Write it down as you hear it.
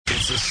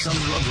the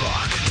summer of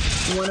rock.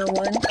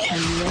 101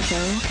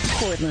 KUFO,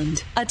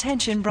 Portland.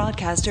 Attention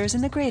broadcasters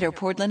in the greater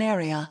Portland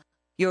area.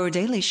 Your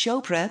daily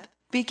show prep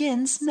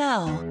begins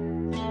now.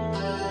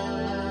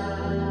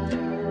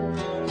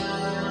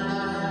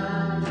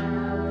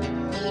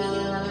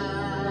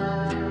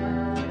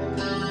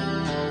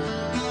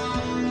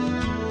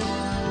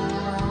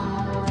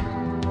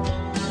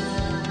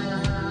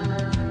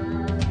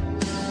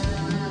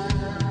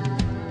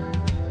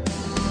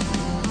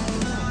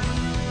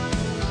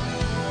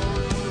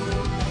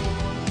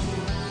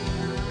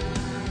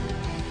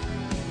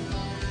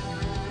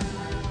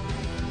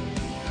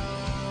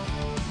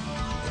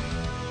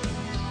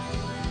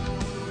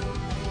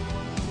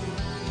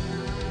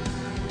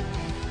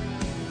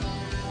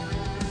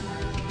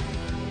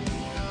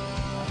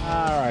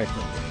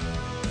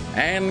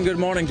 And good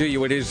morning to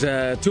you. It is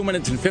 2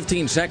 minutes and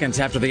 15 seconds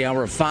after the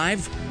hour of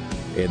 5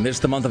 in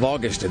the month of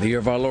August, in the year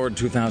of our Lord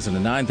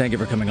 2009. Thank you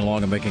for coming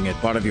along and making it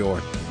part of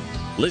your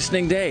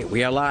listening day.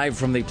 We are live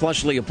from the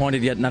plushly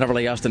appointed yet not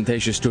overly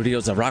ostentatious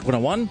studios of Rock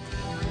 101,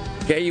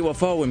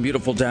 KUFO in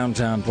beautiful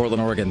downtown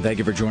Portland, Oregon. Thank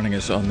you for joining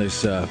us on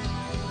this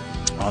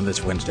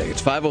Wednesday.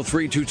 It's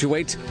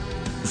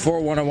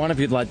 503-228-4101 if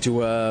you'd like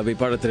to be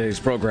part of today's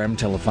program,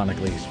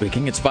 telephonically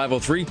speaking. It's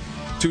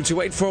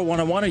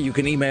 503-228-4101, or you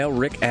can email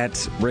Rick at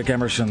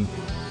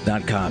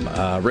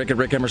rickemerson.com. Rick at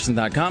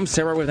rickemerson.com,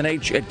 Sarah with an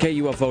H at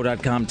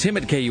KUFO.com, Tim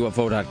at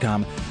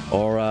KUFO.com,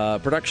 or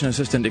production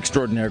assistant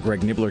extraordinaire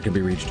Greg Nibbler can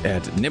be reached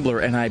at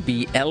Nibbler,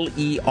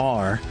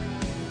 Nibler,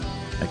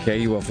 at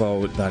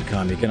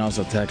KUFO.com. You can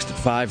also text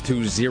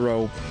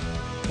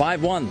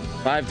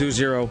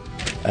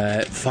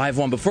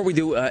 520-51. Before we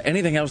do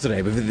anything else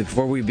today,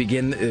 before we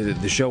begin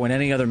the show in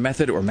any other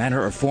method or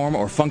manner or form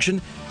or function,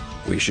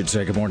 we should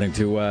say good morning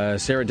to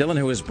Sarah Dillon,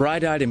 who is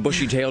bright-eyed and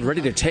bushy-tailed,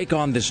 ready to take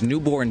on this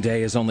newborn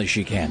day as only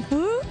she can.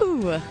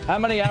 Ooh. How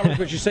many hours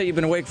would you say you've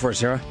been awake for,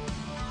 Sarah?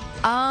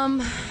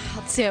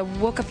 Let's see. I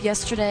woke up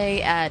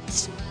yesterday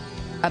at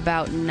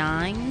about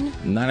 9.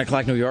 9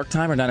 o'clock New York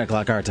time or 9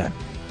 o'clock our time?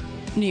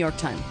 New York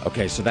time.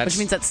 Okay, so that's... Which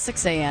means that's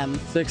 6 a.m.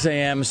 6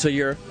 a.m.,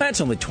 so that's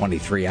only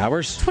 23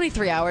 hours.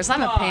 23 hours.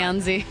 I'm a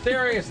pansy.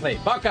 Seriously,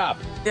 buck up.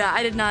 Yeah,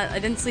 I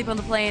didn't sleep on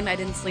the plane. I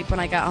didn't sleep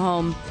when I got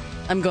home.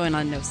 I'm going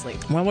on no sleep.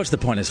 Well, what's the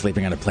point of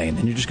sleeping on a plane?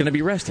 Then you're just going to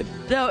be rested.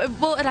 No,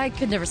 and I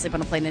could never sleep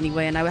on a plane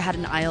anyway, and I had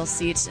an aisle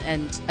seat,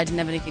 and I didn't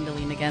have anything to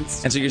lean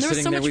against. And so you're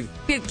sitting there with...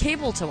 There was so much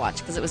cable to watch,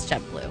 because it was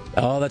JetBlue.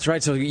 Oh, that's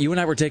right. So you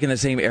and I were taking the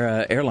same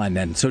airline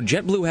then. So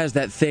JetBlue has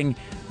that thing.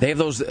 They have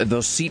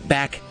those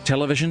seat-back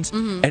televisions,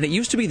 and it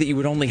used to be that you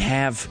would only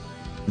have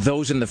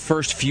those in the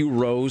first few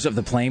rows of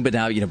the plane, but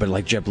now, but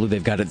like JetBlue,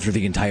 they've got it through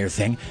the entire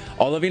thing.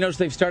 Although, you notice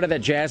they've started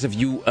that jazz of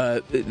you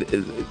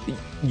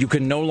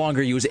can no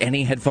longer use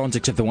any headphones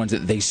except the ones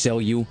that they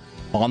sell you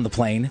on the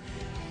plane.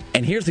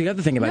 And here's the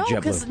other thing about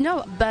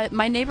JetBlue. But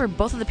my neighbor,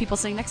 both of the people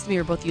sitting next to me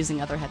were both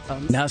using other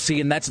headphones. Now, see,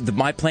 and that's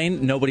my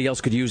plane. Nobody else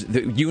could use.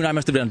 You and I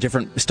must have been on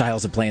different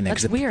styles of plane.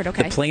 That's weird.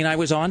 Okay. The plane I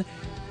was on,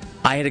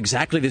 I had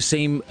exactly the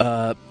same,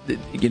 the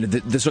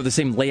sort of the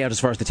same layout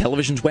as far as the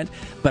televisions went,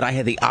 but I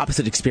had the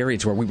opposite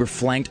experience where we were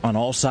flanked on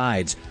all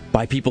sides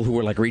by people who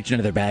were like reaching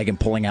into their bag and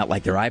pulling out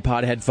like their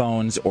iPod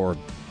headphones or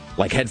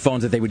like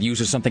headphones that they would use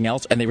as something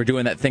else, and they were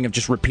doing that thing of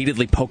just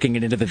repeatedly poking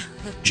it into the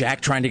jack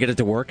trying to get it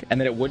to work,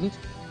 and then it wouldn't.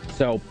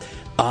 So,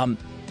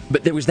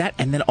 but there was that,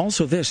 and then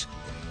also this.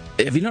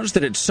 Have you noticed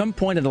that at some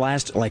point in the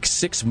last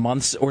 6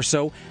 months or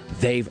so,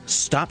 they've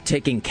stopped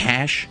taking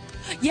cash?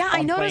 Yeah,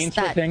 I noticed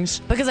that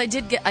things? Because I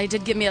did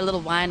get me a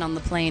little wine on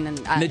the plane,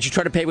 and did you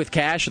try to pay with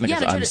cash? And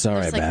I'm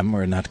sorry, ma'am,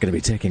 we're not going to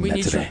be taking that today.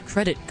 We need your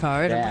credit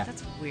card. Yeah. I'm like,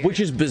 that's weird. Which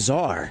is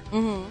bizarre.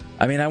 Mm-hmm.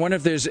 I mean, I wonder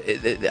if there's.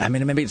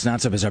 Maybe it's not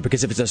so bizarre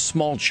because if it's a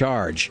small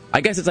charge, I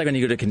guess it's like when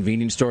you go to a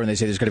convenience store and they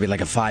say there's going to be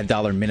like a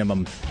 $5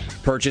 minimum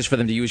purchase for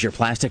them to use your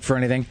plastic for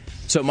anything.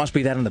 So it must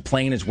be that on the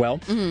plane as well.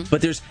 Mm-hmm.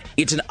 But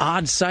it's an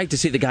odd sight to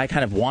see the guy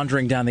kind of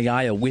wandering down the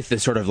aisle with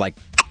this sort of like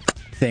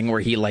thing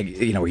where he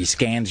where he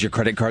scans your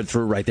credit card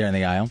through right there in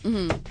the aisle.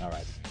 Mm-hmm. All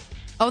right.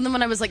 Oh, and then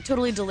when I was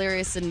totally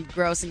delirious and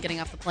gross and getting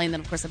off the plane, then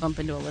of course I bump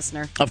into a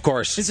listener. Of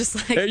course. It's just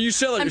like, hey, you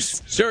selling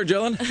Sarah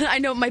Dillon? I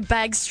know my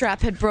bag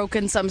strap had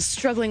broken, so I'm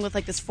struggling with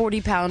this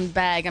 40-pound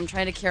bag. I'm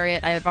trying to carry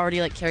it. I've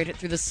already carried it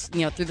through this,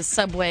 through the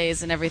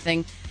subways and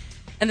everything.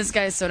 And this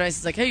guy is so nice.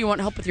 He's like, hey, you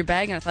want help with your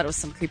bag? And I thought it was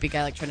some creepy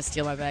guy trying to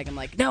steal my bag. I'm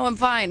like, no, I'm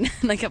fine.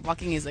 And I kept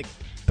walking. He's like,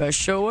 best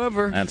show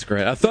ever. That's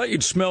great. I thought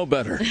you'd smell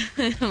better.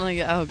 I'm like,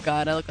 oh,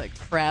 God, I look like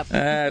crap.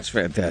 That's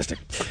fantastic.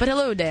 But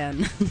hello,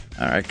 Dan.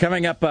 All right,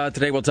 coming up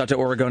today, we'll talk to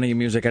Oregonian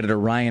music editor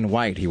Ryan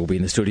White. He will be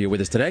in the studio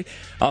with us today.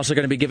 Also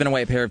going to be giving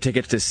away a pair of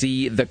tickets to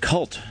see The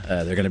Cult.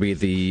 They're going to be at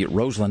the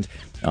Roseland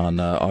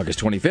on August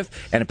 25th.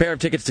 And a pair of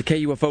tickets to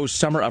KUFO's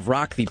Summer of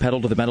Rock, the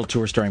Pedal to the Metal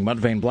Tour starring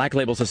Mudvayne, Black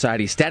Label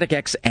Society, Static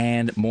X,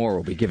 and more.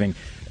 We'll be giving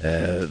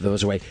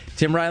those away.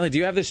 Tim Riley, do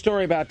you have this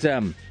story about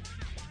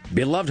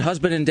beloved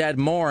husband and dad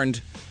mourned,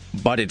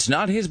 but it's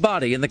not his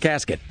body in the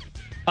casket?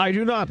 I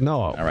do not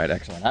know. All right,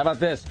 excellent. How about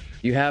this?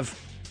 You have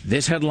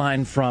this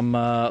headline from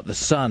The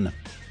Sun.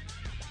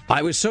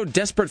 I was so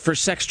desperate for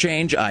sex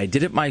change, I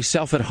did it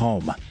myself at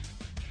home.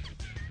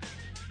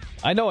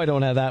 I know I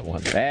don't have that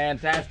one.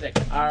 Fantastic.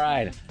 All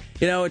right.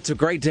 You know, it's a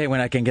great day when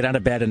I can get out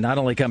of bed and not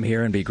only come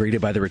here and be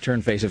greeted by the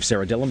return face of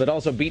Sarah Dillon, but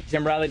also beat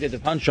Tim Riley to the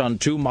punch on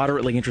 2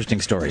 moderately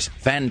interesting stories.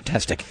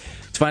 Fantastic.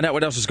 Let's find out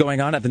what else is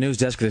going on at the news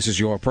desk. This is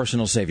your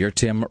personal savior,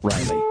 Tim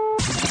Riley.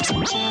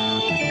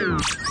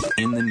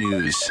 In the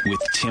news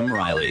with Tim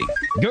Riley.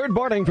 Good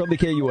morning from the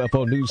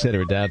KUFO News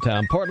Center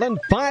downtown Portland.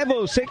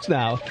 5:06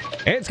 now.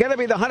 It's going to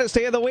be the hottest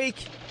day of the week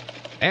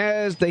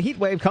as the heat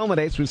wave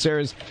culminates with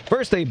Sarah's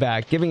first day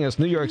back, giving us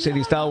New York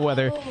City-style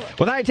weather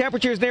with high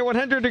temperatures near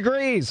 100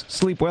 degrees.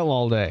 Sleep well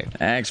all day.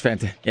 Thanks,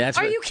 fantastic. Yeah,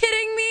 Are you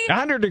kidding me?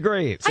 100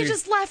 degrees. I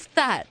just left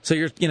that. So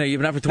you've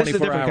been up for 24 This is a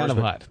different hours. kind of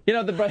hot. You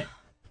know,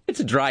 it's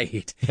a dry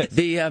heat.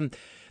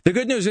 The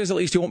good news is at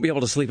least you won't be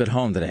able to sleep at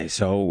home today,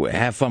 so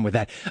have fun with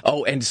that.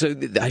 Oh, and so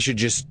I should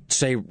just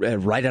say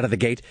right out of the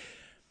gate.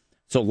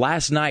 So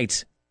last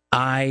night,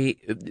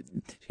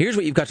 here's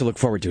what you've got to look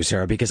forward to,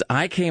 Sarah, because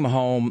I came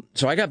home.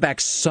 So I got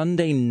back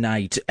Sunday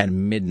night at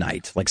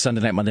midnight, like Sunday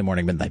night, Monday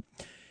morning, midnight.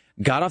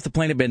 Got off the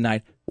plane at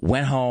midnight,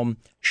 went home,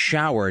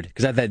 showered,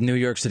 because I had that New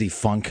York City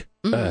funk,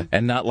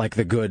 and not like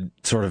the good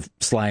sort of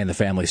Sly and the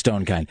Family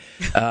Stone kind,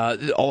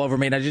 all over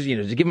me. And I just,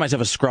 to give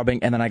myself a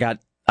scrubbing, and then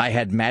I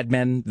had Mad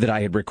Men that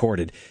I had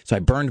recorded. So I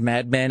burned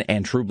Mad Men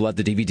and True Blood,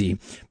 the DVD,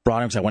 brought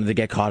them because I wanted to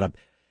get caught up.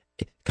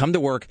 Come to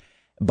work.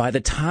 By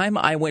the time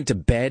I went to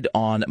bed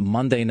on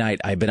Monday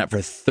night, I'd been up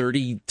for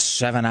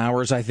 37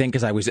 hours, I think,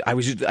 because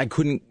I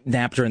couldn't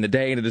nap during the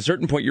day. And at a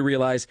certain point, you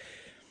realize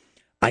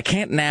I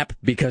can't nap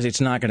because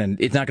it's not gonna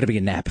be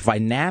a nap. If I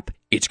nap,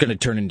 it's gonna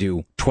turn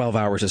into 12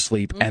 hours of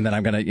sleep, and then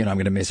I'm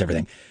gonna miss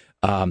everything.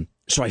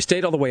 So I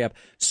stayed all the way up,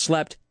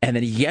 slept, and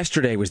then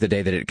yesterday was the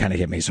day that it kind of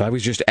hit me. So I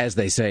was just, as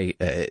they say,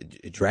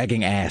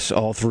 dragging ass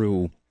all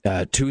through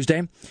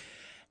Tuesday,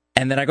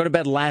 and then I go to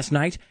bed last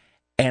night.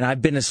 And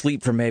I've been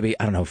asleep for maybe,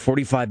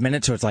 45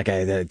 minutes, so it's like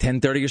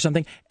 10:30 or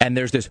something, and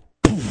there's this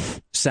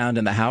poof sound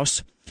in the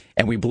house,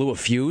 and we blew a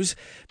fuse,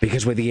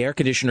 because with the air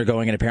conditioner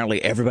going, and apparently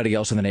everybody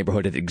else in the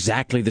neighborhood at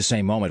exactly the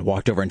same moment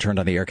walked over and turned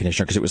on the air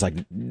conditioner, because it was like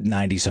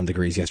 90-some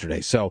degrees yesterday.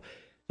 So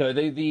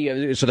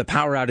the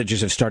power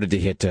outages have started to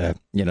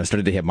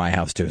hit my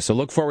house, too. So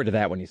look forward to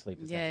that when you sleep.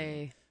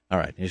 Yay. All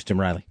right, here's Tim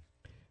Riley.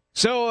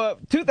 So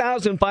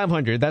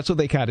 2,500, that's what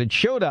they counted,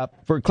 showed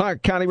up for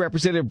Clark County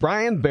Representative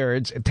Brian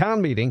Baird's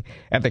town meeting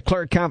at the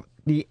Clark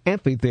County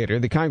Amphitheater.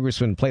 The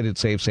congressman played it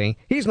safe, saying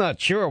he's not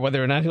sure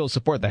whether or not he'll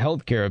support the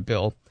health care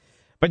bill.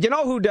 But you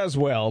know who does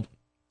well?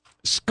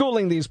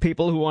 Schooling these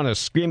people who want to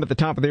scream at the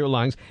top of their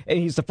lungs. And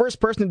he's the first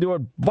person to do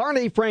it.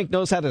 Barney Frank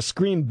knows how to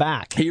scream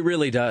back. He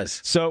really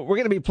does. So we're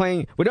going to be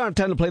playing. We don't have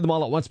time to play them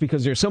all at once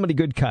because there's so many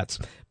good cuts.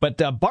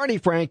 But Barney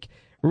Frank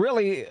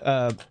really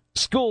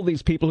schooled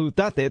these people who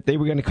thought that they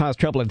were going to cause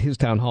trouble at his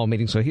town hall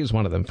meeting. So here's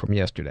one of them from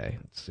yesterday.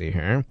 Let's see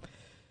here.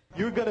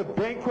 You're going to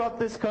bankrupt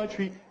this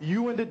country,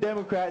 you and the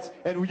Democrats,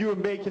 and you're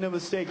making a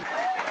mistake.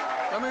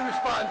 Let me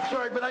respond.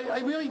 Sorry, but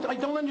I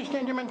don't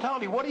understand your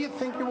mentality. What do you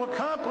think you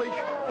accomplish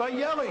by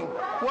yelling?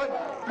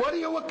 What do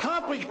you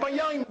accomplish by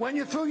yelling? When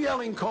you're through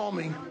yelling, call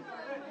me.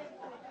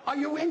 Are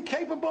you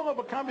incapable of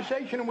a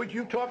conversation in which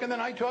you talk and then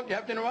I talk? You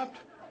have to interrupt?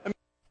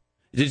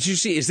 Did you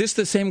see, is this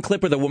the same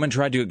clip where the woman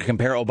tried to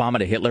compare Obama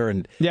to Hitler?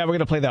 And yeah, we're going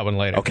to play that one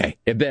later. Okay.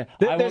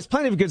 There's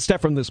plenty of good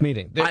stuff from this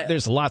meeting.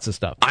 There's lots of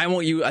stuff. I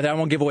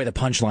won't give away the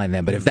punchline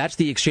then, but if that's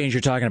the exchange you're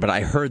talking about,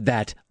 I heard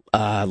that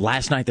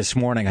last night, this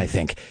morning, I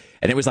think.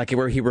 And it was like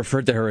where he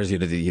referred to her as,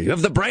 you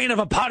have the brain of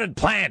a potted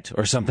plant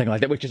or something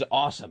like that, which is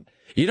awesome.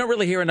 You don't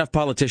really hear enough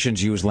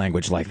politicians use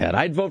language like that.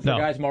 I'd vote for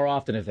guys more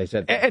often if they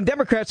said that. And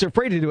Democrats are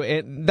afraid to do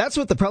it. And that's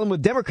what the problem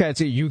with Democrats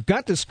is. You've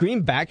got to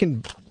scream back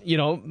and,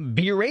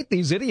 berate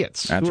these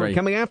idiots who are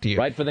coming after you.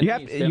 Right for the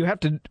knees, you have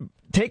to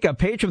take a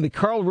page from the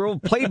Karl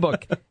Rove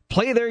playbook,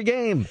 play their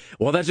game.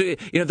 Well, that's,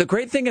 the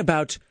great thing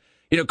about,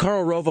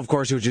 Karl Rove, of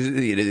course, which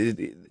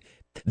is...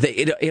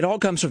 It all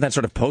comes from that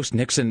sort of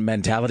post-Nixon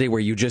mentality where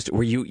you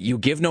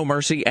give no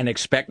mercy and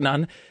expect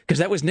none, because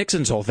that was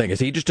Nixon's whole thing. Is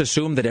he just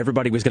assumed that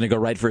everybody was going to go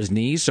right for his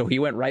knees, so he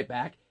went right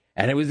back,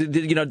 and it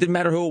didn't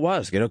matter who it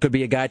was. It could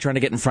be a guy trying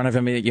to get in front of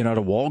him, to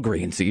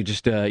Walgreens. So you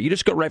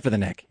just go right for the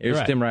neck. Here's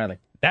right. Tim Riley.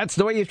 That's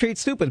the way you treat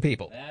stupid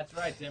people. That's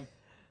right, Tim.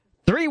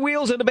 3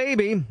 wheels and a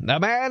baby. A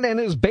man and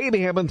his baby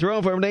have been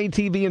thrown from an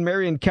ATV in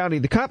Marion County.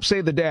 The cops say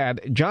the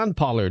dad, John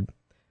Pollard,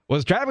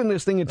 was driving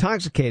this thing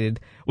intoxicated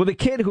with a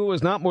kid who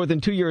was not more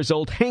than 2 years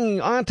old hanging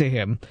onto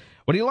him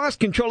when he lost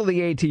control of the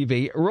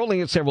ATV, rolling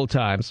it several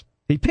times.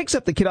 He picks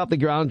up the kid off the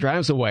ground,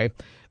 drives away.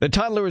 The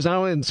toddler is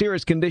now in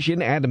serious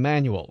condition at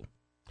Emmanuel.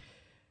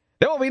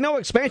 There will be no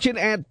expansion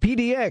at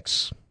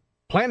PDX.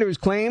 Planners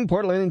claim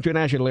Portland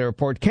International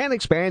Airport can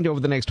expand over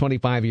the next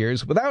 25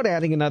 years without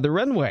adding another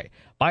runway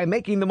by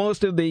making the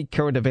most of the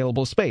current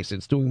available space.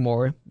 It's doing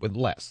more with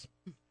less,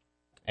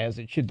 as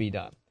it should be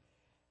done.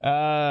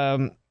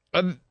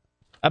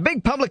 A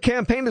big public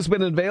campaign has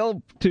been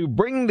unveiled to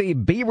bring the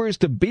Beavers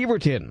to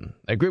Beaverton.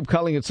 A group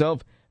calling itself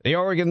the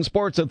Oregon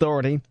Sports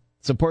Authority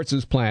supports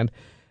this plan.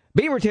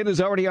 Beaverton has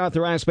already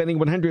authorized spending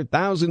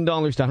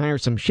 $100,000 to hire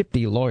some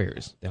shifty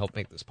lawyers to help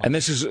make this possible. And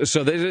this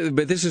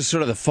is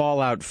sort of the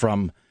fallout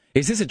from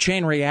Is this a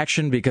chain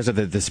reaction because of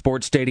the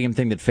sports stadium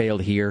thing that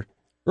failed here?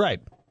 Right.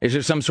 Is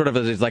there some sort of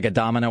like a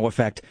domino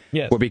effect?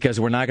 Yes. Where because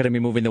we're not going to be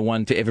moving the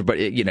one to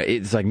everybody,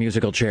 it's like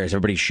musical chairs.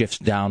 Everybody shifts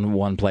down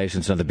one place,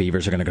 and so the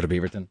Beavers are going to go to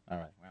Beaverton. All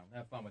right. Well,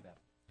 have fun with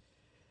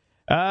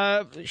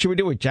that. Should we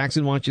do what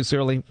Jackson wants you,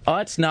 Surly?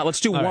 It's not. Let's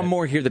do one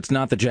more here that's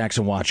not the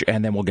Jackson Watch,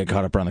 and then we'll get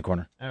caught up around the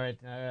corner. All right.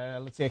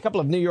 Let's see. A couple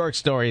of New York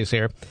stories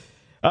here.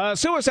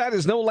 Suicide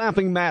is no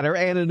laughing matter,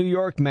 and a New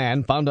York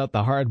man found out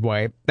the hard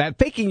way that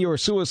faking your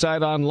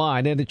suicide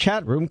online in a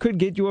chat room could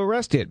get you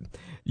arrested.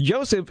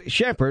 Joseph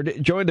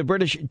Shepard joined a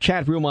British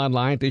chat room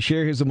online to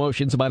share his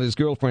emotions about his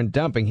girlfriend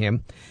dumping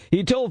him.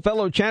 He told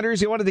fellow chatters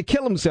he wanted to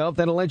kill himself,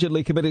 then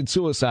allegedly committed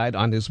suicide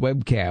on his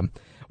webcam.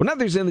 When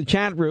others in the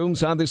chat room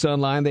saw this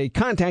online, they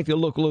contacted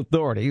local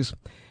authorities,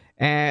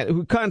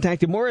 who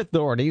contacted more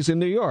authorities in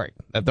New York.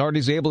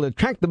 Authorities were able to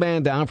track the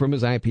man down from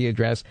his IP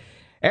address,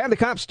 and the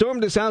cops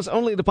stormed his house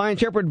only to find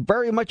Shepard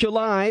very much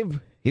alive.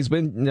 He's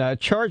been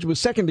charged with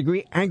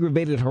second-degree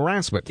aggravated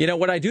harassment.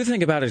 What I do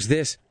think about is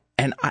this,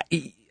 and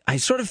I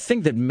sort of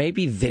think that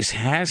maybe this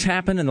has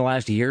happened in the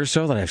last year or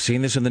so, that I've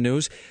seen this in the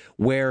news,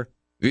 where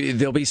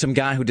there'll be some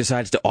guy who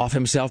decides to off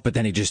himself, but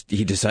then he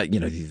decides,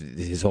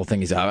 his whole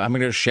thing is, I'm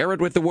going to share it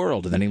with the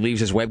world. And then he leaves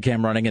his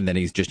webcam running, and then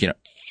he's just,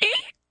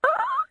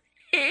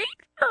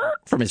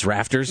 from his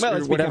rafters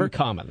or whatever.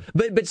 Common.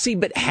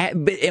 But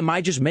am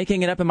I just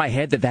making it up in my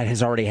head that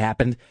has already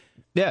happened?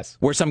 Yes.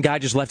 Where some guy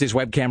just left his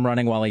webcam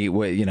running while he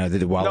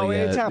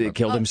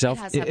killed himself?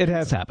 It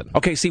has happened.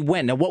 Okay, see,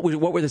 when? Now, what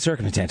were the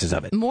circumstances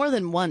of it? More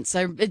than once.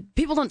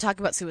 People don't talk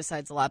about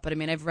suicides a lot, but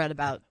I've read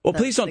about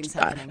please don't,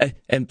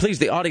 and please,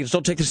 the audience,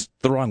 don't take this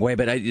the wrong way,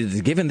 but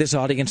given this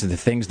audience and the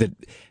things that,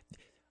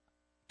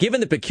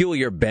 given the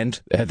peculiar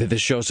bent that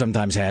this show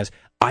sometimes has,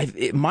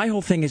 my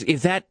whole thing is,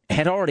 if that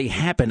had already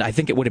happened, I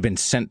think it would have been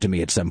sent to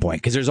me at some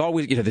point, because there's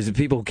always, there's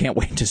people who can't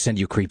wait to send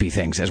you creepy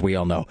things, as we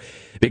all know,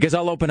 because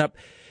I'll open up.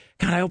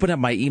 God, I opened up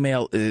my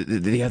email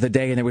the other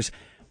day, and there was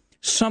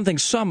some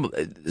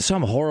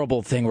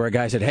horrible thing where a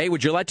guy said, "Hey,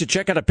 would you like to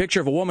check out a picture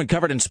of a woman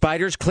covered in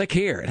spiders? Click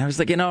here." And I was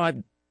like,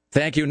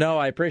 thank you, no,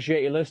 I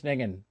appreciate you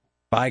listening, and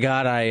by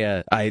God,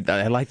 I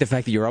like the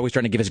fact that you're always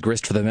trying to give us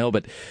grist for the mill,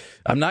 but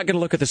I'm not going to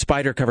look at the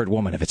spider-covered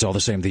woman if it's all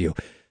the same to you.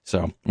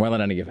 So, well,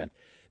 in any event.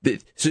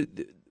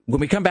 When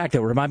we come back,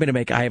 though, remind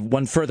me to I have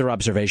one further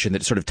observation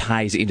that sort of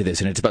ties into this,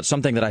 and it's about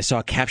something that I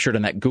saw captured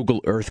on that Google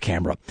Earth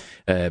camera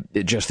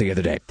just the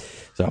other day.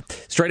 So,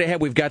 straight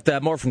ahead, we've got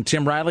more from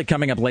Tim Riley.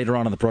 Coming up later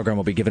on in the program,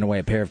 we'll be giving away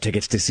a pair of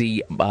tickets to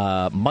see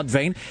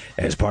Mudvayne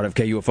as part of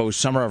KUFO's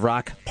Summer of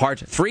Rock Part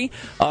 3.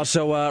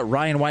 Also,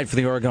 Ryan White for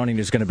the Oregonian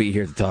is going to be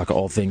here to talk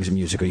all things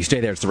musical. You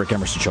stay there. It's the Rick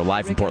Emerson Show,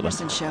 live from Portland.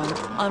 Rick Emerson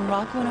Show on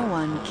Rock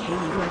 101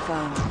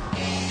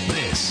 KUFO.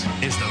 This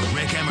is the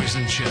Rick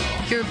Emerson Show.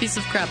 You're a piece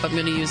of crap. I'm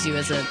going to use you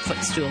as a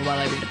footstool while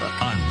I read a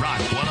book. On Rock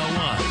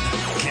 101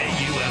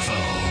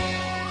 KUFO.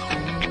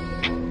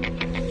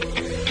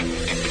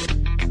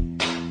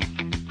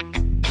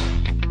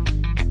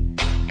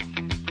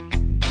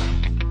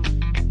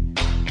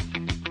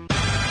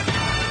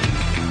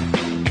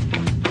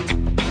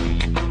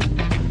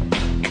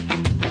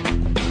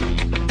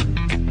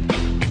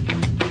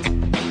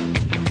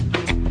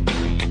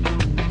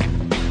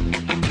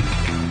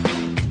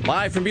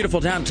 Live from beautiful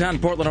downtown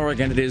Portland,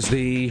 Oregon, it is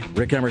the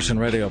Rick Emerson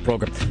radio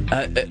program.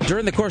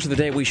 During the course of the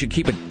day, we should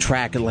keep a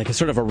track, like a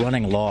sort of a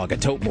running log, a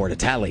tote board, a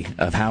tally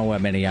of how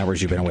many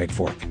hours you've been awake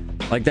for.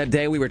 Like that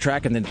day we were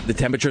tracking the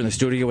temperature in the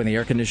studio when the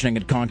air conditioning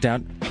had conked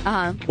out.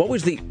 Uh-huh. What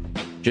was the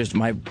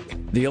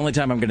only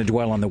time I'm going to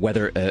dwell on the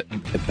weather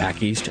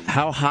back east?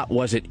 How hot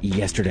was it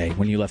yesterday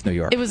when you left New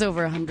York? It was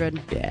over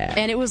 100. Yeah.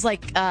 And it was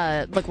like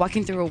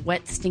walking through a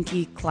wet,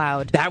 stinky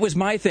cloud. That was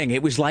my thing.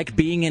 It was like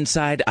being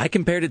inside. I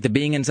compared it to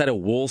being inside a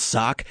wool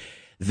sock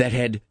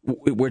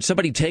where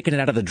somebody taken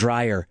it out of the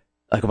dryer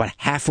like about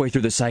halfway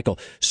through the cycle.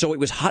 So it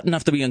was hot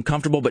enough to be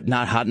uncomfortable, but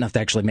not hot enough to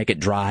actually make it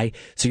dry.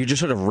 So you're just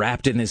sort of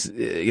wrapped in this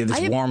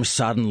warm,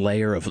 sodden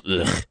layer of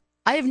ugh.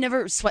 I have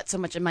never sweat so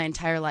much in my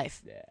entire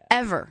life,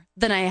 ever,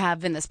 than I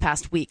have in this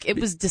past week. It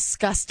was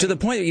disgusting. To the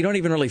point that you don't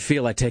even really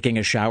feel like taking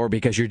a shower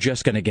because you're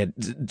just going to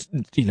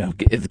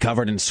get,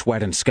 covered in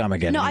sweat and scum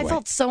again. No, anyway. I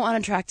felt so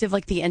unattractive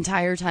like the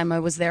entire time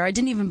I was there. I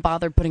didn't even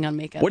bother putting on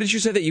makeup. What did you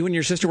say that you and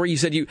your sister were? You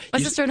said My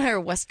sister and I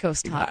are West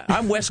Coast hot.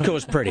 I'm West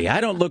Coast pretty.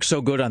 I don't look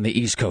so good on the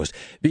East Coast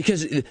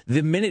because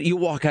the minute you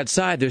walk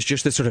outside, there's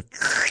just this sort of,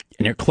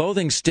 and your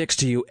clothing sticks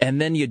to you,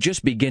 and then you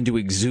just begin to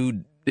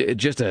exude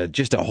just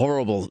a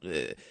horrible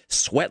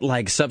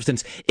sweat-like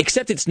substance,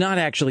 except it's not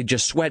actually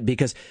just sweat,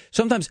 because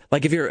sometimes,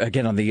 like if you're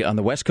again on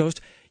the West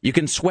Coast, you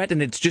can sweat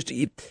and it's just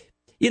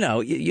you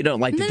don't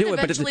like to do it,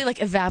 but it eventually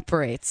Evaporates.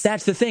 evaporates.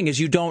 That's the thing, is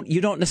you don't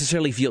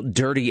necessarily feel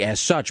dirty as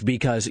such,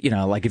 because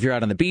like if you're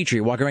out on the beach or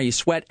you're walking around, you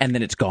sweat and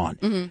then it's gone.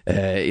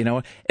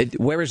 Mm-hmm.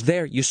 Whereas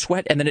there, you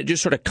sweat and then it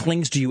just sort of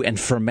clings to you and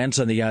ferments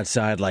on the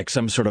outside like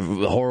some sort of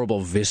horrible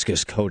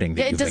viscous coating.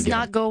 It does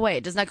not go away.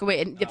 It does not go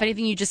away. And if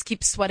anything, you just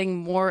keep sweating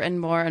more and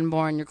more and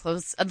more in your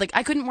clothes. Like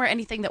I couldn't wear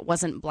anything that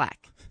wasn't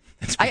black.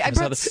 I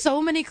brought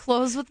so many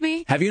clothes with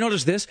me. Have you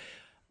noticed this?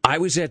 I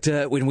was at,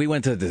 when we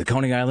went to the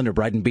Coney Island or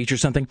Brighton Beach or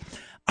something,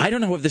 I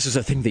don't know if this is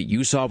a thing that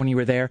you saw when you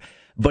were there,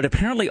 but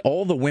apparently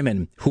all the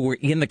women who were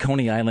in the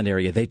Coney Island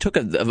area, they took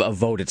a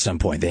vote at some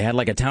point. They had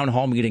like a town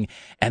hall meeting,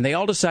 and they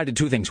all decided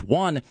two things.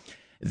 One,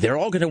 they're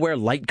all going to wear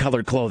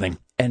light-colored clothing,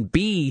 and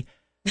B...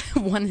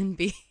 One and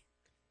B.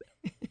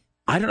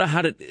 I don't know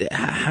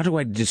how do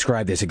I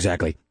describe this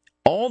exactly?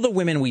 All the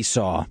women we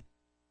saw,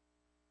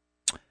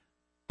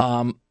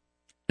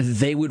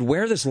 they would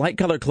wear this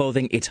light-colored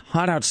clothing. It's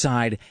hot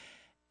outside,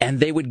 and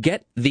they would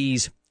get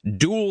these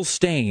dual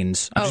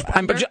stains.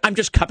 I'm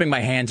just cupping my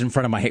hands in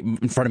front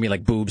of me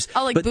like boobs.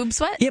 Oh, like boob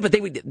sweat? Yeah, but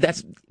they would.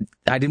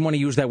 I didn't want to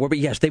use that word, but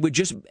yes, they would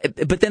just.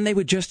 But then they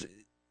would just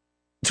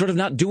sort of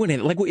not do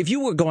anything. Like if you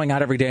were going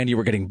out every day and you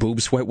were getting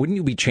boob sweat, wouldn't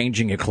you be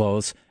changing your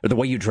clothes or the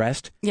way you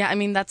dressed? Yeah, I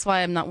mean that's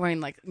why I'm not wearing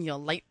like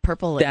light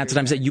purple. That's what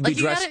I'm saying. You'd be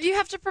dressed. You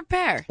have to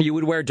prepare. You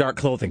would wear dark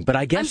clothing, but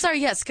I guess I'm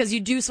sorry. Yes, because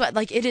you do sweat.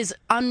 Like it is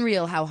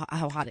unreal how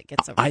hot it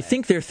gets over there. I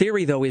think their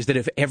theory though is that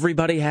if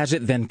everybody has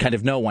it, then kind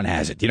of no one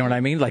has it. You know what I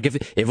mean? Like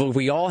if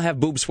we all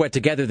have boob sweat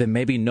together, then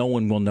maybe no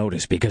one will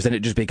notice because then it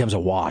just becomes a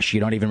wash. You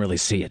don't even really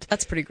see it.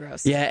 That's pretty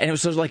gross. Yeah, and it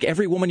was like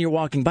every woman you're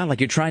walking by, like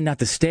you're trying not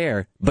to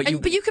stare, but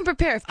you can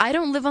prepare. If I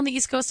don't live on the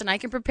East Coast and I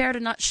can prepare to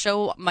not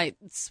show my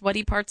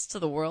sweady parts to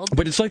the world.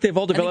 But it's like they've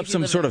all developed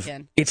some sort of.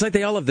 It's like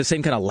they all have the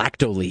same kind of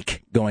lacto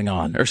leak going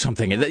on or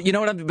something. You know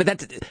what I mean? But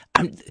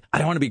I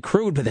don't want to be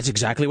crude, but that's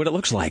exactly what it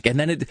looks like. And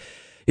then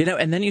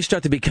and then you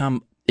start to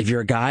become. If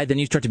you're a guy, then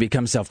you start to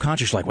become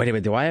self-conscious, like, wait a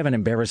minute, do I have an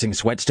embarrassing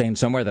sweat stain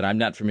somewhere that I'm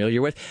not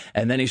familiar with?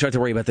 And then you start to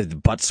worry about the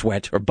butt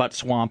sweat, or butt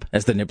swamp,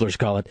 as the nibblers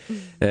call it.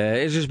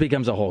 It just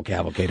becomes a whole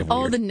cavalcade of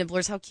weird. Oh, the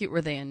nibblers, how cute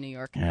were they in New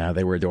York? Yeah,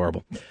 they were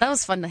adorable. That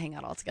was fun to hang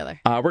out all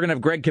together. We're going to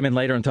have Greg come in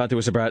later and talk to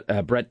us about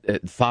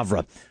Brett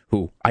Favre,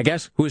 who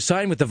is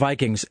signed with the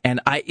Vikings,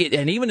 and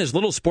even as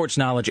little sports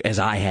knowledge as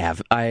I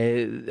have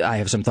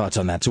some thoughts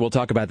on that. So we'll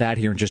talk about that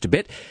here in just a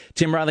bit.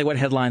 Tim Riley, what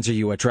headlines are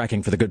you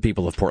tracking for the good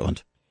people of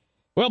Portland?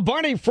 Well,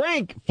 Barney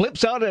Frank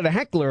flips out at a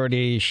heckler, and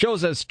he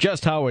shows us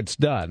just how it's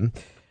done.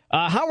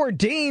 Howard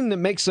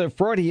Dean makes a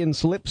Freudian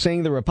slip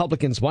saying the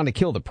Republicans want to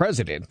kill the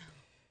president.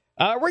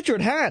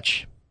 Richard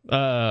Hatch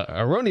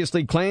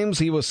erroneously claims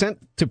he was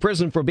sent to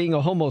prison for being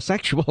a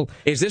homosexual.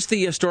 Is this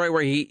the story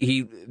where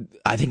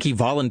I think he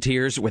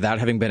volunteers without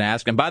having been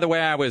asked? And by the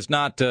way, I was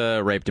not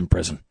raped in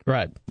prison.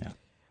 Right.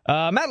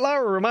 Yeah. Matt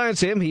Lauer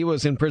reminds him he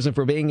was in prison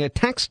for being a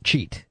tax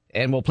cheat.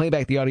 And we'll play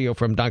back the audio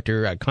from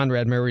Dr.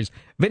 Conrad Murray's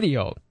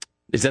video.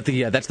 Is that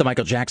that's the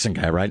Michael Jackson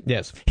guy, right?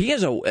 Yes. He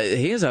has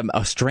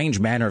a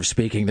strange manner of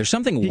speaking. There's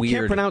something weird. He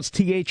can't pronounce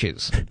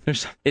THs.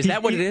 Is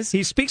that what it is?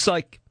 He speaks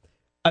like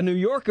a New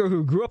Yorker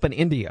who grew up in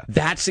India.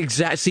 That's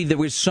exactly. See, there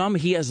was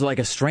he has like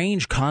a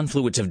strange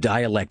confluence of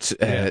dialects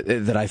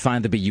that I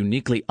find to be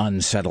uniquely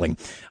unsettling.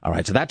 All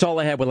right, so that's all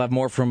I have. We'll have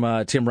more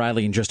from Tim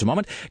Riley in just a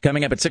moment.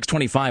 Coming up at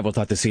 6:25, we'll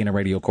talk to CNN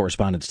radio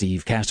correspondent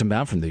Steve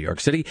Kastenbaum from New York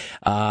City.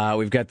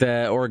 We've got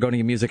the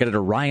Oregonian music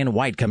editor Ryan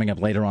White coming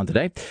up later on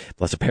today,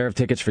 plus a pair of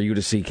tickets for you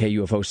to see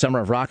KUFO Summer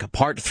of Rock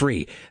Part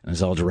 3. And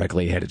it's all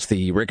directly ahead. It's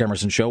the Rick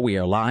Emerson Show. We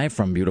are live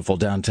from beautiful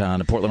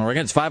downtown Portland,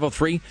 Oregon. It's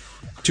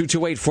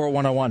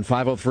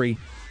 503-228-4101,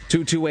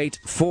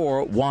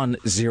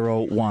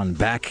 503-228-4101.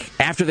 Back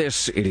after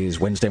this, it is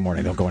Wednesday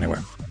morning. Don't go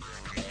anywhere.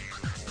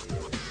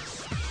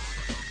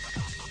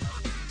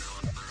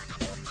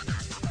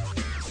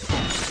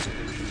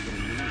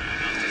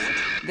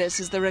 This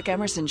is the Rick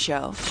Emerson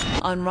Show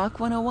on Rock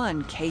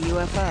 101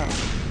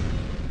 KUFO.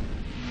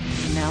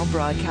 Now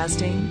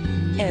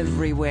broadcasting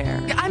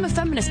everywhere. I'm a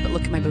feminist, but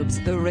look at my boobs.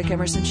 The Rick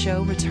Emerson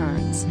Show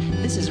returns.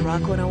 This is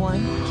Rock 101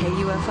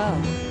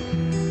 KUFO.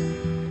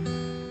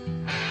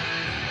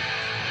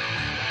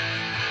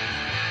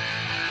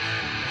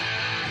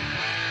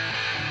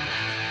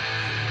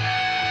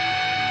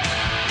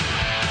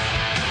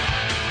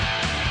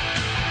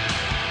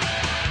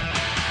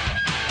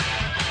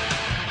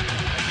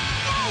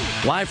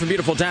 Live from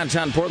beautiful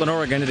downtown Portland,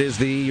 Oregon, it is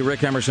the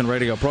Rick Emerson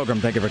radio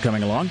program. Thank you for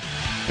coming along.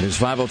 It is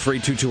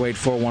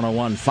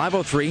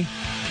 503-228-4101.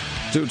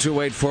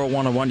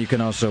 503-228-4101. You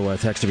can also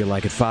text if you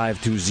like at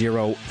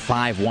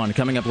 52051.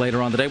 Coming up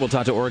later on today, we'll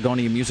talk to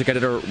Oregonian music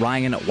editor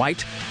Ryan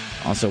White.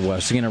 Also,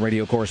 CNN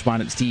radio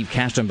correspondent Steve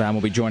Kastenbaum will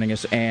be joining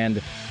us.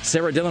 And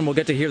Sarah Dillon will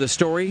get to hear the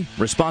story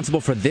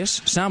responsible for this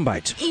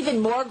soundbite.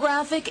 Even more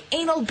graphic,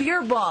 anal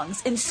beer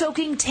bongs and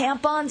soaking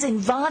tampons in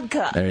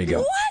vodka. There you go.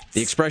 What?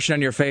 The expression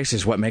on your face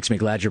is what makes me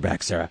glad you're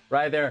back, Sarah.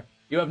 Right there.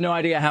 You have no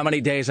idea how many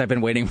days I've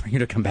been waiting for you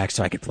to come back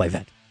so I could play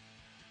that.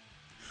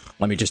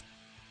 Let me just...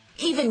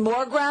 Even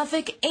more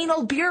graphic,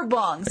 anal beer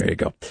bongs. There you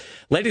go.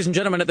 Ladies and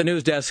gentlemen at the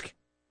news desk,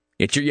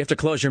 you have to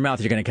close your mouth.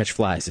 You're going to catch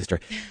flies, sister.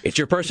 It's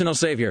your personal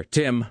savior,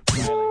 Tim.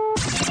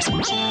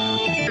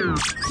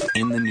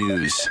 In the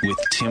news with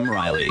Tim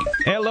Riley.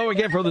 Hello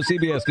again from the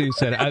CBS News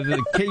Center, the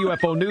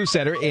KUFO News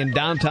Center in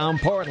downtown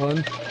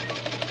Portland.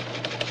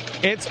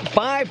 It's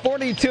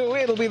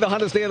 5:42. It'll be the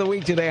hottest day of the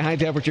week today. High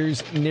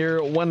temperatures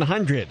near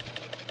 100.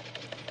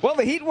 Well,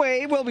 the heat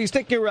wave will be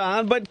sticking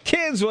around, but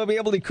kids will be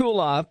able to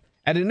cool off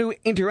at a new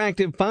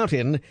interactive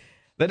fountain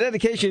The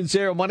dedication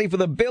ceremony for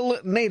the Bill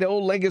Nato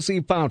Legacy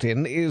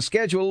Fountain is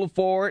scheduled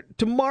for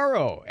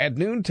tomorrow at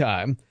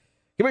noontime.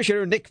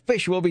 Commissioner Nick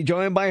Fish will be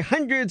joined by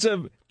hundreds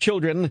of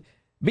children,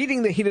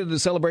 beating the heat of the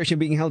celebration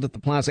being held at the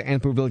Plaza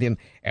and Pavilion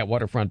at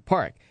Waterfront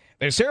Park.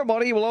 The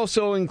ceremony will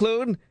also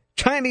include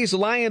Chinese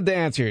lion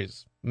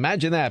dancers.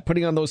 Imagine that,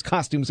 putting on those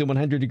costumes in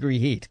 100-degree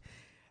heat.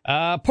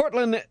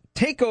 Portland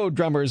taiko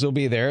drummers will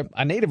be there,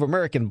 a Native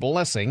American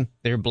blessing.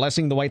 They're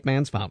blessing the white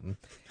man's fountain.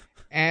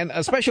 And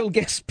a special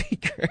guest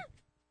speaker.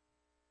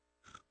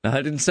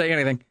 I didn't say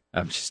anything.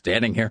 I'm just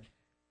standing here.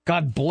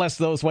 God bless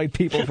those white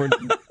people for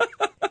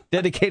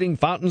dedicating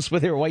fountains for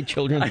their white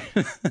children.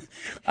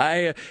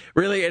 I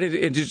really,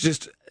 it's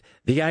just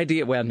the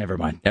idea. Well, never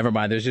mind.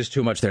 There's just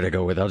too much there to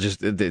go with.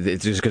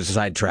 It's just going to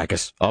sidetrack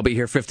us. I'll be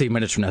here 15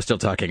 minutes from now still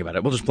talking about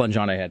it. We'll just plunge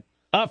on ahead.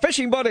 A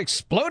fishing boat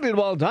exploded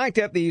while docked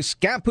at the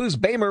Scappoose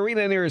Bay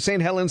Marina near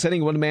St. Helens,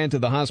 sending one man to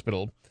the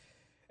hospital.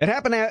 It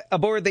happened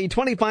aboard the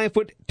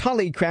 25-foot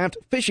Tullycraft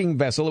fishing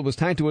vessel. It was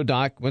tied to a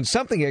dock when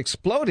something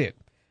exploded.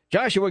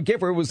 Joshua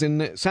Gipper was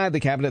inside the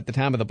cabin at the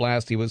time of the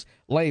blast. He was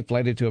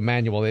life-flighted to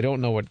Emmanuel. They don't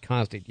know what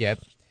caused it yet.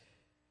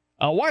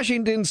 A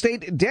Washington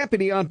State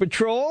deputy on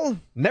patrol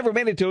never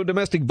made it to a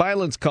domestic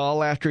violence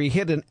call after he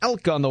hit an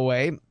elk on the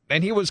way,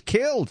 and he was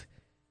killed.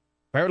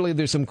 Apparently,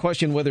 there's some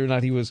question whether or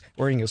not he was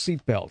wearing a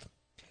seatbelt.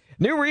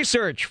 New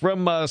research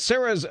from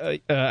Sarah's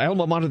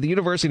alma mater, the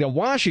University of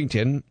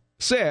Washington,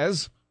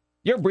 says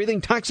you're breathing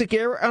toxic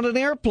air on an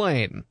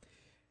airplane.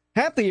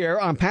 Half the air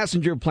on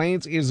passenger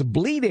planes is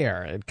bleed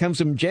air. It comes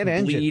from jet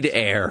engines. Bleed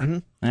air. Mm-hmm.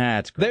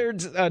 That's great.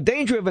 There's a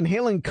danger of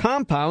inhaling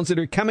compounds that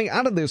are coming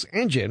out of this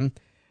engine.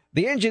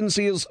 The engine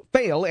seals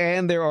fail,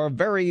 and there are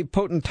very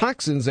potent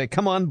toxins that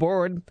come on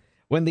board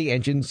when the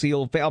engine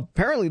seal fails.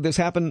 Apparently, this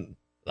happened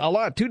a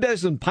lot.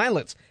 24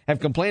 pilots have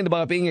complained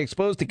about being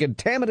exposed to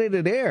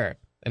contaminated air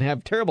and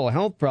have terrible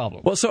health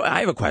problems. Well, so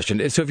I have a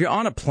question. So if you're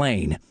on a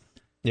plane...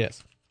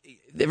 Yes.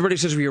 Everybody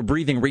says you're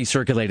breathing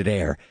recirculated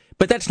air,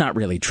 but that's not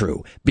really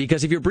true.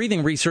 Because if you're breathing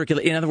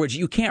in other words,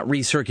 you can't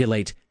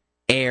recirculate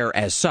air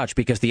as such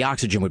because the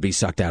oxygen would be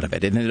sucked out of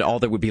it, and then all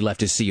that would be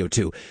left is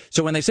CO2.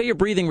 So when they say you're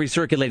breathing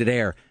recirculated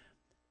air,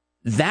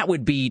 that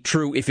would be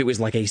true if it was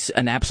like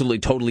an absolutely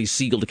totally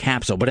sealed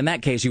capsule. But in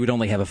that case, you would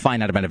only have a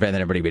finite amount of air, and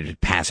then everybody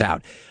would pass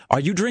out. Are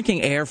you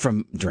drinking air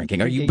from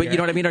drinking? Are you? But you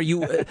know what I mean? Are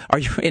you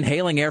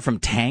inhaling air from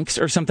tanks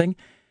or something?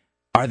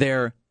 Are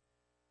there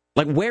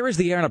where is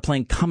the air on a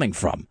plane coming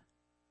from?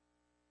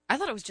 I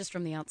thought it was just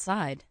from the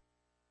outside.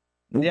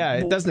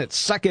 Yeah, doesn't it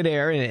suck in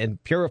air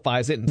and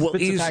purifies it and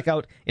spits it back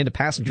out into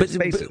passenger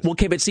spaces?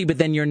 But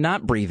then you're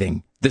not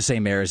breathing the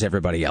same air as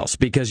everybody else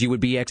because you would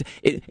be...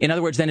 in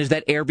other words, then is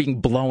that air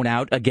being blown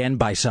out again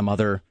by some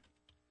other...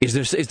 Is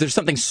there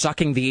something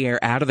sucking the air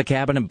out of the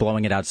cabin and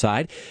blowing it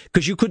outside?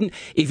 Because you couldn't...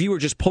 If you were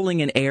just pulling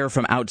in air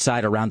from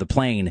outside around the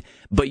plane,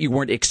 but you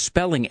weren't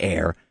expelling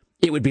air,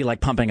 it would be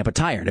like pumping up a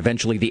tire, and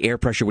eventually the air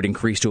pressure would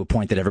increase to a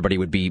point that everybody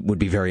would be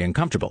very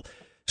uncomfortable.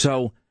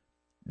 So...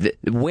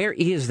 where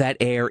is that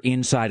air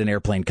inside an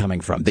airplane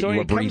coming from that you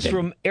are breathing? It comes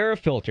from air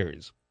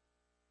filters,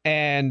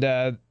 and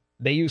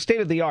they use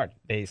state-of-the-art,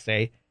 they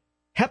say,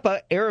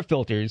 HEPA air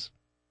filters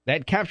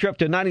that capture up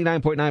to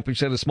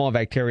 99.9% of small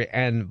bacteria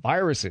and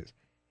viruses,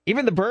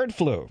 even the bird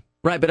flu.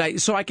 Right,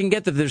 but so I can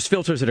get that there's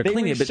filters that are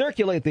cleaning it. They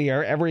recirculate the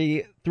air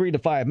every 3 to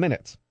 5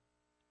 minutes.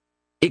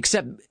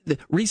 Except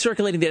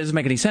recirculating that doesn't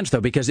make any sense,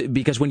 though,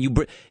 because when you...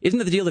 Isn't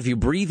it the deal if you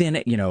breathe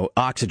in,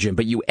 oxygen,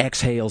 but you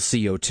exhale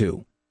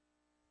CO2?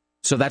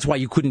 So that's why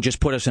you couldn't just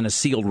put us in a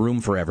sealed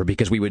room forever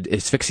because we would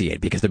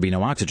asphyxiate because there'd be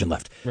no oxygen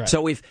left. Right.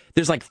 So if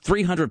there's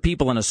 300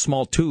 people in a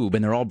small tube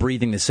and they're all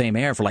breathing the same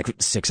air for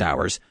 6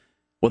 hours,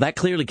 well, that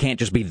clearly can't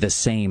just be the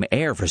same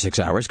air for 6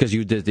 hours because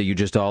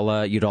you'd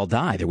all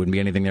die. There wouldn't be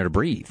anything there to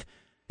breathe.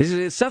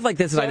 It's stuff like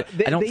this that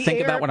I don't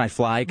think about when I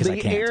fly because I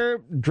can't. The air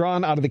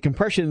drawn out of the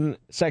compression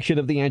section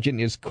of the engine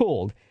is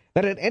cooled.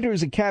 Then it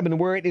enters a cabin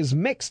where it is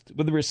mixed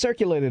with the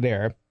recirculated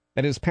air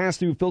that is passed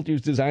through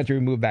filters designed to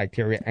remove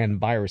bacteria and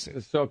viruses.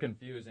 It's so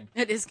confusing.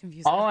 It is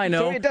confusing. All I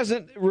know... So it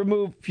doesn't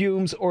remove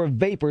fumes or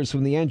vapors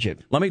from the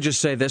engine. Let me just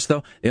say this,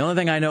 though. The only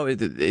thing I know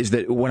is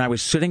that when I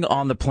was sitting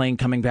on the plane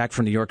coming back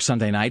from New York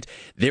Sunday night,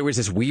 there was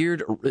this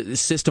weird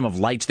system of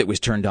lights that was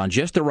turned on,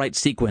 just the right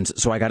sequence,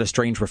 so I got a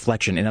strange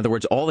reflection. In other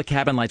words, all the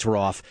cabin lights were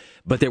off,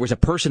 but there was a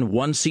person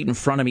one seat in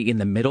front of me in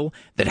the middle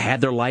that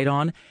had their light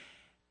on.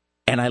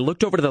 And I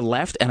looked over to the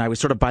left, and I was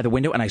sort of by the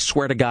window, and I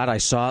swear to God, I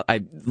saw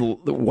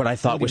what I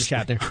thought was...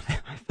 Shatner.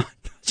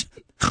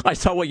 I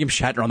saw William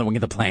Shatner on the wing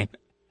of the plane.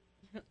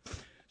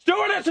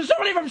 Stewardess, there's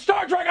somebody from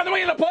Star Trek on the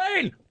wing of the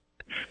plane!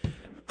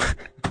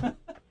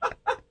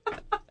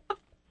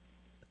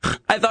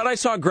 I thought I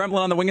saw a gremlin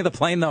on the wing of the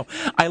plane, though.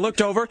 I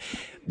looked over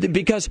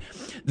because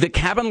the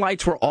cabin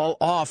lights were all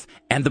off,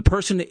 and the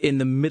person in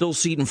the middle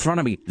seat in front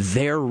of me,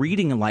 their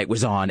reading light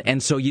was on,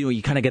 and so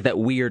you kind of get that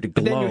weird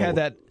glow. But then you had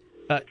that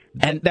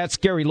And that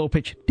scary low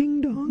pitch,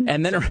 ding dong.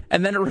 And then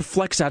it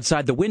reflects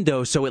outside the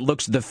window, so it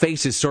looks, the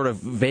face is sort of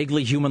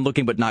vaguely human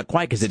looking, but not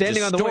quite, because it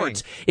Standing on the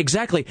distorts. wing.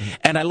 Exactly.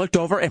 And I looked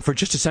over, and for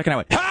just a second I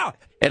went, ah!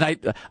 And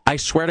I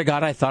swear to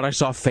God, I thought I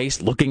saw a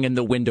face looking in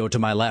the window to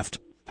my left.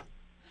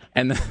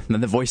 And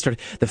then the voice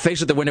started, the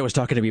face at the window was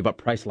talking to me about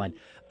Priceline.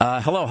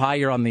 Hello, hi,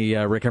 you're on the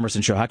Rick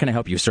Emerson Show. How can I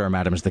help you, sir or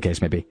madam, as the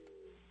case may be?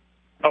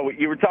 Oh,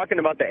 you were talking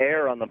about the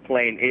air on the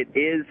plane. It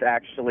is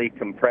actually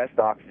compressed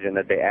oxygen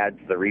that they add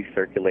to the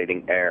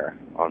recirculating air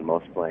on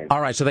most planes. All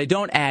right, so they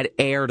don't add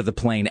air to the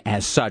plane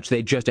as such.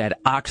 They just add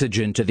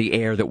oxygen to the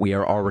air that we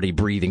are already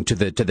breathing, to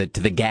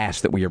the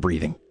gas that we are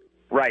breathing.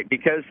 Right,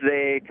 because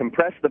they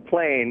compress the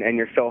plane and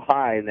you're so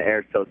high and the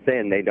air's so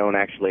thin, they don't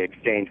actually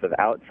exchange with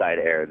outside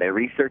air. They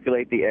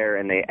recirculate the air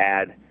and they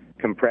add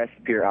compressed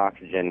pure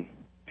oxygen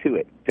to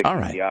it to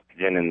keep the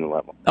oxygen in the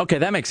level. Okay,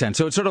 that makes sense.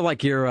 So it's sort of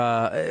like you're,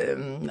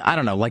 I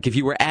don't know, like if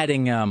you were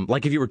adding,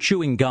 like if you were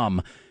chewing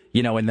gum,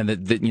 you know, and then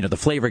the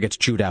flavor gets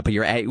chewed out, but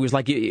it was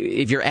like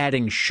if you're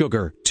adding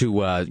sugar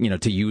to,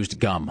 to used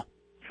gum.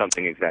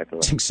 Something exactly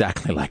like that. It's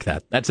exactly like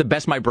that. That's the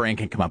best my brain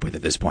can come up with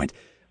at this point.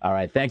 All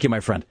right, thank you, my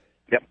friend.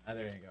 Yep.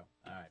 There you go.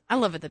 All right. I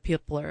love it that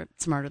people are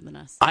smarter than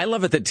us. I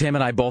love it that Tim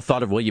and I both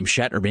thought of William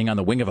Shatner being on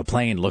the wing of a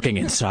plane looking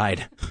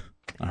inside.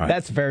 All right.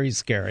 That's very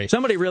scary.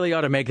 Somebody really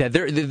ought to make that.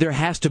 There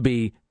has to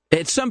be,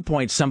 at some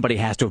point, somebody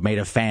has to have made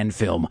a fan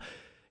film.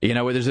 You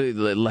know, where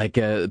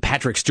there's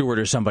Patrick Stewart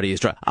or somebody is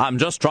I'm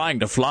just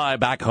trying to fly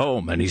back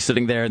home, and he's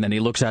sitting there, and then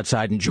he looks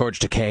outside, and George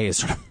Takei is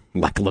sort of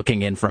like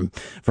looking in from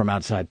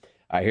outside.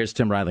 All right, here's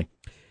Tim Riley.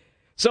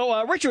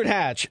 So Richard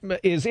Hatch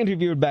is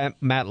interviewed by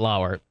Matt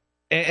Lauer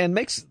and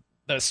makes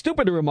the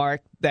stupid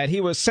remark that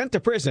he was sent to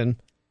prison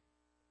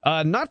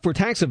not for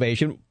tax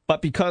evasion,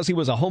 but because he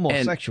was a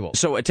homosexual. And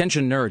so,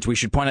 attention nerds, we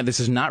should point out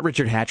this is not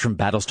Richard Hatch from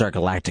Battlestar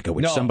Galactica,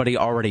 which somebody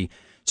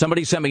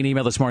sent me an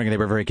email this morning and they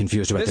were very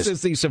confused about this. This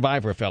is the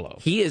Survivor fellow.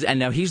 He is, and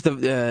now he's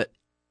the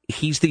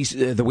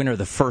winner of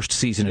the first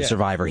season of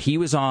Survivor. He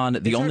was on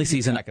the only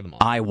season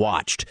I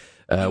watched,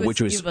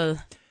 which was...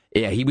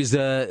 Yeah, he was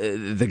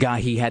the guy.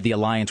 He had the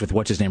alliance with,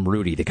 what's his name,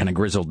 Rudy, the kind of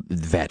grizzled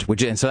vet.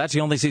 And so that's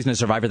the only season of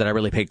Survivor that I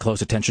really paid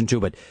close attention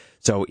to. But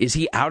so is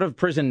he out of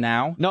prison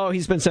now? No,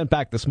 he's been sent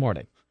back this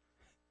morning.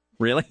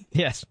 Really?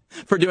 Yes.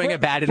 For doing a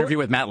bad interview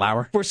with Matt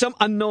Lauer? For some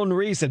unknown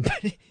reason.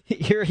 But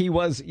here he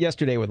was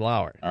yesterday with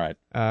Lauer. All right.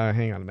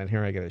 Hang on a minute.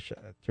 Here, I got to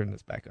turn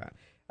this back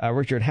on.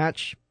 Richard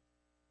Hatch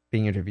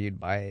being interviewed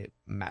by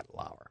Matt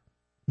Lauer.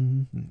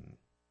 Mm-hmm.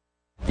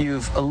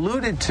 You've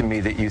alluded to me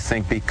that you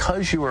think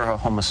because you are a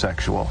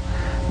homosexual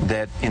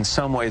that in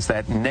some ways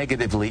that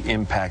negatively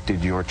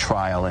impacted your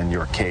trial and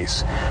your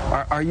case.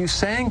 Are you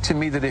saying to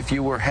me that if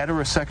you were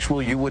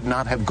heterosexual you would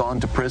not have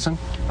gone to prison?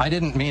 I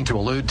didn't mean to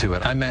allude to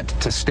it. I meant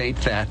to state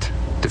that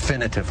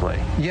definitively.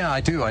 Yeah, I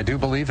do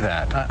believe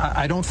that.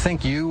 I don't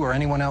think you or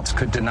anyone else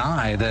could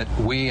deny that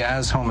we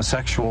as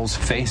homosexuals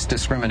face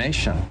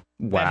discrimination.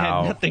 Wow. That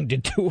had nothing to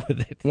do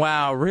with it.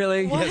 Wow,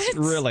 really? What? Yes,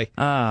 really.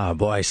 Oh,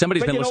 boy.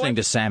 Somebody's been listening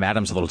to Sam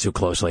Adams a little too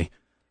closely.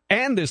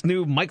 And this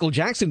new Michael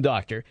Jackson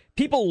doctor,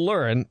 people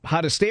learn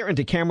how to stare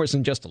into cameras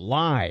and just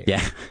lie.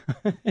 Yeah.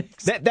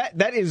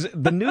 That is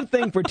the new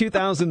thing for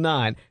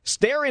 2009.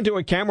 Stare into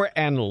a camera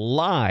and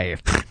lie.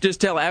 Just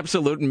tell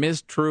absolute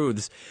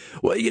mistruths.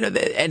 Well,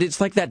 and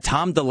it's like that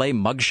Tom DeLay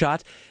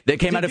mugshot that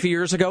came out a few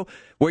years ago,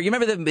 where you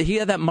remember that he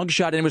had that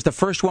mugshot, and it was the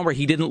first one where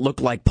he didn't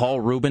look like Paul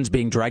Rubens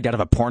being dragged out of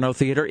a porno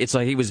theater. It's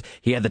like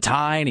he had the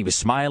tie, and he was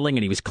smiling,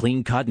 and he was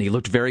clean cut, and he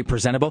looked very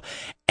presentable.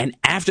 And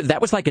after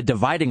that was like a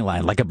dividing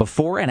line, like a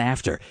before and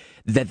after.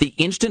 That the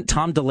instant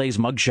Tom DeLay's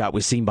mugshot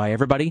was seen by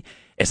everybody,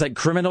 it's like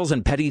criminals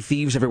and petty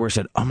thieves everywhere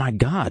said, "Oh my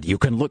God, you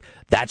can look.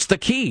 That's the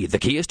key. The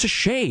key is to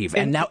shave."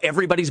 And now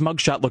everybody's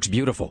mugshot looks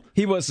beautiful.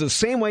 He was the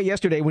same way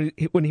yesterday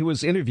when he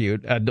was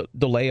interviewed,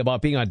 DeLay,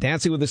 about being on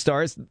Dancing with the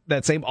Stars.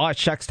 That same aw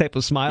shucks type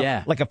of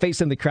smile, like a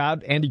face in the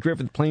crowd. Andy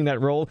Griffith playing that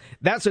role.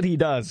 That's what he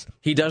does.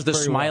 He does the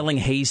smiling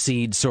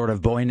hayseed sort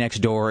of boy next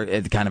door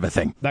kind of a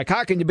thing. Like,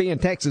 how can you be in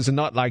Texas and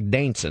not like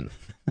dancing?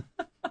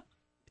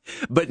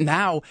 But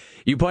now,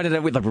 you pointed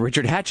out with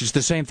Richard Hatch, it's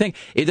the same thing.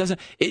 It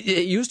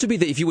used to be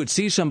that if you would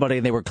see somebody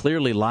and they were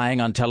clearly lying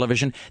on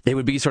television, they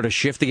would be sort of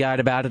shifty-eyed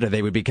about it, or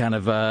they would be kind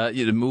of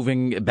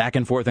moving back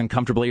and forth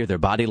uncomfortably, or their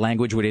body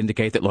language would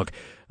indicate that, look,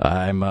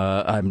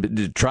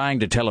 I'm trying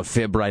to tell a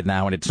fib right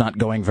now, and it's not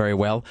going very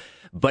well.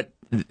 But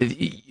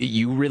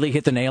you really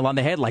hit the nail on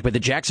the head, like with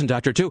the Jackson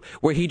doctor, too,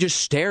 where he just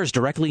stares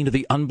directly into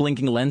the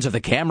unblinking lens of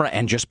the camera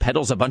and just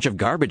peddles a bunch of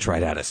garbage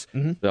right at us.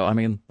 Mm-hmm. So, I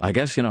mean, I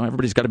guess,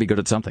 everybody's got to be good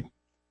at something.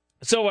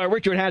 So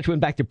Richard Hatch went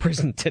back to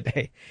prison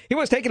today. He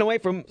was taken away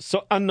from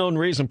unknown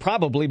reason,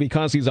 probably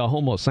because he's a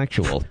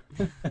homosexual.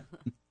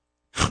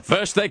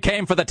 First they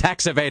came for the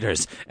tax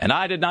evaders, and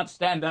I did not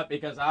stand up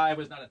because I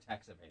was not a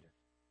tax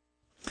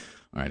evader.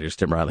 All right, here's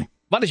Tim Riley.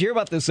 Did you hear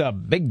about this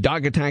big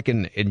dog attack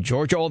in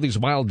Georgia? All these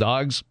wild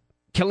dogs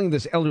killing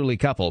this elderly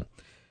couple.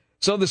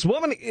 So this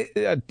woman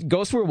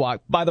goes for a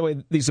walk. By the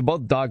way, these are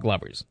both dog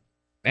lovers.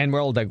 And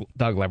we're all dog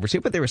lovers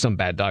here, but there are some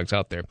bad dogs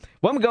out there.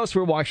 Woman goes for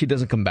a walk. She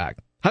doesn't come back.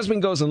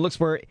 Husband goes and looks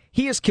for her.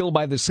 He is killed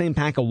by the same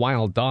pack of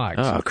wild dogs.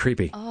 Oh,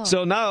 creepy. Oh.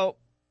 So now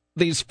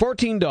these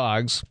 14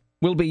 dogs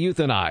will be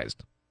euthanized.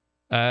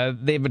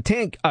 They've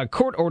obtained a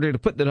court order to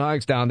put the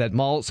dogs down that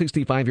mauled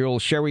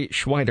 65-year-old Sherry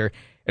Schweider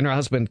and her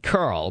husband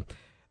Carl.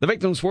 The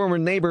victim's former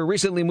neighbor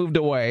recently moved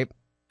away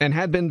and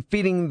had been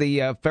feeding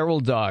the feral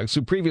dogs,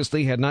 who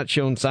previously had not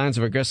shown signs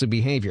of aggressive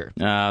behavior.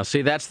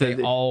 See, that's the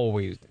They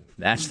always.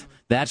 That's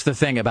the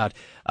thing about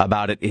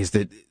it, is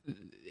that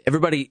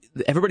everybody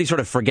sort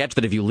of forgets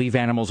that if you leave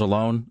animals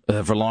alone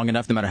for long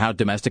enough, no matter how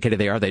domesticated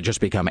they are, they just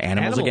become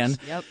animals again.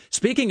 Yep.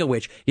 Speaking of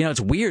which, it's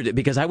weird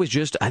because I think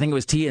it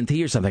was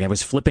TNT or something. I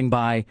was flipping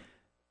by.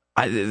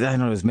 I don't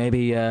know, it was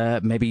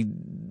maybe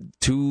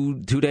 2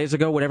 days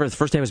ago, whatever. The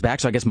first day I was back,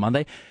 so I guess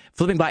Monday.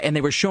 Flipping by, and they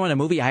were showing a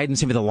movie I hadn't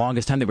seen for the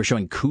longest time. They were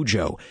showing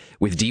Cujo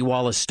with D.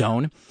 Wallace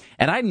Stone.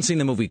 And I hadn't seen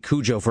the movie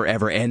Cujo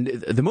forever. And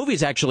the movie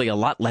is actually a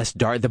lot less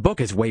dark. The book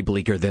is way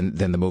bleaker than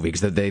the movie,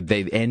 because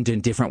they end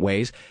in different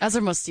ways. As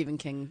are most Stephen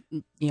King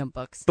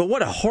books. But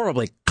what a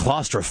horribly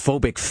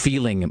claustrophobic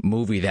feeling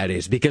movie that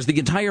is, because the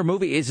entire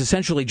movie is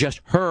essentially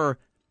just her,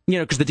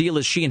 because the deal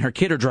is she and her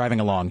kid are driving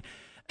along.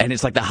 And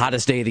it's like the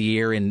hottest day of the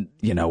year in,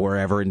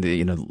 wherever in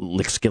the,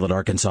 Lickskillet,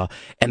 Arkansas.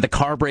 And the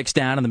car breaks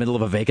down in the middle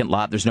of a vacant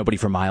lot. There's nobody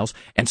for miles.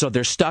 And so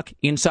they're stuck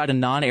inside a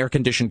non-air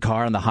conditioned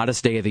car on the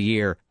hottest day of the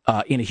year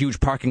in a huge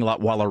parking lot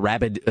while a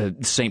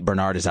rabid St.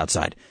 Bernard is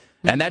outside.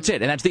 And that's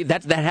it. And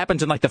that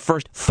happens in like the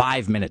first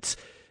 5 minutes.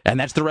 And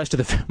that's the rest of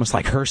the film. It's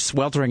like her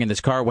sweltering in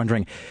this car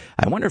wondering,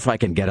 I wonder if I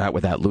can get out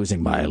without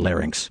losing my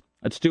larynx.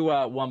 Let's do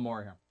one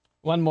more here.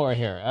 One more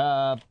here.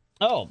 A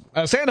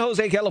San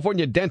Jose,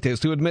 California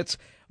dentist who admits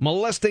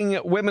molesting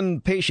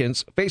women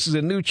patients faces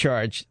a new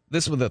charge.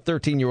 This with a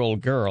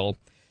 13-year-old girl.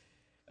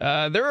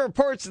 There are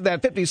reports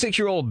that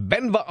 56-year-old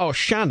Benva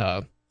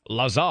Oshana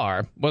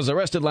Lazar was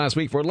arrested last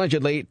week for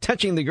allegedly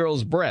touching the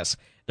girl's breasts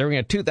during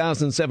a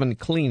 2007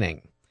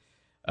 cleaning.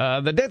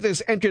 The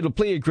dentist entered a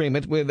plea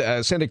agreement with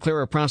Santa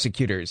Clara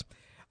prosecutors.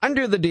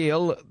 Under the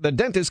deal, the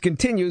dentist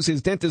continues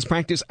his dentist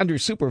practice under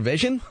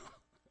supervision.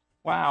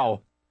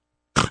 Wow.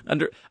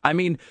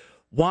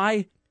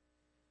 Why?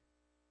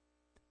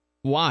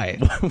 Why?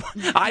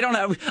 I don't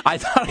know. I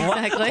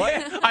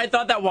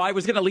thought that why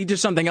was going to lead to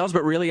something else,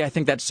 but really I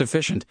think that's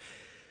sufficient.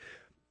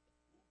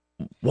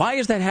 Why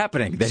is that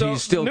happening? That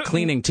he's still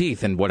cleaning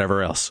teeth and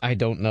whatever else? I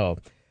don't know.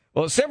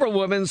 Well, several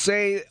women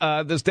say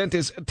this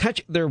dentist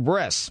touched their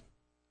breasts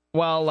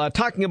while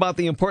talking about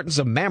the importance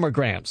of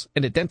mammograms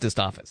in a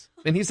dentist office.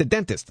 And he's a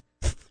dentist.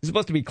 He's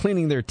supposed to be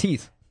cleaning their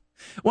teeth.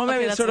 Well,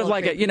 maybe it's sort of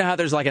like how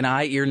there's like an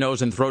eye, ear,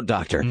 nose, and throat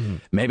doctor. Mm-hmm.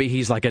 Maybe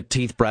he's like a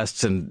teeth,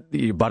 breasts, and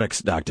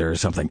buttocks doctor or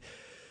something.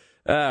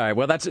 All right.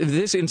 Well,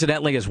 this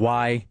incidentally is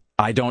why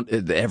I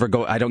don't ever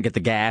go. I don't get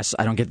the gas.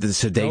 I don't get the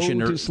sedation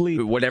or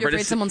sleep. Whatever. You're afraid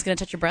it is. Someone's going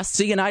to touch your breast.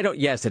 See, and I don't.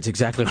 Yes, that's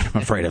exactly what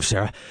I'm afraid of,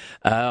 Sarah.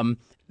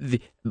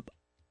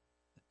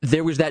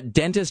 There was that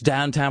dentist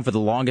downtown for the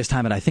longest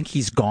time, and I think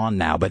he's gone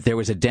now, but there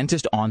was a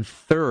dentist on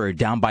 3rd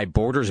down by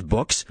Borders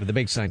Books. With the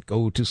big sign,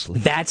 go to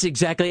sleep. That's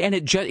exactly, and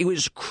it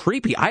was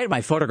creepy. I had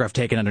my photograph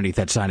taken underneath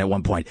that sign at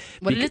one point.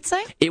 What did it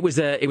say? It was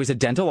a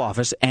dental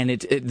office, and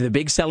the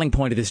big selling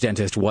point of this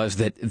dentist was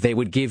that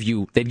they'd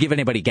give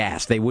anybody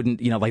gas. They wouldn't,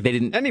 they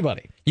didn't.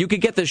 Anybody. You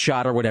could get the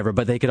shot or whatever,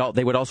 but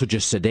they would also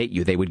just sedate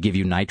you. They would give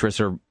you nitrous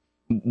or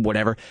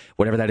whatever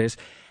that is.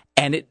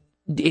 And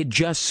it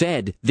just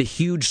said, the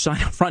huge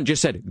sign up front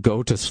just said,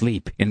 go to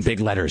sleep in big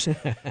letters. It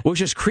was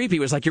just creepy.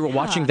 It was like you were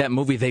watching that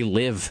movie, They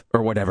Live,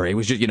 or whatever. It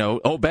was just,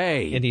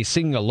 obey. And he's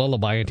singing a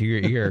lullaby into your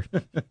ear.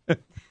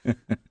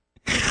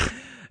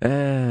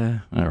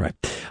 All right.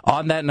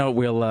 On that note,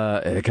 we'll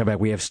come back.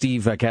 We have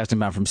Steve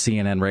Kastenbaum from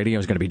CNN Radio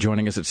is going to be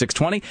joining us at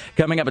 6:20.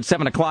 Coming up at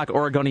 7 o'clock,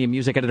 Oregonian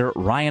music editor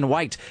Ryan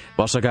White.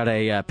 We've also got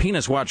a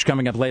penis watch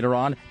coming up later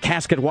on,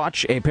 casket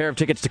watch, a pair of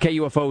tickets to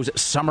KUFO's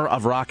Summer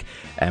of Rock,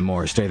 and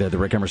more. Stay there. The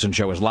Rick Emerson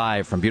Show is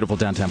live from beautiful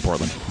downtown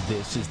Portland.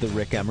 This is the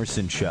Rick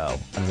Emerson Show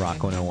on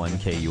Rock 101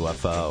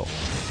 KUFO.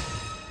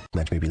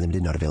 Match may be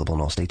limited, not available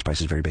in all states.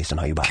 Prices vary based on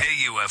how you buy.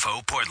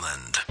 KUFO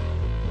Portland.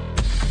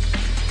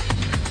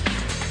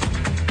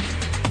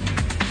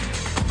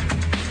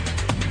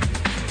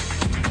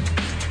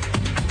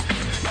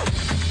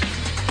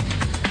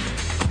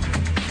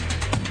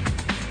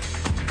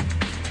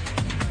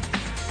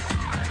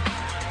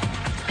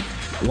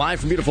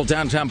 Live from beautiful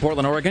downtown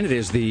Portland, Oregon, it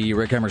is the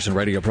Rick Emerson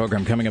radio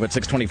program. Coming up at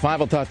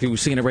 6:25, I'll talk to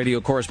CNN radio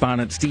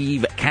correspondent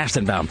Steve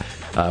Kastenbaum.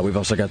 We've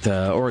also got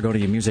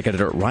Oregonian music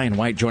editor Ryan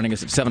White joining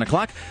us at 7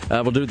 o'clock.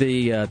 We'll do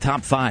the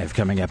top 5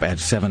 coming up at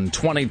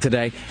 7:20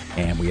 today.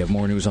 And we have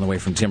more news on the way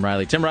from Tim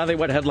Riley. Tim Riley,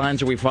 what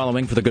headlines are we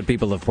following for the good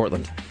people of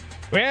Portland?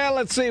 Well,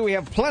 let's see. We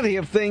have plenty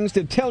of things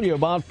to tell you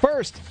about.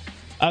 First,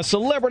 a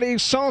celebrity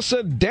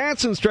salsa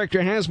dance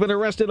instructor has been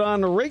arrested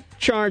on rape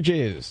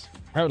charges.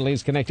 Apparently,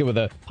 he's connected with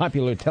a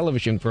popular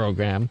television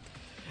program.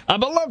 A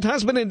beloved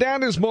husband and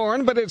dad is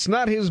born, but it's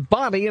not his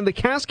body in the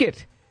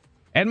casket.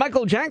 And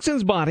Michael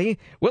Jackson's body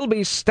will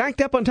be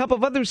stacked up on top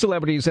of other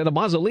celebrities at a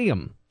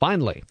mausoleum,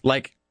 finally.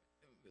 Like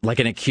like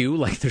in a queue,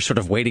 like they're sort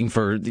of waiting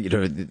for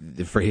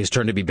for his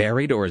turn to be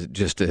buried, or is it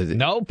just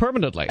no,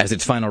 permanently as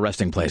its final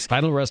resting place?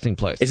 Final resting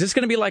place. Is this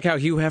going to be like how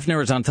Hugh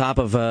Hefner is on top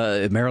of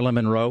Marilyn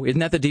Monroe? Isn't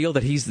that the deal,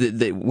 that he's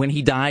when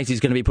he dies, he's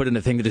going to be put in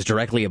a thing that is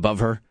directly above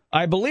her?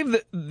 I believe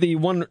that the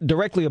one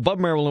directly above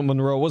Marilyn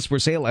Monroe was for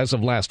sale as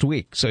of last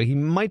week, so he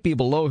might be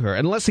below her,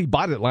 unless he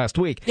bought it last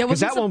week,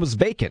 because that one was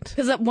vacant.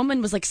 Because that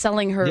woman was like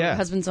selling her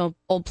husband's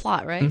old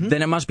plot, right? Mm-hmm.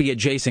 Then it must be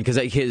adjacent, because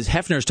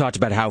Hefner's talked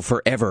about how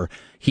forever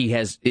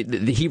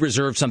he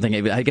reserved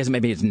something. I guess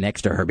maybe it's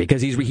next to her,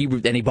 because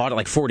he bought it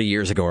like 40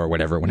 years ago or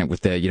whatever,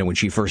 when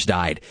she first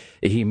died.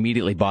 He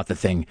immediately bought the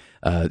thing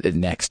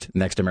next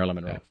to Marilyn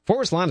Monroe.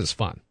 Forest Lawn is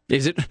fun.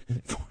 Is it?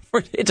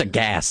 It's a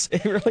gas.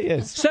 It really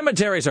is.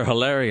 Cemeteries are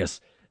hilarious.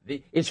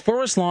 Is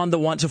Forest Lawn the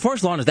one? So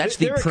Forest Lawn, that's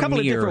the premier. There are a couple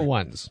of different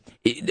ones.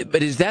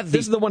 But is that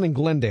This is the one in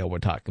Glendale we're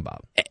talking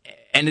about.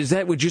 And is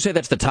that? Would you say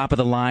that's the top of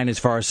the line as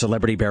far as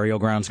celebrity burial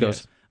grounds goes?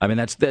 Yes. I mean,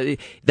 that's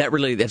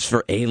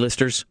for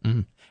A-listers.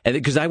 Mm-hmm. And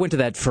because I went to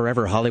that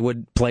Forever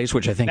Hollywood place,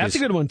 which I think that's a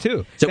good one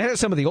too. So that has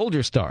some of the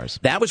older stars.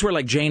 That was where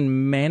like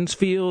Jane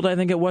Mansfield, I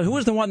think it was. Who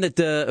was the one that?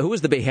 Who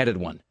was the beheaded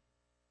one?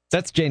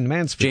 That's Jane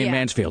Mansfield.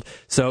 Mansfield.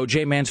 So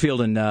Jane Mansfield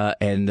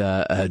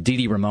and Dee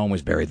Dee Ramone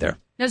was buried there.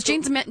 Now, is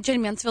Jane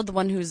Mansfield the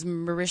one who's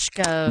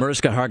Mariska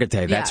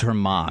Hargitay? That's her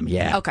mom.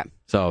 Yeah. Okay.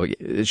 So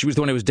she was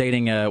the one who was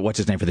dating what's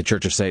his name for the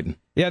Church of Satan.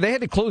 Yeah, they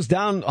had to close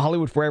down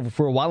Hollywood Forever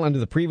for a while under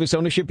the previous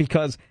ownership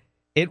because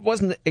it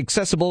wasn't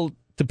accessible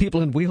to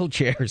people in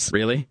wheelchairs.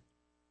 Really?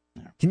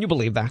 Can you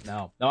believe that?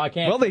 No, I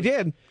can't. Well, they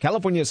did.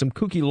 California has some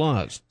kooky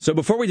laws. So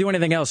before we do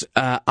anything else,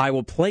 I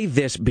will play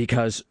this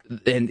because,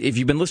 and if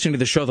you've been listening to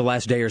the show the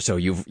last day or so,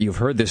 you've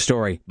heard this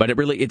story. But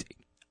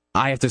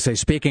I have to say,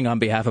 speaking on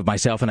behalf of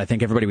myself and I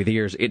think everybody with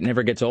ears, it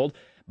never gets old.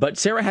 But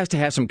Sarah has to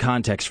have some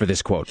context for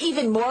this quote.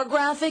 Even more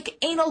graphic,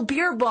 anal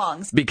beer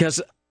bongs.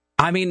 Because,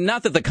 I mean,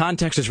 not that the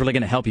context is really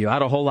going to help you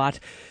out a whole lot,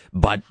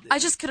 but I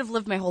just could have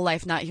lived my whole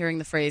life not hearing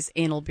the phrase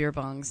anal beer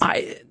bongs.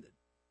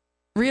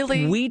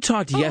 Really? We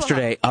talked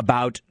yesterday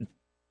about...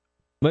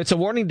 But it's a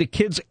warning to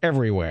kids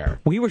everywhere.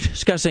 We were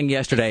discussing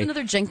yesterday...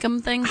 Another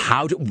Jenkum thing?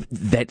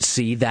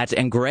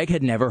 And Greg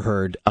had never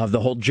heard of the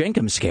whole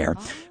Jenkum scare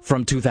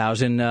from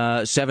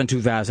 2007,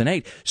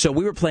 2008. So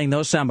we were playing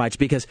those sound bites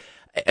because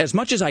as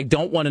much as I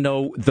don't want to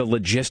know the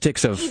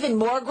logistics of... Even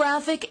more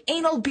graphic,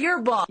 anal beer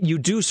bong. You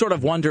do sort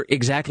of wonder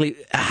exactly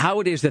how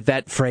it is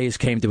that phrase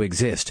came to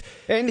exist.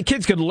 And the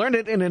kids could learn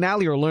it in an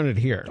alley or learn it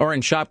here. Or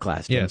in shop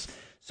class. Yes.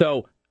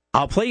 So...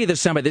 I'll play you this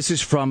soundbite. This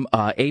is from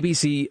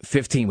ABC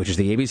 15, which is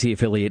the ABC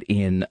affiliate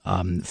in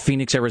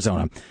Phoenix,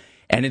 Arizona.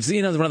 And it's,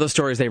 one of those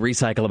stories they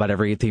recycle about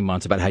every 18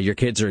 months about how your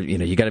kids are,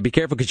 you got to be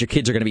careful because your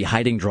kids are going to be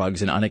hiding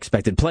drugs in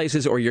unexpected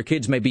places, or your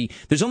kids may be,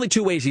 there's only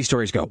two ways these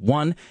stories go.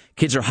 One,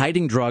 kids are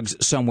hiding drugs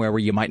somewhere where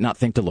you might not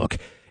think to look.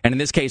 And in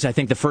this case, I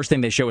think the first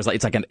thing they show is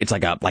it's like an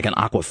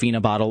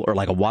Aquafina bottle or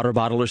like a water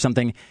bottle or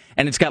something.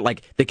 And it's got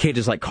the kid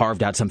has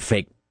carved out some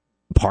fake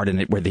part in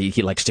it where he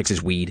sticks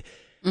his weed.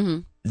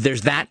 Mm-hmm.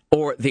 There's that,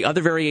 or the other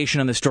variation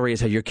on the story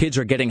is how your kids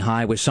are getting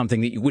high with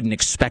something that you wouldn't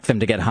expect them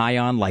to get high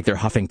on, like they're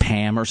huffing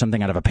Pam or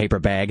something out of a paper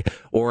bag.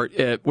 Or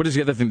what is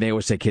the other thing they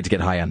always say kids get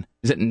high on?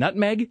 Is it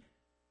nutmeg?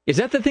 Is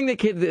that the thing that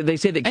they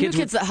say that kids... I knew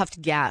kids that huffed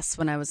gas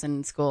when I was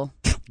in school.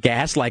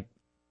 Gas? Like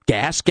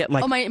gas? Get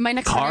my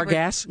next car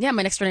gas? Yeah,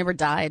 my next door neighbor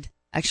died,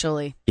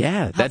 actually.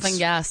 Yeah. Huffing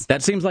gas.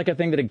 That seems like a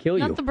thing that'd kill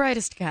you. Not the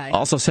brightest guy.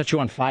 Also set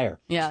you on fire.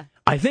 Yeah.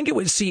 I think it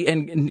would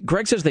and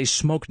Greg says they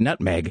smoked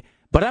nutmeg.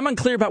 But I'm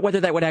unclear about whether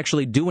that would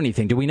actually do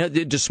anything. Do we know?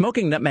 Does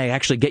smoking nutmeg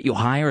actually get you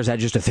high, or is that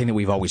just a thing that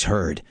we've always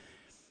heard?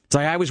 So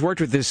I always worked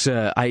with this.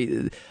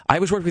 I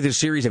always worked with this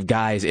series of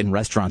guys in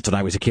restaurants when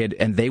I was a kid,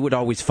 and they would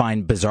always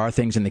find bizarre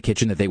things in the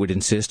kitchen that they would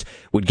insist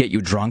would get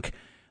you drunk.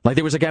 Like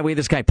there was we had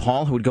this guy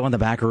Paul who would go in the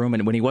back room,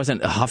 and when he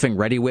wasn't huffing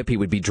Ready Whip, he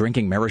would be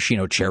drinking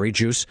maraschino cherry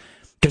juice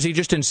because he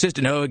just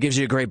insisted, no, it gives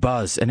you a great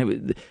buzz,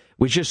 and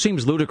which just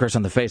seems ludicrous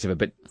on the face of it.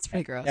 But it's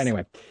pretty gross.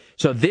 Anyway,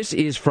 so this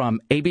is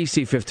from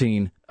ABC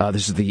 15.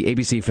 This is the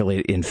ABC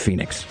affiliate in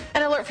Phoenix.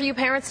 An alert for you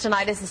parents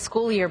tonight as the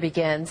school year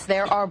begins.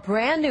 There are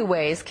brand new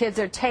ways kids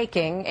are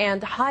taking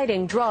and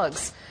hiding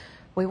drugs.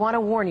 We want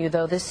to warn you,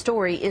 though, this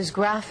story is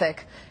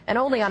graphic. And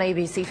only on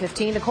ABC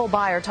 15, Nicole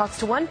Byer talks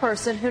to one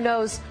person who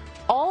knows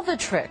all the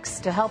tricks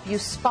to help you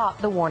spot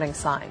the warning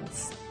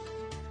signs.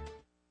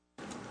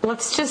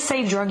 Let's just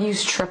say drug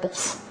use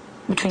triples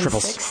between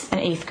 6th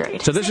and 8th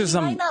grade. So this is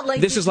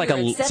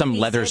some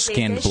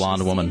leather-skinned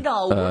blonde woman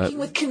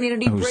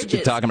who's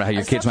talking about how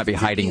your kids might be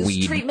hiding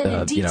weed,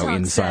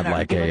 inside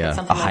like a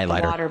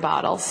highlighter. Water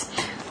bottles.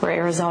 We're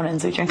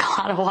Arizonans, we drink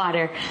a lot of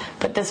water,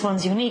 but this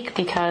one's unique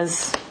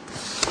because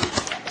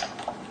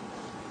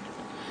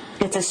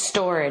it's a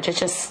storage.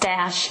 It's a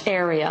stash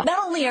area.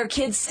 Not only are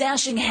kids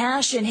stashing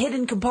hash in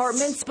hidden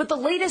compartments, but the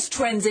latest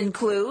trends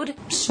include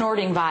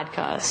snorting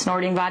vodka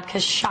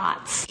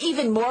shots.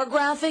 Even more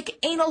graphic,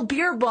 anal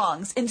beer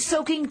bongs and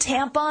soaking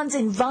tampons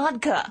in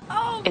vodka.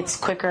 It's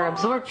quicker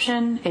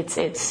absorption. It's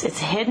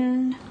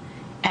hidden.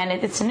 and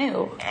it's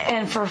new.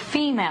 And for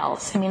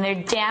females, I mean,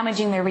 they're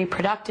damaging their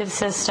reproductive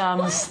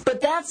systems.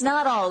 But that's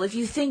not all. If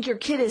you think your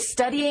kid is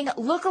studying,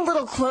 look a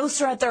little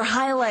closer at their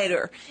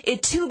highlighter.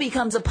 It too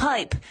becomes a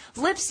pipe.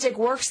 Lipstick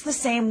works the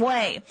same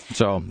way.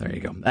 So there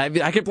you go.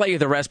 I could play you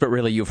the rest, but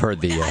really, you've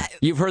heard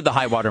the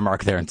high water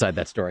mark there inside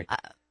that story.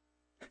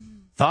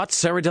 Thoughts,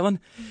 Sarah Dillon?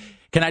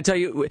 Can I tell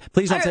you?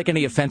 Please don't take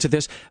any offense at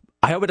this.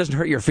 I hope it doesn't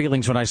hurt your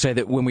feelings when I say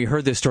that when we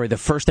heard this story, the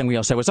first thing we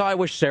all said was, "Oh, I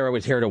wish Sarah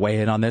was here to weigh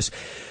in on this,"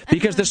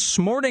 because the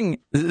snorting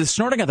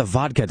of the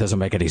vodka doesn't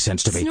make any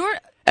sense to me.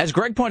 As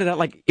Greg pointed out,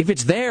 like if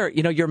it's there,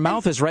 your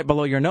mouth is right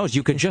below your nose.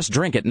 You could just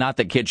drink it. Not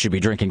that kids should be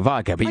drinking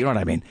vodka, but you know what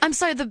I mean. I'm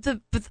sorry.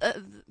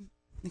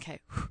 Okay.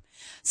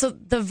 So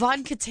the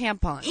vodka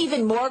tampon.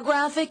 Even more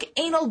graphic,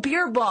 anal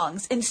beer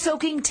bongs and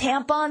soaking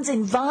tampons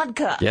in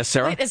vodka. Yes,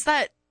 Sarah? Wait, is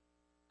that,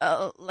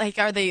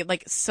 are they,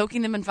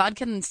 soaking them in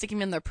vodka and sticking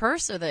them in their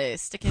purse? Or are they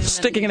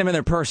sticking them in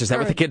their purse? Is that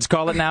what the kids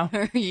call it now?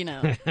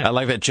 I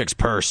like that chick's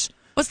purse.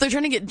 They're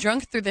trying to get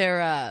drunk through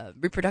their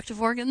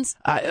reproductive organs?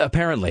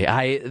 Apparently.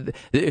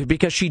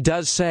 Because she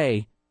does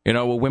say,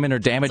 women are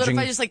damaging... So if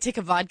I just, take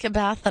a vodka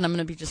bath, then I'm going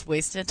to be just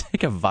wasted?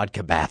 Take a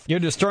vodka bath. You're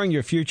destroying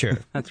your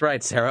future. That's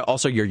right, Sarah.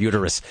 Also your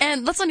uterus.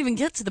 And let's not even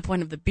get to the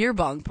point of the beer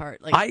bong part.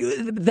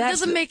 That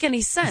doesn't make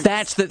any sense.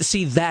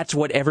 That's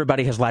what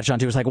everybody has latched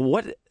onto. It's like,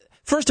 what...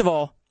 First of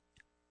all,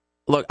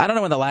 look, I don't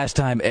know when the last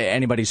time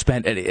anybody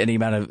spent any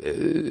amount of,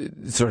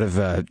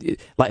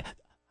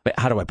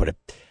 how do I put it?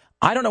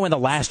 I don't know when the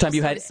last time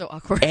you had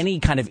any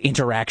kind of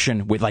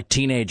interaction with,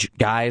 teenage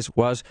guys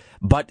was,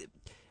 but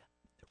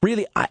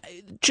really,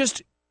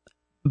 just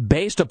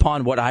based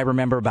upon what I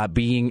remember about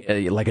being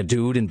a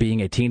dude and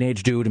being a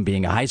teenage dude and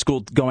being a high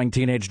school going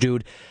teenage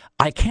dude,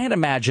 I can't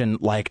imagine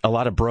a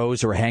lot of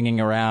bros who are hanging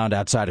around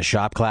outside a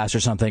shop class or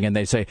something and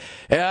they say,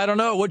 "Hey, I don't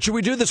know, what should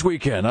we do this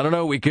weekend? I don't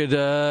know, we could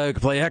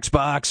play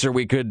Xbox, or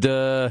we could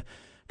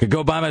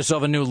go buy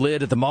myself a new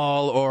lid at the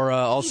mall, or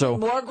also..."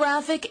 Even more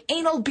graphic,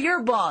 anal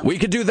beer bongs. We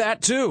could do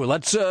that too.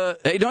 Let's,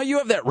 hey, don't you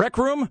have that rec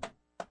room?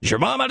 Is your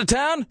mom out of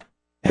town?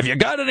 Have you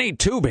got any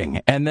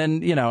tubing? And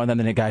then, and then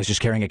the guy's just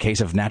carrying a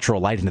case of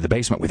natural light into the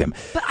basement with him.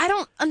 But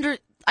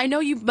I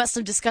know you must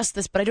have discussed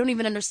this, but I don't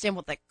even understand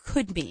what that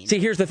could mean. See,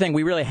 here's the thing.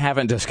 We really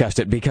haven't discussed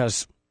it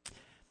because,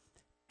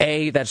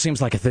 A, that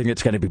seems like a thing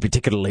that's going to be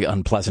particularly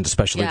unpleasant,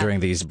 especially during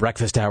these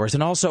breakfast hours.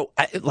 And also,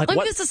 what...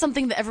 this is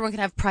something that everyone can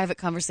have private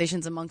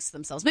conversations amongst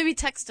themselves. Maybe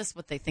text us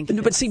what they think.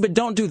 But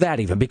don't do that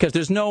even, because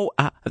there's no...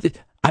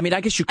 I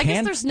guess you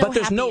can, but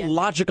there's no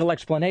logical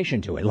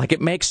explanation to it.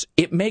 It makes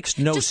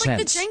no sense. Just like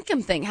the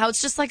Jenkum thing, how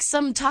it's just like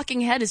some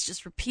talking head is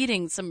just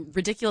repeating some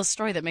ridiculous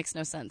story that makes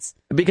no sense.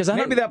 Because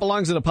maybe that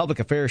belongs in a public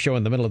affairs show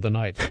in the middle of the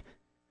night.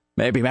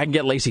 Maybe. I can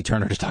get Lacey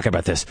Turner to talk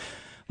about this.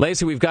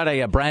 Lacey, we've got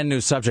a brand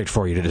new subject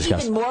for you to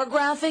discuss. Even more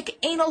graphic,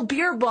 anal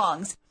beer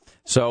bongs.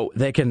 So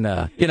they can,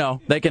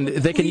 they can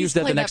use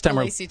that the next time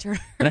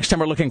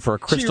we're looking for a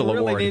Crystal Award.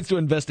 She really needs to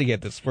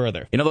investigate this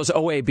further. Those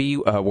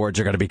OAB awards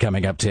are going to be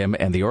coming up, Tim,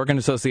 and the Oregon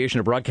Association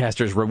of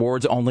Broadcasters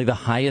rewards only the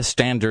highest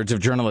standards of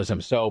journalism.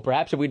 So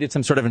perhaps if we did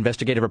some sort of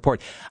investigative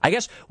report, I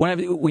guess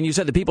when you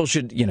said that people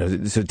should,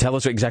 tell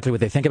us exactly what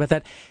they think about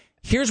that.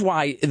 Here's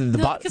why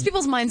because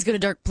people's minds go to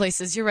dark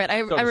places. You're right.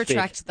 I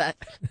retract that.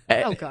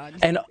 Oh God.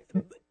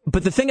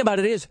 But the thing about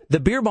it is, the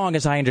beer bong,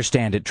 as I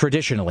understand it,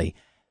 traditionally,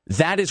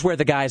 that is where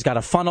the guy's got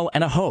a funnel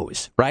and a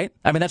hose, right?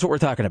 I mean, that's what we're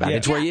talking about.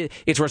 Yeah.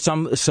 It's where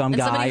some guy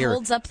somebody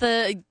holds up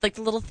the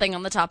little thing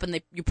on the top,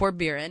 and you pour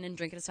beer in and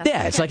drink it as fast.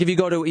 Yeah, it's like if you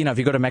go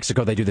to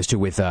Mexico, they do this too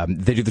with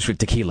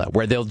tequila,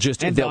 where they'll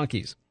just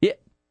donkeys. Yeah.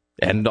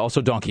 And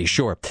also donkeys,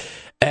 sure.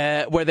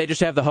 Where they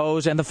just have the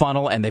hose and the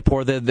funnel, and they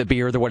pour the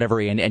beer or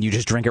whatever in, and you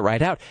just drink it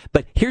right out.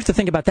 But here's the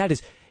thing about that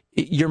is,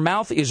 your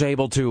mouth is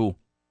able to...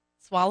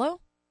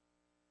 Swallow?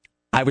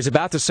 I was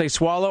about to say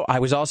swallow. I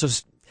was also...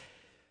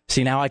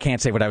 See, now I can't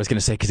say what I was going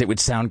to say because it would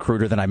sound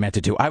cruder than I meant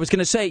it to. I was going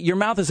to say your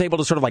mouth is able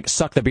to sort of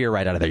suck the beer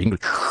right out of there. You can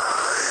go,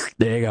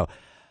 there you go.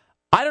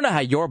 I don't know how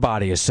your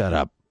body is set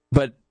up,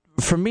 but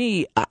for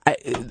me, I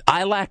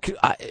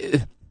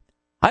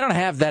don't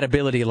have that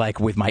ability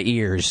with my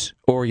ears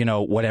or,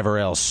 whatever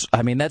else.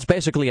 I mean, that's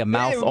basically a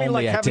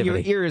mouth-only activity.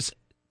 Having your ears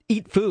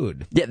eat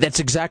food. Yeah,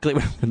 that's exactly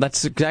what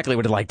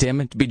it's like,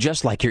 Tim. It'd be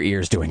just like your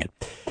ears doing it.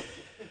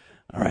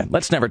 All right,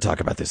 let's never talk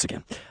about this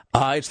again.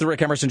 It's the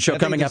Rick Emerson Show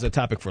coming up. This is a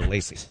topic for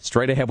Lacey.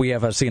 Straight ahead, we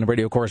have CNN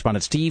radio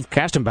correspondent Steve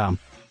Kastenbaum.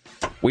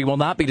 We will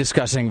not be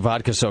discussing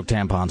vodka-soaked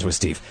tampons with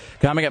Steve.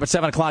 Coming up at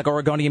 7 o'clock,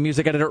 Oregonian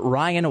music editor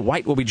Ryan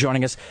White will be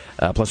joining us.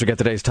 Plus, we get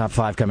today's Top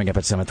 5 coming up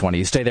at 7:20.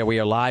 You stay there. We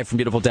are live from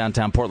beautiful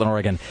downtown Portland,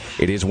 Oregon.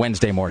 It is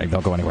Wednesday morning.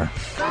 Don't go anywhere.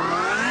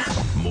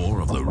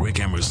 More of the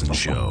Rick Emerson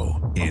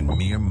Show in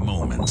mere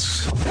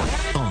moments.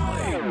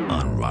 Only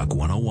on Rock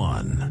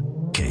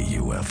 101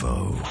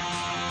 KUFO.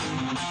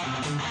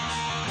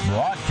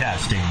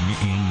 Broadcasting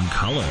in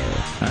color.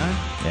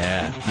 Huh?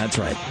 Yeah, that's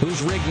right.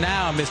 Who's rigged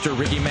now, Mr.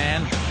 Riggy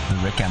Man?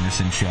 The Rick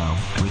Emerson Show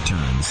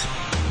returns.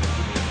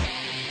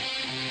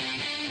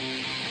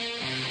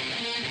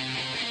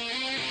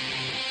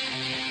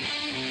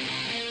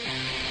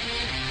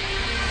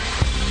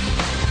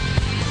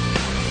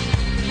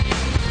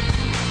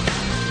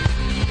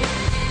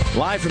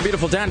 Live from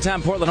beautiful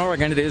downtown Portland,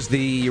 Oregon, it is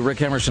the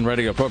Rick Emerson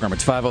radio program.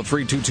 It's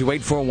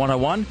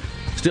 503-228-4101.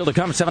 Still to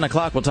come at 7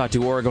 o'clock, we'll talk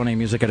to Oregonian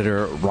music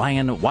editor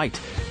Ryan White,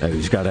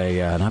 who's got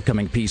an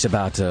upcoming piece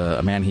about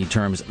a man he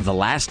terms the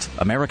last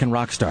American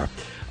rock star.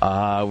 We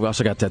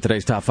also got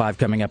today's Top 5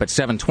 coming up at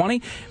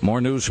 7:20.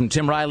 More news from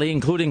Tim Riley,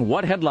 including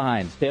what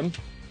headlines, Tim?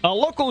 A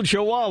local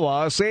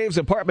Chihuahua saves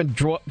apartment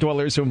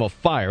dwellers from a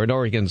fire in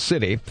Oregon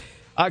City.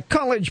 A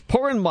college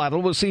porn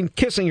model was seen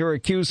kissing her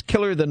accused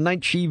killer the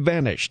night she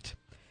vanished.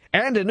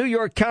 And a New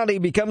York county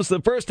becomes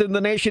the first in the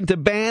nation to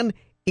ban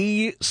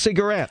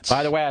e-cigarettes.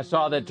 By the way, I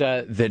saw that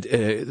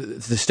the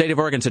state of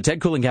Oregon, so Ted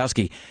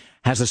Kulingowski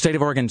has the state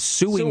of Oregon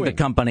suing the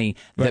company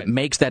that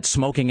makes that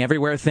smoking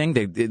everywhere thing.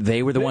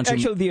 They were the ones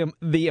actually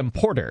the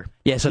importer.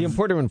 Yeah, so the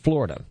importer in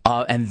Florida.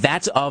 And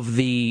that's of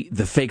the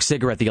fake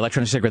cigarette, the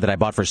electronic cigarette that I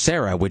bought for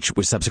Sarah, which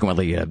was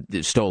subsequently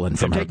stolen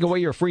from her. They're taking away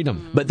your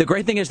freedom. But the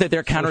great thing is that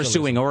they're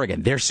counter-suing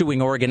Oregon. They're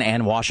suing Oregon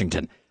and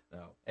Washington.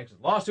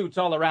 Lawsuits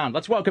all around.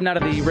 Let's welcome now to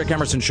the Rick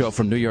Emerson Show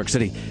from New York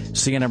City,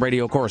 CNN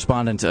radio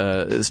correspondent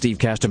Steve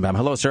Kastenbaum.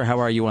 Hello, sir. How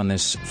are you on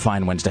this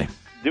fine Wednesday?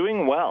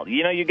 Doing well.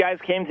 You know, you guys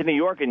came to New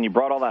York and you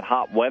brought all that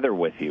hot weather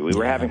with you. We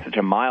were having such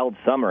a mild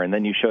summer, and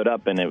then you showed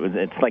up, and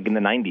it's like in the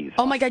 90s.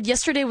 Oh, my God.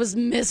 Yesterday was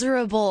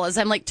miserable as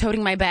I'm, like,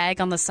 toting my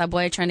bag on the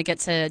subway trying to get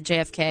to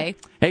JFK.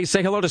 Hey,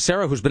 say hello to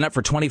Sarah, who's been up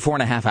for 24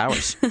 and a half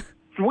hours.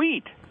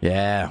 Sweet.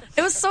 Yeah.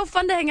 It was so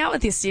fun to hang out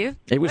with you, Steve.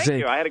 Thank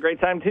you. I had a great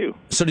time, too.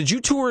 So did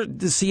you tour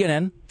the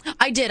CNN?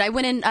 I did. I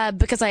went in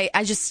because I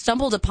just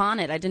stumbled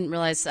upon it. I didn't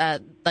realize,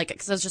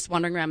 because I was just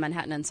wandering around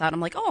Manhattan and saw it. I'm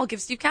like, I'll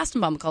give Steve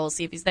Kastenbaum a call,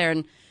 see if he's there.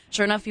 And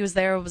sure enough, he was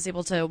there. I was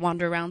able to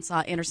wander around,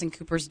 saw Anderson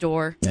Cooper's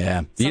door.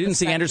 Yeah. You didn't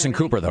see Anderson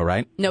Cooper, though,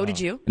 right? No, did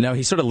you? No,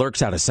 he sort of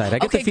lurks out of sight. I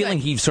get the feeling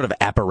he sort of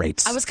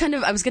apparates. I was going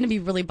to be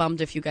really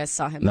bummed if you guys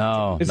saw him.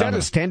 No. Is that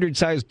a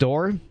standard-sized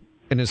door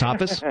in his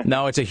office?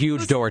 No, it's a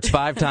huge door. It's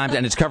 5 times,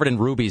 and it's covered in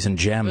rubies and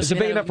gems. Is it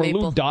big enough for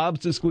Lou Dobbs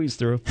to squeeze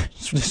through?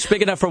 It's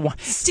big enough for one.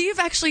 Steve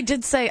actually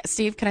did say,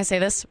 Steve, can I say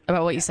this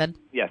about what you said?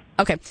 Yes.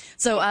 Okay.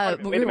 So,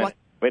 Wait a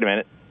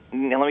minute.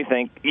 Let me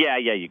think. Yeah,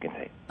 you can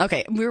say it.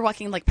 Okay. We were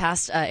walking,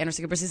 past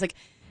Anderson Cooper's. He's like,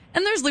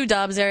 and there's Lou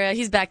Dobbs' area.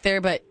 He's back there,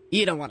 but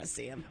you don't want to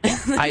see him.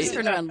 I just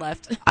turned around and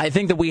left. I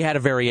think that we had a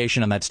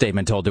variation on that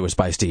statement told to us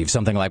by Steve.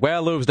 Something like,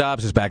 well, Lou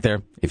Dobbs is back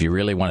there if you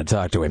really want to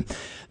talk to him.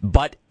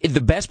 But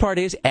the best part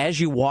is, as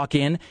you walk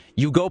in,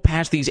 you go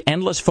past these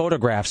endless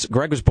photographs,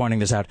 Greg was pointing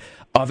this out,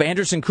 of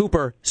Anderson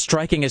Cooper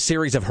striking a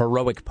series of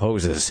heroic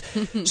poses.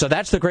 So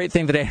that's the great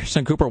thing, that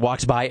Anderson Cooper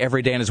walks by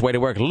every day on his way to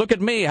work. Look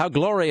at me, how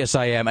glorious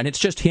I am. And it's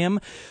just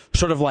him,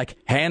 sort of like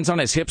hands on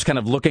his hips, kind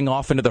of looking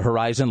off into the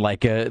horizon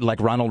like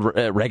Ronald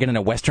Reagan in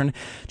a Western,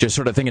 just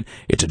sort of thinking,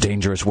 it's a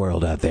dangerous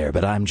world out there,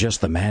 but I'm just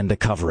the man to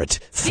cover it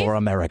for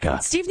America.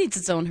 Steve needs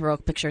its own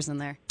heroic pictures in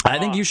there. I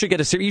think you should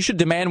get you should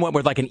demand one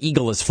where like an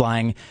eagle is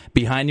flying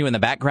behind you in the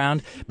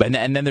background, and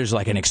then there's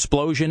like an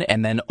explosion,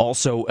 and then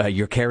also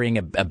you're carrying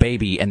a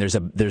baby, and there's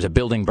a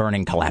building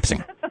burning,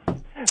 collapsing.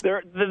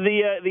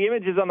 The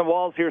images on the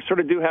walls here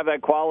sort of do have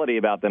that quality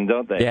about them,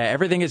 don't they? Yeah,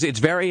 everything is. It's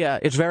very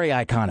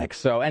iconic.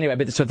 So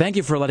anyway, so thank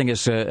you for letting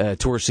us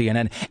tour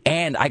CNN,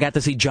 and I got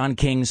to see John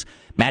King's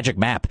Magic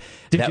Map.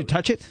 Did you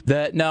touch it?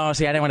 No,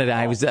 see, I didn't want to.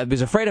 I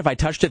was afraid if I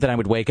touched it, that I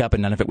would wake up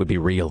and none of it would be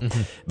real.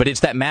 Mm-hmm. But it's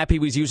that map he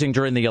was using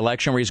during the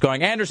election, where he's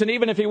going, Anderson,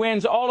 even if he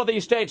wins all of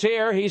these states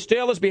here, he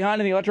still is behind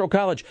in the Electoral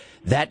College.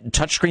 That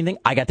touchscreen thing,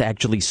 I got to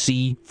actually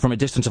see from a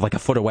distance of like a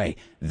foot away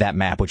that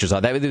map, which is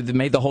that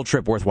made the whole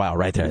trip worthwhile.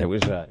 Right there,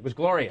 it was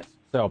glorious.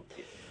 So,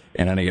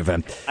 in any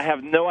event, I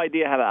have no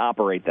idea how to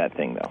operate that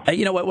thing, though.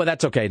 You know what? Well,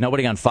 that's okay.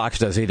 Nobody on Fox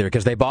does either,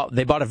 because they bought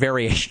a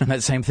variation of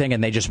that same thing,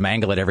 and they just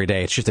mangle it every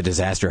day. It's just a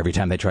disaster every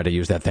time they try to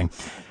use that thing.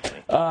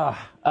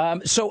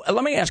 So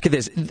let me ask you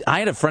this. I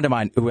had a friend of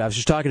mine who I was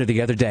just talking to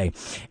the other day,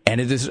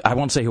 and I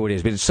won't say who it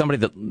is, but it's somebody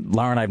that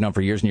Laura and I have known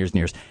for years and years and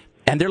years.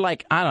 And they're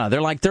like, I don't know,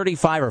 they're like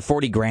 35 or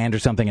 40 grand or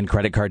something in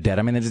credit card debt.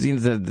 I mean, there's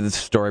the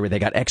story where they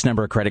got X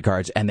number of credit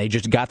cards, and they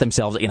just got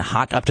themselves in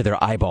hot up to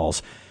their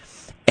eyeballs.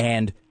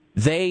 And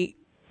they,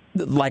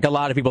 like a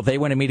lot of people, they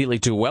went immediately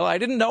to, well, I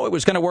didn't know it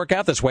was going to work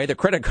out this way. The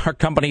credit card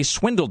company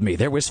swindled me.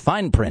 There was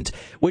fine print,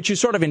 which you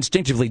sort of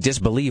instinctively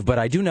disbelieve. But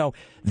I do know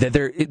that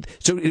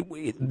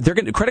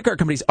credit card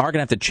companies are going to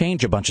have to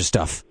change a bunch of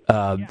stuff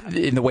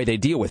in the way they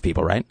deal with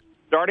people, right?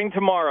 Starting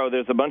tomorrow,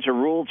 there's a bunch of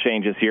rule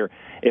changes here.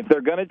 If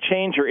they're going to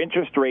change your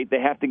interest rate, they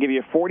have to give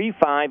you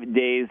 45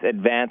 days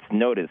advance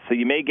notice. So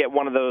you may get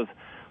one of those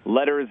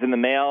letters in the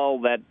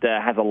mail that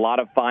has a lot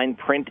of fine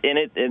print in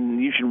it,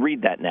 and you should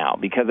read that now,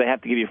 because they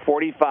have to give you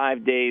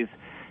 45 days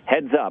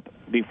heads up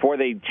before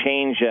they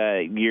change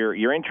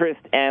your interest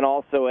and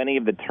also any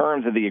of the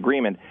terms of the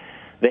agreement.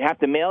 They have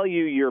to mail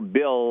you your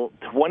bill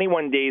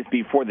 21 days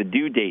before the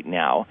due date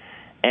now,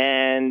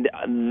 and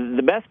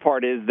the best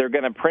part is they're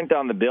going to print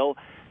on the bill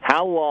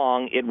how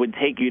long it would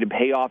take you to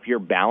pay off your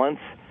balance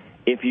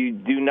if you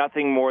do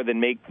nothing more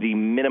than make the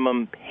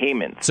minimum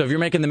payments. So if you're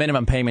making the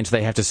minimum payments,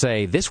 they have to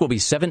say, this will be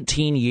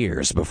 17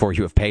 years before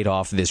you have paid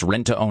off this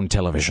rent-to-own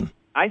television.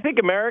 I think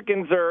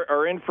Americans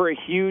are in for a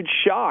huge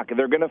shock.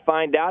 They're going to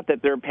find out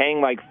that they're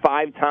paying like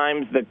 5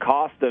 times the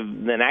cost of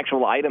an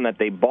actual item that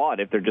they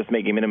bought if they're just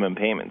making minimum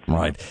payments.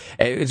 Right.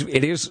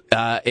 It is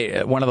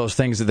one of those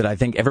things that I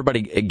think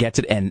everybody gets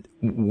it, and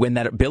when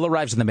that bill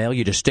arrives in the mail,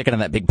 you just stick it in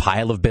that big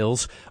pile of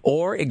bills,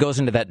 or it goes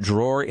into that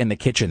drawer in the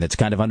kitchen that's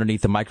kind of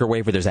underneath the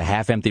microwave where there's a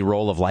half-empty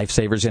roll of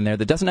Lifesavers in there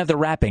that doesn't have the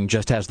wrapping,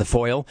 just has the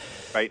foil.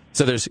 Right.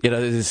 So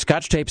there's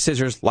Scotch tape,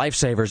 scissors,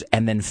 Lifesavers,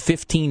 and then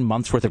 15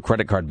 months worth of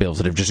credit card bills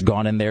that have just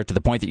gone in there to the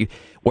point that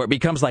where it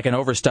becomes like an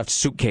overstuffed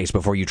suitcase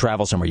before you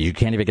travel somewhere. You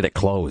can't even get it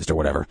closed or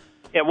whatever.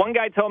 Yeah, one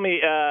guy told me,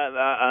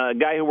 a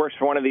guy who works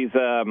for one of these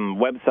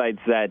websites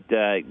that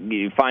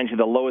finds you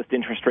the lowest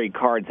interest rate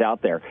cards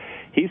out there.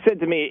 He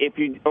said to me, if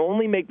you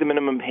only make the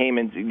minimum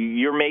payments,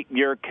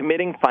 you're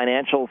committing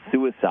financial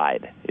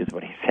suicide, is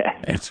what he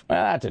said.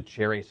 That's a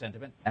cheery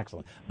sentiment.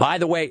 Excellent. By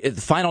the way,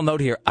 final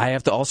note here, I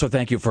have to also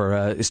thank you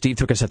for Steve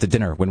took us out to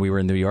dinner when we were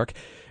in New York.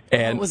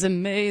 And it was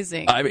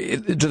amazing. I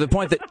mean, to the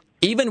point that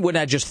even when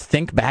I just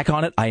think back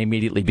on it, I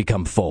immediately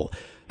become full.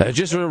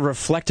 Just sort of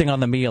reflecting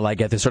on the meal, I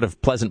get this sort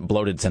of pleasant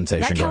bloated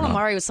sensation that going on.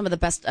 calamari was some of the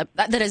best.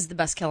 That is the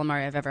best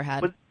calamari I've ever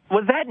had.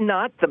 Was that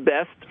not the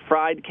best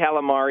fried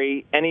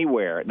calamari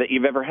anywhere that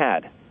you've ever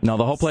had? No,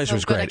 the whole place So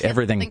was good. great. I can't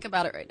Everything. think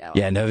about it right now.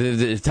 Yeah,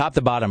 no, top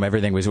to bottom,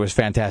 everything was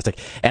fantastic.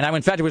 And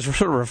in fact, I was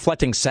sort of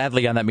reflecting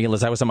sadly on that meal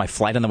as I was on my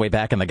flight on the way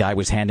back, and the guy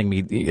was handing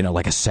me,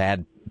 like a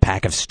sad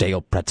pack of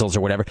stale pretzels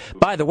or whatever.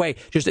 By the way,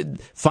 just a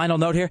final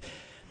note here.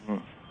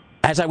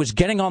 As I was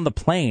getting on the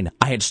plane,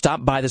 I had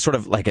stopped by the sort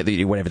of like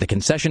the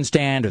concession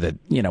stand or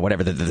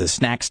the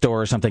snack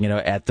store or something,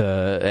 at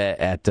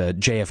the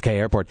JFK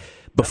airport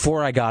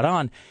before I got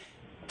on.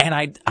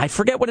 And I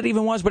forget what it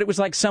even was, but it was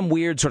like some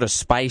weird sort of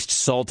spiced,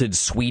 salted,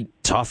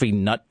 sweet toffee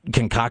nut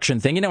concoction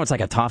thing. It's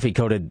like a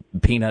toffee-coated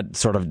peanut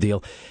sort of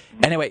deal.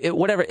 Anyway,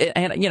 whatever.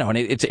 And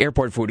it's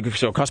airport food,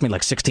 so it cost me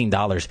like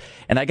 $16.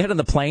 And I get on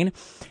the plane,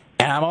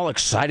 and I'm all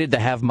excited to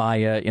have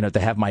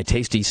my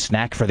tasty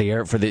snack for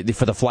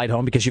the flight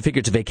home, because you figure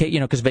it's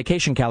because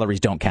vacation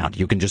calories don't count.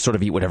 You can just sort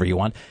of eat whatever you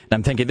want. And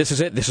I'm thinking, this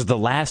is it. This is the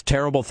last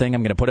terrible thing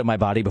I'm going to put in my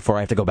body before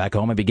I have to go back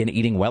home and begin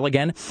eating well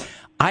again.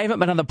 I haven't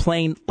been on the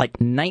plane like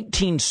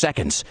 19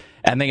 seconds,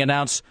 and they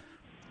announce,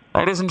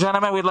 ladies and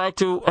gentlemen, we'd like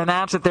to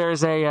announce that there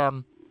is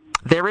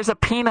a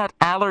peanut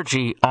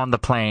allergy on the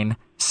plane.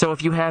 So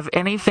if you have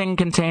anything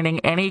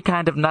containing any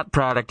kind of nut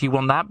product, you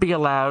will not be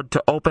allowed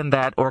to open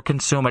that or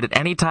consume it at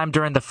any time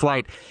during the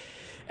flight.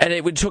 And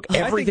it took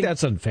everything. I think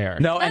that's unfair.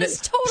 No, that is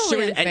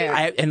totally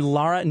unfair. And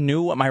Laura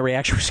knew what my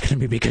reaction was going to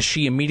be, because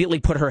she immediately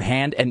put her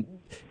hand, and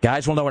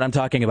guys will know what I'm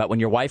talking about,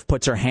 when your wife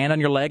puts her hand on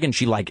your leg and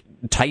she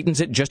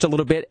tightens it just a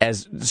little bit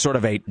as sort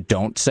of a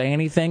don't say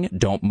anything,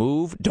 don't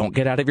move, don't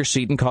get out of your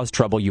seat and cause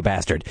trouble, you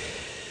bastard.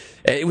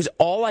 It was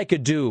all I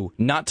could do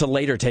not to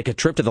later take a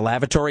trip to the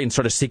lavatory and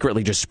sort of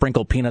secretly just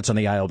sprinkle peanuts on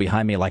the aisle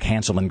behind me like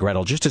Hansel and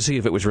Gretel, just to see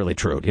if it was really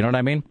true. You know what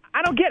I mean?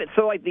 I don't get it.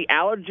 So, the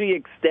allergy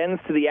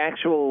extends to the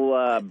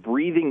actual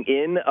breathing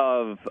in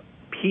of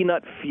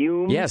peanut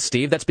fumes? Yes,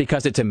 Steve, that's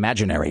because it's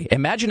imaginary.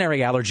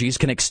 Imaginary allergies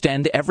can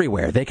extend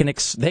everywhere. They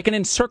can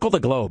encircle the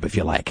globe, if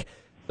you like.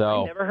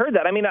 So. I never heard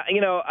that. I mean,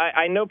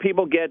 I know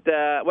people get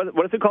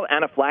what is it called,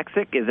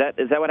 anaphylaxis?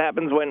 Is that what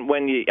happens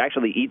when you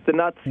actually eat the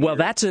nuts? Well,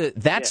 that's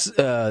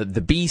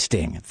the bee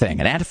sting thing,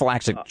 an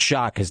anaphylactic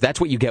shock, because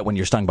that's what you get when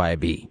you're stung by a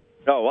bee.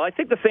 Oh, well, I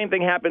think the same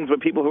thing happens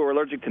with people who are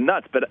allergic to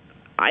nuts, but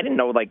I didn't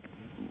know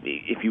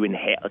if you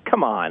inhale.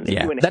 Come on, yeah,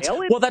 if you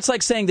inhale it. Well, that's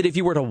like saying that if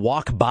you were to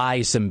walk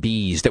by some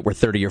bees that were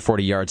 30 or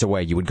 40 yards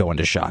away, you would go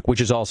into shock,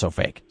 which is also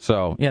fake.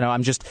 So,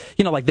 I'm just,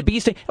 like the bee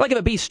sting, like if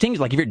a bee stings,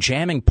 like if you're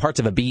jamming parts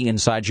of a bee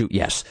inside you,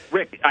 yes.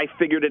 Rick, I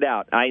figured it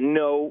out. I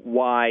know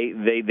why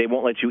they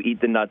won't let you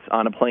eat the nuts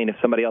on a plane if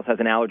somebody else has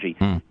an allergy.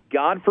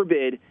 God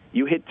forbid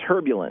you hit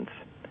turbulence.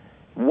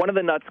 One of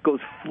the nuts goes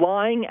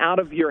flying out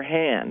of your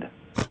hand.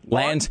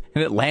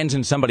 It lands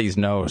in somebody's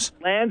nose.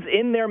 Lands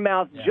in their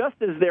mouth just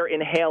as they're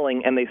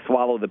inhaling, and they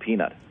swallow the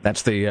peanut.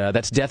 That's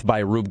death by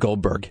Rube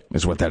Goldberg,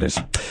 is what that is.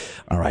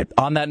 All right.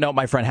 On that note,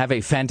 my friend, have a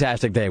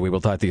fantastic day. We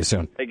will talk to you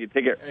soon. Thank you.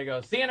 Take care. There you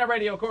go. CNN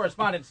radio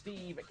correspondent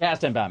Steve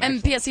Kastenbaum.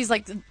 And P.S. he's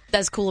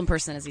as cool in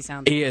person as he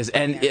sounds. He is,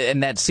 and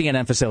that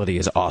CNN facility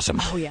is awesome.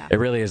 Oh yeah, it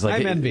really is.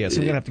 I'm envious.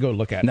 I'm gonna have to go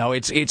look at it. No,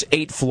 it's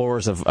 8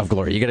 floors of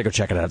glory. You got to go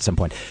check it out at some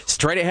point.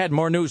 Straight ahead,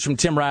 more news from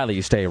Tim Riley.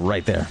 You stay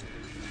right there.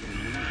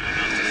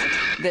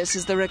 This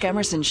is the Rick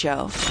Emerson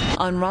Show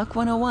on Rock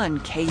 101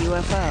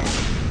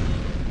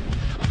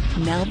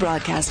 KUFO. Now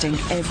broadcasting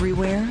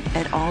everywhere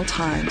at all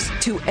times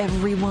to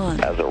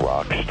everyone. As a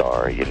rock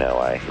star,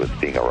 I was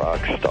being a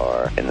rock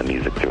star in the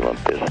music through Limp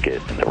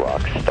Bizkit and the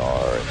rock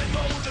star.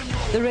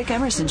 The Rick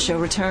Emerson Show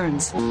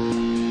returns.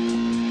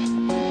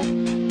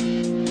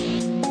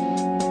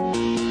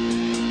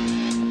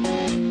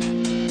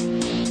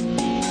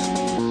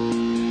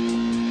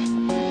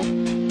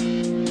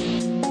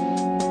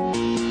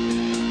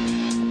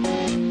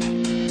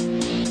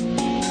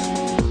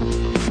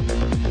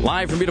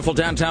 Live from beautiful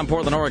downtown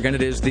Portland, Oregon,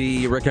 it is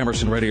the Rick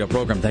Emerson radio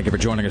program. Thank you for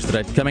joining us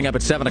today. Coming up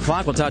at 7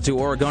 o'clock, we'll talk to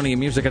Oregonian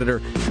music editor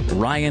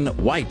Ryan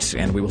White,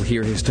 and we will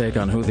hear his take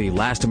on who the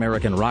last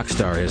American rock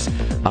star is.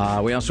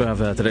 We also have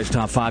today's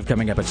Top 5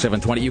 coming up at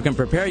 7:20. You can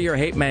prepare your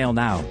hate mail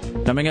now.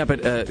 Coming up at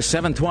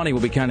 7:20,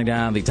 we'll be counting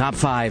down the top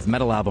 5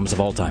 metal albums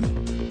of all time.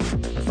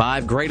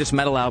 5 greatest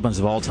metal albums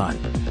of all time.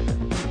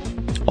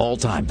 All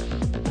time.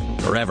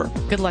 Forever.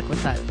 Good luck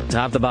with that.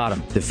 Top to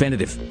bottom.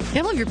 Definitive.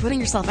 Can't believe you're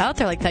putting yourself out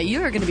there like that.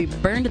 You are going to be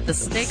burned at the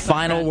stake.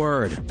 Final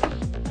word.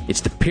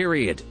 It's the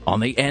period on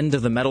the end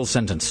of the metal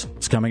sentence.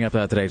 It's coming up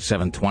today at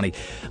 7:20.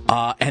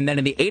 And then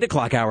in the 8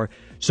 o'clock hour,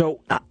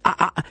 so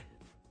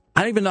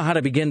I don't even know how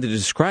to begin to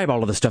describe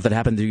all of the stuff that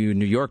happened to you in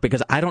New York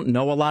because I don't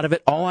know a lot of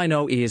it. All I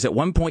know is at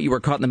one point you were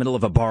caught in the middle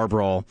of a bar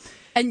brawl.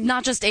 And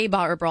not just a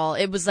bar brawl.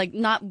 It was like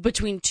not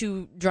between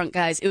two drunk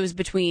guys. It was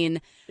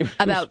between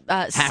about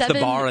half 7...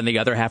 the bar and the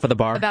other half of the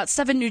bar? About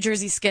 7 New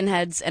Jersey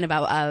skinheads and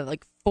about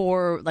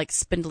 4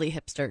 spindly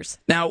hipsters.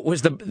 Now,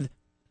 was the...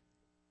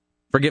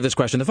 Forgive this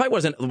question. The fight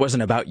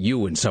wasn't about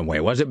you in some way,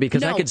 was it?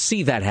 Because I could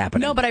see that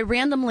happening. No, but I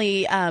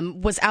randomly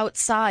was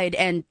outside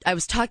and I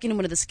was talking to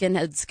one of the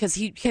skinheads because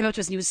he came up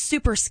to us and he was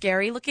super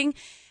scary looking.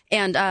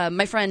 And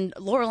my friend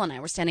Laurel and I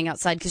were standing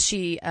outside because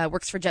she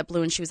works for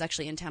JetBlue and she was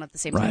actually in town at the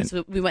same time.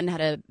 So we went and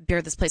had a beer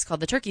at this place called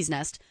the Turkey's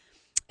Nest.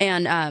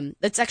 And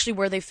it's actually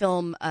where they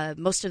film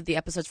most of the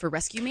episodes for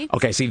Rescue Me.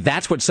 Okay, see,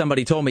 that's what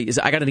somebody told me. Is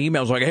I got an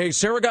email like, "Hey,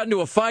 Sarah got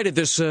into a fight at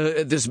this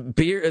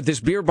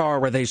beer bar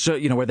where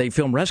they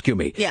film Rescue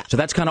Me." Yeah. So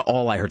that's kind of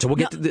all I heard. So we'll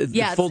get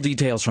the full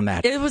details from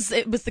that. It was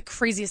the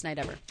craziest night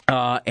ever.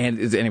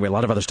 And anyway, a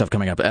lot of other stuff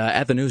coming up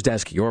at the news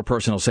desk. Your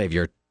personal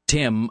savior,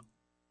 Tim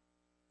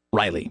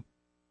Riley.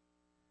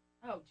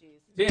 Oh,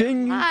 jeez.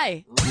 Ding.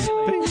 Hi.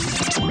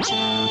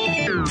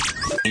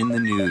 In the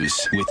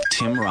news with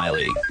Tim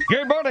Riley.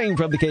 Good morning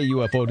from the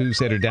KUFO News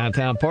Center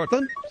downtown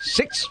Portland.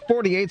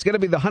 6:48 is going to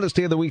be the hottest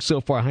day of the week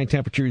so far. High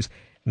temperatures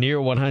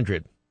near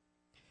 100.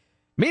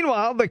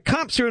 Meanwhile, the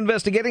cops are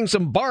investigating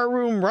some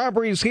barroom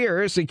robberies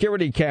here.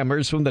 Security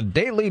cameras from the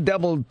Daily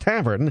Double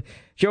Tavern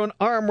show an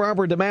armed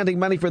robber demanding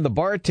money from the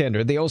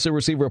bartender. They also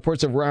receive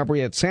reports of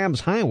robbery at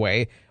Sam's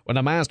Highway when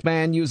a masked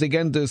man used a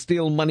gun to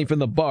steal money from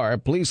the bar.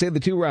 Police say the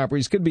two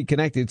robberies could be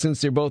connected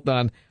since they're both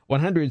on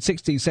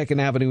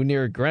 162nd Avenue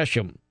near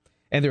Gresham,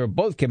 and they were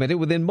both committed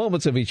within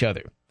moments of each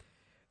other.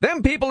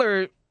 Then people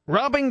are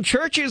robbing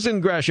churches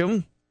in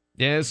Gresham.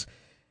 Yes,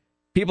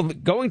 people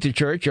going to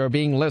church are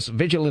being less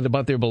vigilant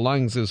about their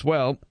belongings as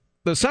well.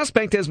 The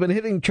suspect has been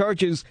hitting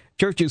churches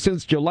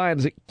since July and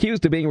is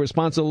accused of being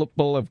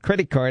responsible of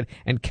credit card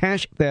and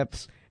cash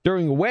thefts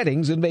during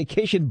weddings and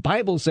vacation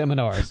Bible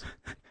seminars.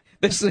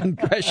 This is in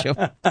Gresham.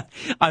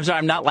 I'm sorry,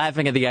 I'm not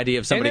laughing at the idea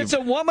of somebody... And it's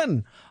a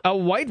woman, a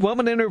white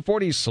woman in her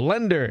 40s,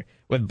 slender,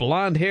 with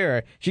blonde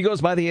hair. She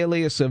goes by the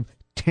alias of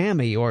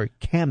Tammy or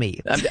Cammy.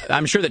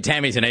 I'm sure that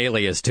Tammy's an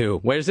alias, too.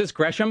 Where's this,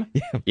 Gresham?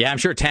 Yeah, I'm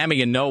sure Tammy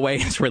in no way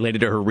is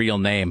related to her real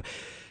name.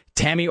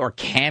 Tammy or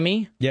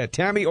Cammy? Yeah,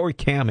 Tammy or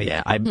Cammy.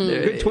 Yeah,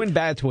 good twin,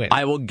 bad twin.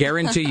 I will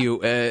guarantee you,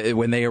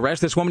 when they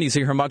arrest this woman, you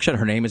see her mugshot,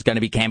 her name is going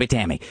to be Cammy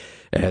Tammy.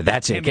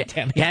 That's it.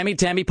 Cammy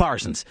Tammy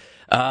Parsons.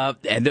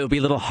 And there'll be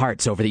little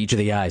hearts over each of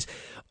the eyes.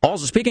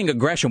 Also, speaking of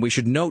Gresham, we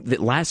should note that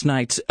last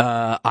night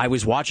I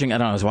was watching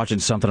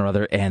something or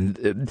other,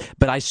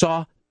 but I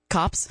saw...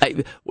 Cops?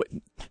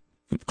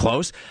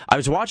 Close. I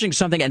was watching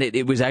something, and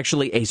it was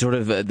actually a sort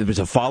of there was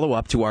a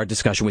follow-up to our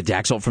discussion with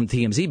Daxel from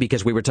TMZ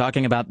because we were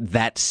talking about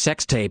that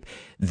sex tape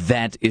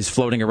that is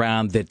floating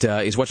around that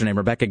is, what's her name,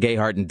 Rebecca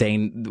Gayheart and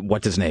Dane,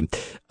 what's his name,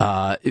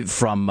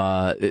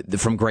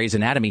 from Grey's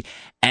Anatomy,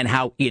 and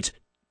how it's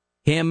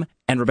him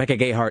and Rebecca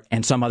Gayheart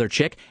and some other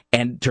chick,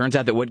 and turns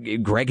out that what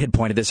Greg had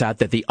pointed this out,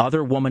 that the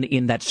other woman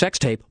in that sex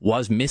tape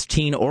was Miss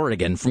Teen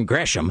Oregon from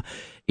Gresham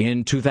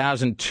in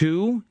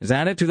 2002. Is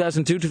that it?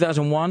 2002,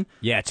 2001?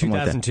 Yeah,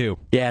 2002.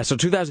 Yeah, so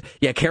 2000.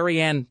 Yeah,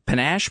 Carrie Ann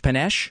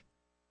Panesh,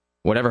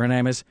 whatever her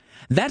name is.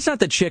 That's not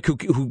the chick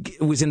who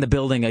was in the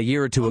building a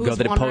year or two ago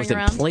that had posted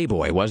around?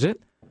 Playboy, was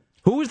it?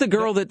 Who was the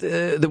girl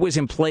that was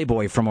in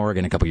Playboy from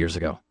Oregon a couple years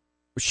ago?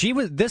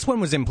 This one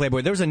was in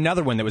Playboy. There was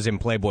another one that was in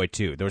Playboy,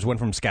 too. There was one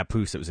from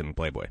Scappoose that was in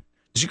Playboy.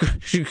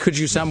 Could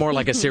you sound more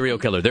like a serial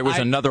killer? There was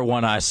another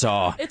one I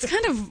saw. It's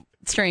kind of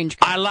strange.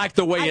 I like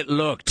the way it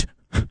looked.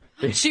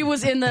 She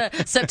was in the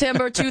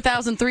September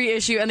 2003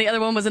 issue, and the other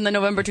one was in the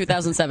November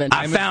 2007.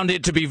 I found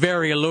it to be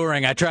very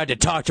alluring. I tried to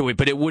talk to it,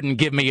 but it wouldn't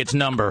give me its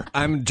number.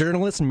 I'm a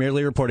journalist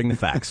merely reporting the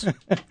facts.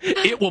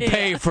 It will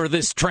pay for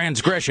this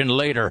transgression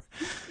later.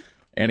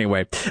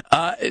 Anyway,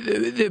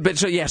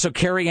 so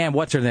Carrie Ann,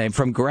 what's her name,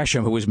 from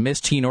Gresham, who was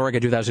Miss Teen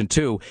Oregon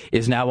 2002,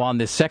 is now on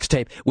this sex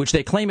tape, which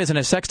they claim isn't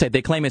a sex tape.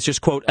 They claim it's just,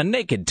 quote, a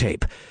naked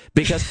tape,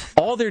 because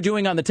all they're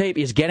doing on the tape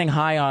is getting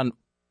high on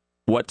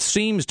what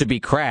seems to be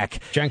crack.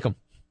 Jenkum.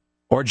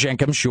 Or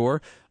Jenkum,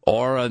 sure,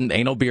 or an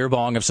anal beer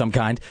bong of some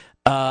kind,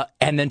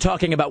 and then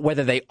talking about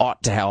whether they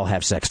ought to all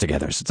have sex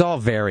together. So it's all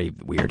very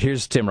weird.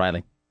 Here's Tim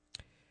Riley.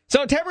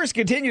 So tempers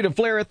continue to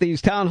flare at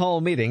these town hall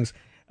meetings.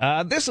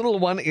 This little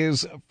one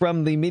is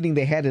from the meeting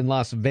they had in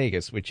Las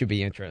Vegas, which should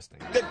be interesting.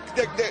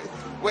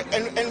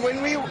 And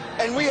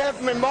We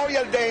have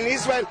Memorial Day in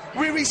Israel.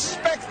 We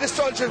respect the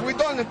soldiers. We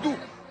don't do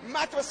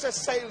mattresses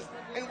sales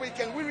and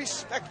weekend. We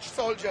respect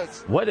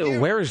soldiers.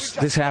 Where is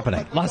this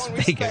happening? Las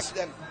Vegas.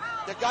 The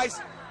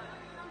guys.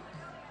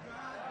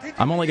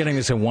 I'm only getting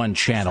this in one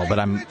channel, but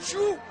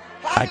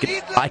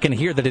I can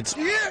hear that it's.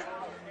 Here,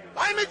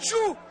 I'm a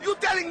Jew. You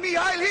telling me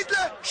Heil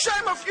Hitler?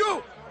 Shame of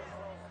you.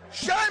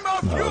 Shame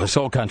of you. This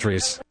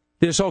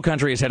whole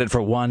country is headed for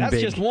one.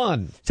 That's just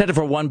one. It's headed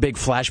for one big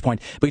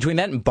flashpoint. Between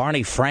that and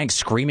Barney Frank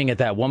screaming at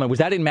that woman, was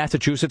that in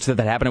Massachusetts that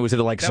happened? Or was it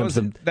like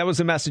that was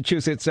in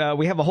Massachusetts.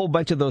 We have a whole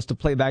bunch of those to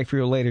play back for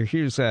you later.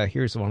 Here's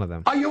one of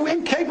them. Are you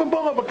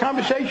incapable of a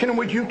conversation in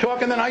which you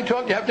talk and then I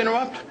talk? You have to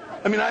interrupt?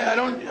 I mean, I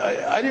don't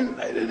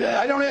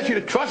ask you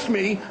to trust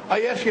me.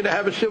 I ask you to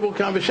have a civil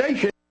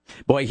conversation.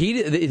 Boy,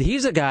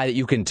 he's a guy that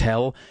you can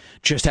tell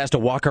just has to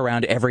walk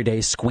around every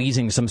day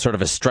squeezing some sort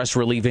of a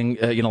stress-relieving,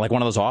 like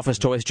one of those office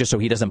toys, just so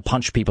he doesn't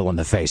punch people in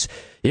the face.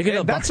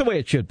 That's the way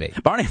it should be.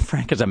 Barney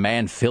Frank is a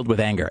man filled with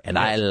anger, and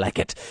I like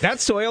it.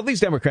 That's the way all these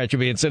Democrats should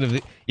be. Instead of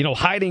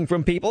hiding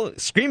from people,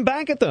 scream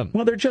back at them.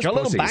 Well, they're just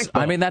pussies.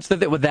 I mean, that's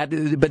but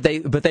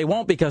they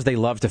won't because they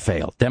love to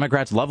fail.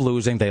 Democrats love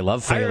losing. They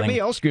love failing. Hire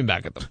me, I'll scream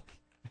back at them.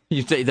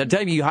 They'll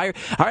tell you hire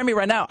me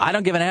right now. I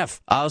don't give an F.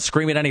 I'll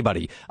scream at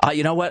anybody.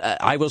 You know what?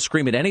 I will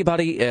scream at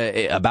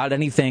anybody about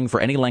anything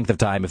for any length of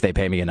time if they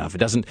pay me enough.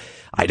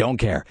 I don't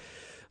care.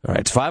 All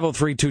right, it's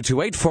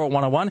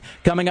 503-228-4101.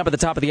 Coming up at the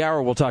top of the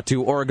hour, we'll talk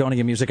to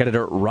Oregonian music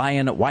editor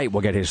Ryan White. We'll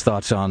get his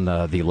thoughts on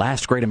the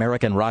last great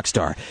American rock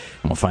star, and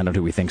we'll find out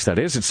who he thinks that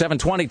is. It's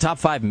 7:20, top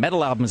 5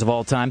 metal albums of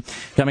all time.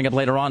 Coming up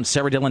later on,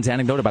 Sarah Dillon's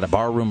anecdote about a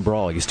barroom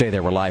brawl. You stay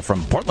there. We're live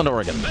from Portland,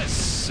 Oregon.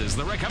 This is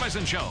the Rick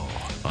Emerson Show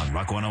on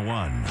Rock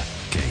 101,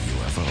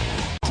 KUFO.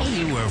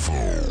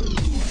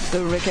 KUFO.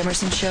 The Rick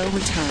Emerson Show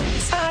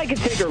returns. I can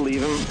take or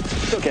leave him.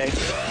 It's okay.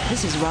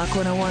 This is Rock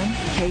 101,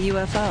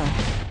 KUFO.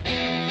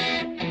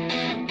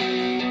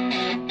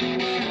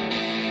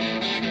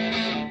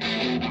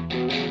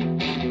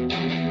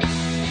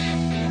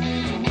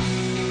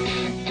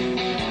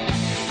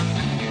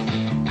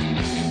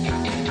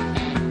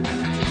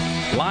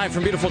 Live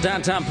from beautiful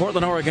downtown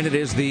Portland, Oregon, it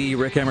is the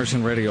Rick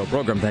Emerson radio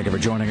program. Thank you for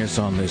joining us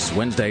on this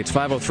Wednesday. It's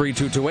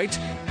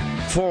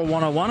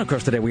 503-228-4101. Of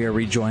course, today we are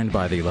rejoined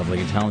by the lovely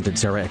and talented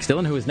Sarah X.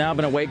 Dillon, who has now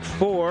been awake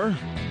for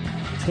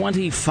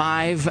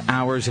 25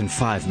 hours and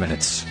 5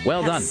 minutes.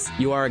 Well done.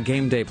 You are a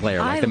game day player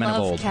like the men of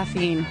old. I love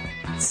caffeine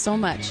so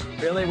much.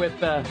 Really?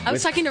 I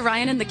was talking to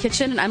Ryan in the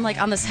kitchen, and I'm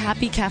like on this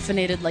happy,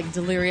 caffeinated, like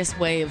delirious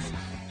wave.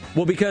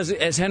 Well, because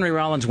as Henry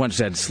Rollins once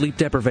said, sleep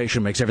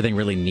deprivation makes everything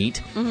really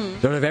neat. Mm-hmm.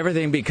 Sort of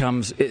everything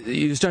becomes,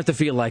 you start to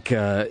feel like,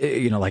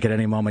 like at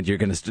any moment you're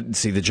going to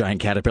see the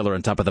giant caterpillar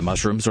on top of the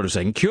mushroom, sort of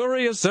saying,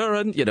 "Curious, sir,"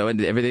 and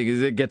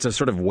everything, it gets a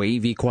sort of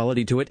wavy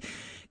quality to it.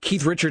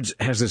 Keith Richards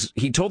has this,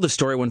 he told this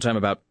story one time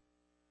about,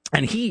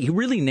 and he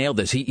really nailed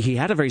this. He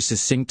had a very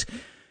succinct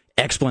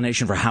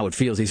explanation for how it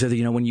feels. He said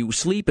that, when you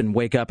sleep and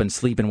wake up and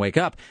sleep and wake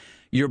up,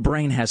 your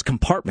brain has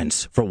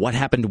compartments for what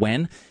happened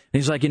when. And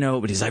he's like,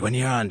 but he's like, when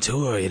you're on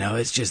tour,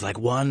 it's just like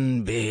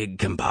one big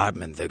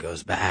compartment that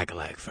goes back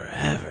like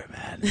forever,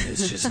 man.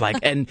 It's just like,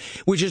 and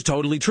which is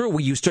totally true.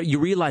 When you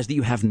realize that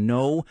you have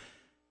no,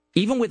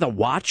 even with a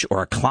watch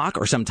or a clock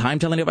or some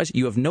time-telling device,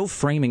 you have no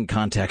framing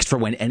context for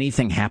when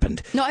anything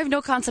happened. No, I have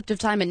no concept of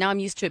time, and now I'm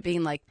used to it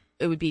being like,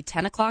 it would be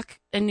 10 o'clock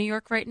in New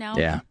York right now.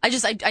 Yeah.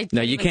 I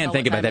no, you can't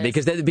think about that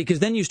because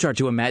then you start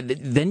to imagine,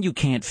 then you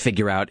can't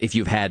figure out if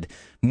you've had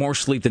more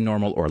sleep than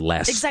normal or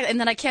less. Exactly. And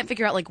then I can't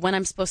figure out like when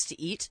I'm supposed to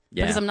eat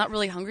because I'm not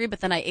really hungry, but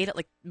then I ate at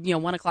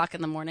 1 o'clock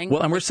in the morning.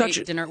 Well, and we're such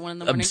dinner at 1 in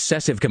the morning.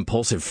 Obsessive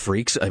compulsive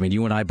freaks. I mean,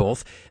 you and I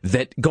both,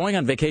 that going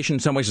on vacation in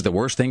some ways is the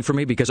worst thing for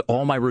me because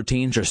all my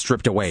routines are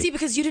stripped away. See,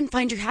 because you didn't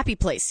find your happy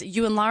place.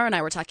 You and Laura and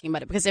I were talking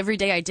about it because every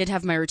day I did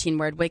have my routine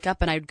where I'd wake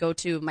up and I'd go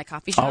to my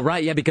coffee shop. Oh,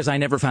 right. Yeah, because I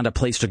never found a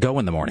place to go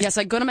in the morning. Yeah,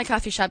 so I'd go to my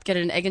coffee shop, get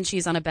an egg and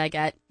cheese on a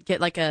baguette,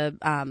 get like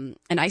an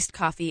iced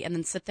coffee, and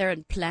then sit there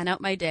and plan out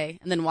my day,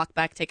 and then walk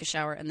back, take a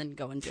shower, and then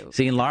go and do.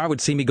 See, and Laura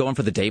would see me going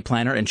for the day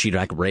planner, and she'd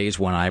like raise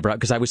one eyebrow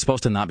because I was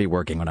supposed to not be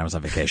working when I was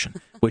on vacation,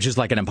 which is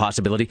like an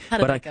impossibilty. How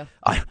did that go?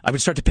 I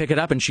would start to pick it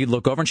up, and she'd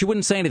look over, and she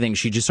wouldn't say anything.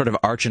 She'd just sort of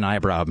arch an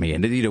eyebrow at me,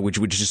 and which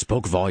just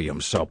spoke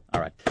volumes. So,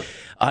 all right.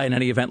 In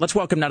any event, let's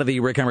welcome now to the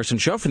Rick Emerson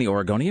Show from the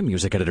Oregonian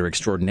music editor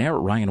extraordinaire,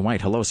 Ryan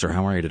White. Hello, sir.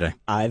 How are you today?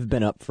 I've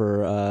been up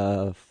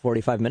for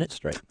 45 minutes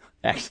straight.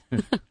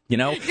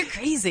 You're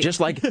crazy.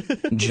 Just like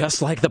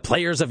the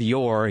players of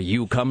yore,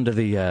 you come to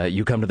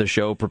the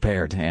show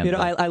prepared. And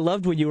I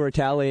loved when you were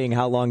tallying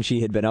how long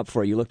she had been up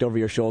for. You looked over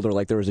your shoulder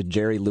like there was a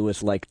Jerry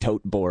Lewis like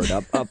tote board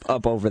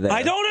up over there.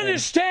 I don't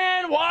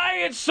understand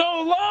why it's so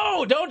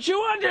low. Don't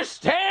you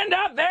understand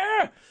out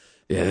there?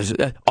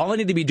 Yeah, all I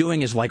need to be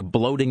doing is like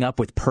bloating up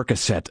with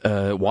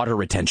Percocet water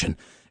retention,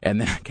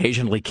 and then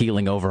occasionally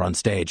keeling over on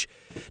stage.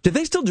 Did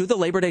they still do the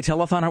Labor Day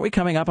telethon? Aren't we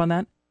coming up on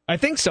that? I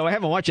think so. I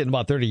haven't watched it in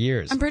about 30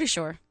 years. I'm pretty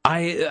sure.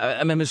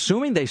 I'm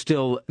assuming they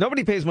still...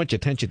 Nobody pays much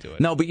attention to it.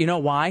 No, but you know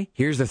why?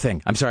 Here's the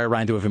thing. I'm sorry,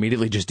 Ryan, to have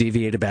immediately just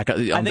deviated back.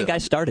 I think I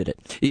started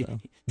it. So.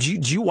 Do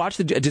you watch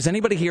does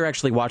anybody here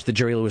actually watch the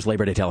Jerry Lewis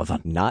Labor Day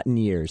telethon? Not in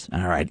years.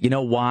 All right. You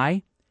know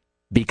why?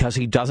 because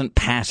he doesn't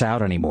pass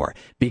out anymore.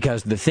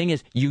 Because the thing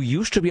is, you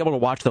used to be able to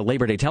watch the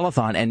Labor Day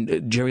telethon,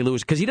 and Jerry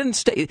Lewis, because he didn't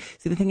stay.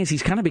 See, the thing is,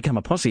 he's kind of become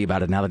a pussy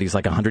about it now that he's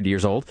like 100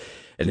 years old,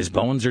 and his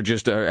bones are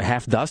just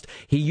half dust.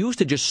 He used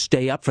to just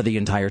stay up for the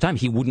entire time.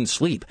 He wouldn't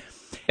sleep.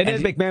 And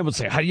Ed McMahon would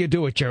say, "How do you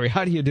do it, Jerry?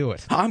 How do you do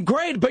it?" I'm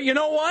great, but you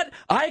know what?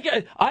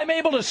 I'm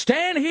able to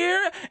stand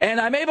here,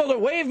 and I'm able to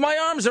wave my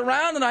arms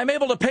around, and I'm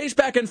able to pace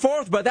back and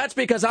forth, but that's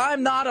because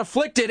I'm not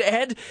afflicted,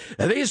 Ed.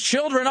 These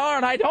children are,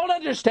 and I don't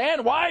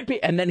understand why.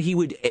 And then he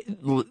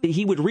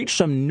would reach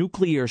some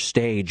nuclear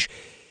stage.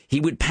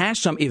 He would pass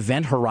some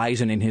event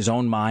horizon in his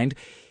own mind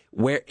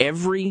where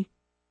every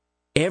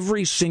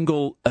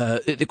single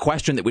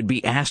question that would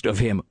be asked of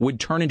him would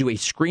turn into a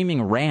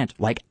screaming rant,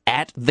 like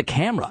at the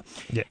camera.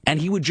 Yeah. And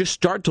he would just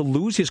start to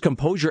lose his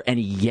composure and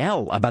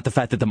yell about the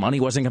fact that the money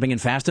wasn't coming in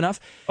fast enough.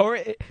 Or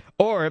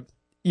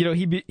you know,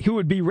 he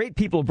would berate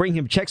people, bring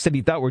him checks that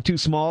he thought were too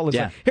small. It's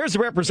like, here's a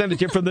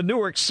representative from the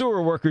Newark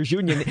Sewer Workers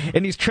Union,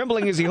 and he's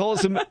trembling as he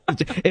holds him.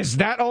 Is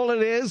that all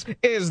it is?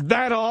 Is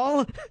that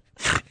all?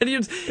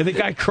 And the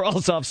guy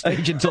crawls off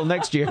stage until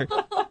next year.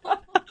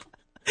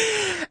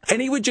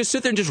 And he would just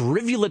sit there and just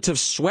rivulets of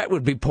sweat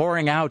would be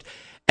pouring out.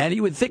 And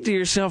you would think to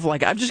yourself,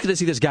 like, I'm just going to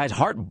see this guy's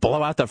heart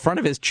blow out the front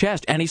of his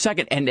chest any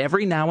second. And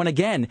every now and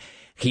again,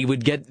 he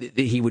would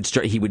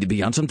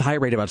be on some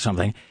tirade about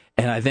something.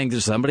 And I think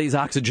that somebody's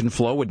oxygen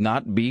flow would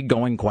not be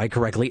going quite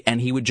correctly.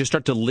 And he would just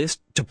start to list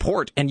to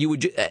port, and he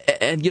would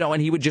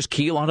just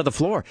keel onto the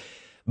floor.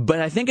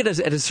 But I think at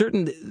a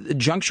certain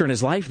juncture in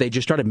his life, they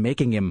just started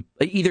making him,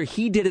 either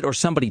he did it or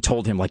somebody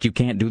told him, like, you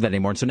can't do that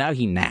anymore. And so now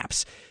he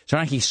naps. So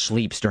now he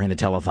sleeps during the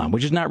telethon,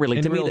 which is not really...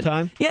 In real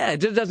time? Yeah, it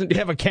just doesn't... You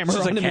have a camera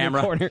on him in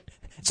the corner.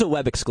 It's a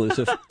web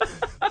exclusive.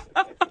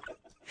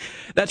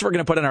 That's what we're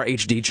going to put on our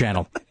HD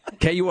channel.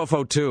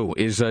 KUFO 2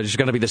 is just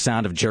going to be the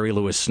sound of Jerry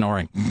Lewis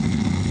snoring.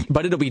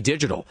 But it'll be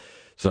digital.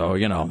 So,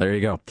 there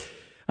you go.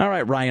 All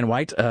right, Ryan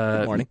White,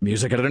 Good morning.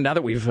 Music editor. Now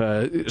that we've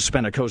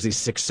spent a cozy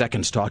 6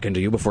 seconds talking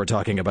to you before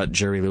talking about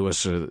Jerry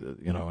Lewis,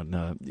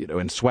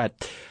 and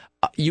sweat,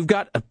 you've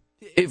got.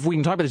 If we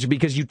can talk about this,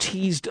 because you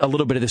teased a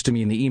little bit of this to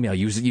me in the email.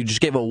 You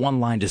just gave a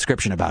one-line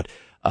description about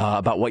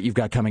what you've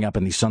got coming up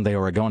in the Sunday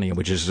Oregonian,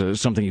 which is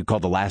something you call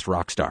the Last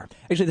Rock Star.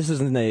 Actually, this is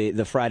in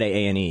the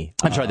Friday A&E.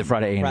 I'm sorry, the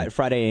Friday A&E.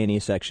 Friday A&E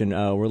section.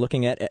 We're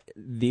looking at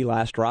the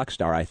Last Rock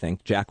Star, I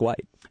think, Jack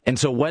White. And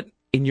so what,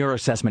 in your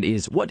assessment,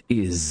 what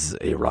is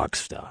a rock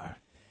star?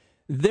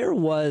 There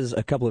was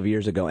a couple of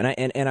years ago, and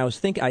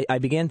I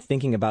began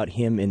thinking about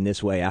him in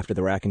this way after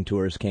the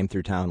Raconteurs came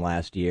through town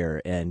last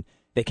year, and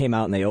they came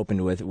out and they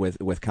opened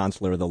with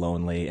Consular of the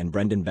Lonely, and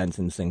Brendan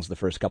Benson sings the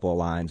first couple of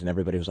lines, and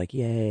everybody was like,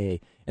 yay.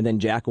 And then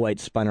Jack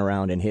White spun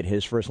around and hit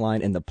his first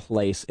line, and the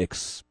place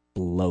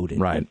exploded.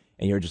 Right.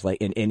 And you're just like,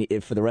 and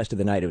for the rest of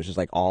the night, it was just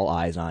like all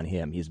eyes on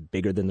him. He's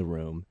bigger than the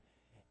room.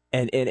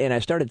 And I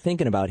started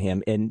thinking about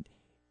him, and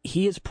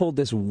he has pulled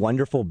this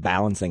wonderful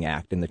balancing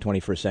act in the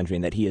 21st century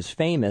in that he is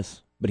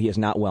famous, but he is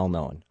not well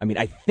known. I mean,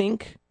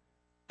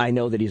 I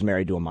know that he's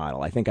married to a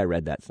model. I think I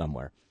read that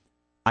somewhere.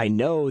 I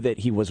know that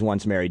he was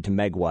once married to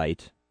Meg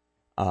White,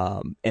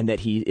 and that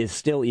he is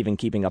still even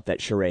keeping up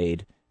that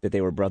charade that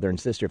they were brother and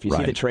sister. If you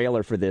see the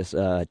trailer for this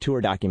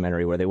tour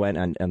documentary where they went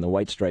on the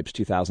White Stripes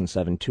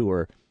 2007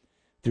 tour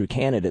through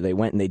Canada, they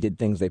went and they did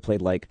things. They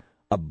played like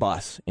a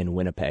bus in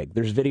Winnipeg.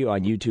 There's video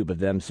on YouTube of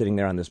them sitting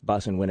there on this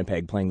bus in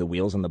Winnipeg playing the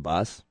wheels on the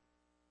bus,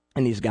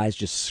 and these guys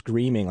just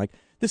screaming like,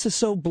 "This is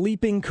so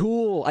bleeping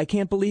cool! I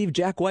can't believe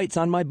Jack White's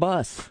on my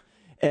bus."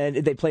 And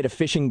they played a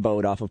fishing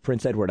boat off of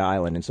Prince Edward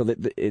Island, and so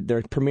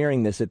they're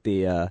premiering this at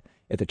the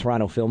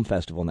Toronto Film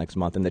Festival next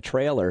month. And the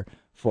trailer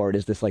for it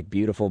is this like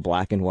beautiful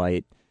black and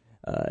white,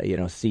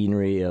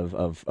 scenery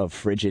of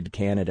frigid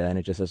Canada, and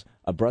it just says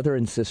a brother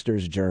and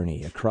sister's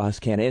journey across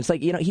Canada. It's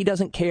like, he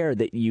doesn't care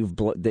that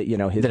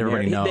that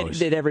everybody knows.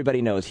 That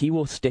everybody knows. He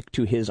will stick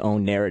to his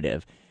own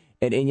narrative,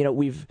 and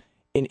we've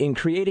in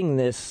creating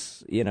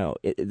this,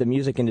 the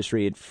music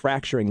industry,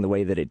 fracturing the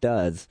way that it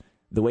does,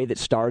 the way that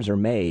stars are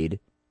made.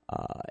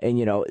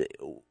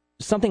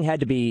 Something had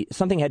to be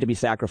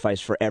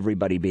sacrificed for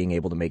everybody being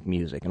able to make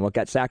music, and what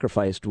got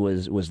sacrificed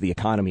was the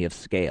economy of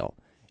scale.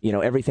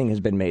 Everything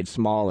has been made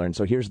smaller, and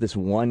so here's this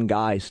one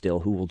guy still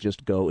who will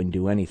just go and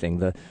do anything.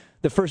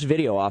 The first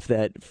video off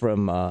that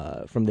from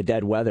the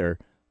Dead Weather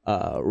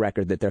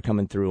record that they're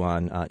coming through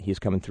on, he's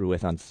coming through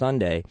with on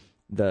Sunday,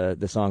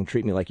 the song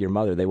 "Treat Me Like Your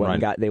Mother." They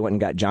went and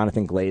got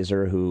Jonathan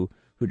Glazer, who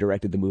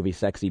directed the movie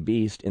Sexy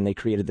Beast, and they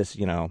created this,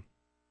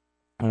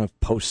 I don't know if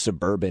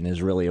post-suburban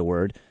is really a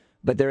word,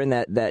 but they're in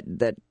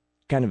that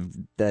kind of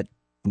that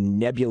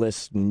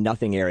nebulous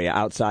nothing area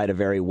outside a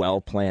very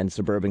well-planned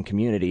suburban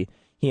community.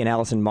 He and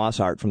Alison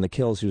Mosshart from The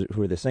Kills, who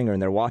are the singer, and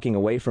they're walking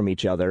away from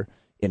each other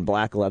in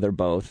black leather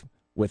both,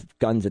 with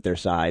guns at their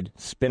side,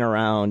 spin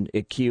around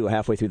at cue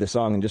halfway through the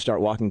song and just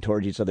start walking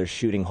towards each other,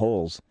 shooting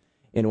holes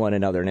in one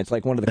another. And it's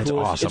like one of the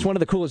coolest. Awesome. It's one of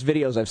the coolest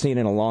videos I've seen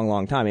in a long,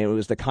 long time. It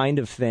was the kind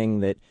of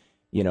thing that,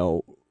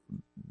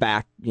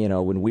 back,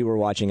 when we were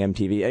watching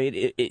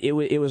MTV,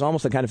 it was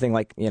almost the kind of thing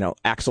like,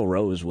 Axl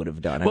Rose would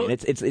have done. I mean,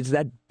 it's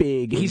that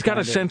big. He's got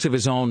a sense of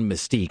his own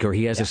mystique, or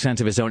he has a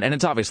sense of his own, and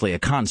it's obviously a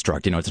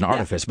construct, it's an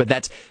artifice, but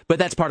that's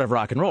part of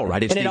rock and roll,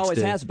 right? And it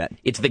always has been.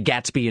 It's the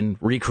Gatsbyan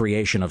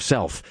recreation of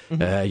self,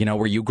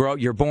 where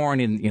you're born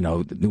in,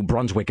 New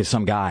Brunswick as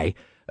some guy,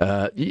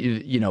 but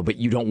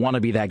you don't want to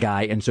be that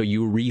guy, and so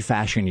you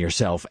refashion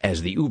yourself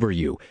as the uber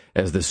you,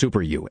 as the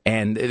super you.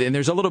 And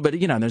there's a little bit,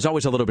 there's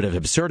always a little bit of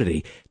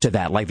absurdity to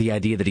that, like the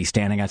idea that he's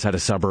standing outside a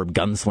suburb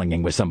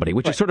gunslinging with somebody,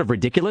 which is sort of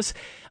ridiculous,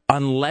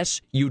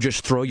 unless you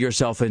just throw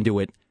yourself into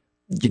it,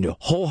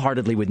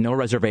 wholeheartedly with no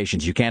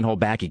reservations. You can't hold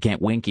back, you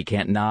can't wink, you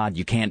can't nod,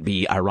 you can't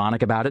be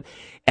ironic about it.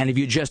 And if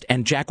you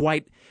and Jack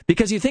White,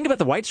 because you think about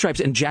the White Stripes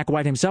and Jack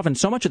White himself, and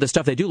so much of the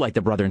stuff they do, like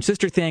the brother and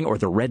sister thing, or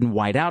the red and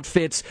white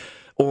outfits,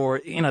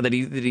 or that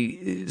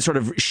he sort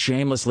of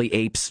shamelessly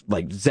apes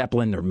like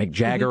Zeppelin or Mick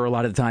Jagger a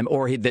lot of the time,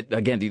 or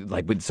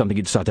like with something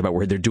you just talked about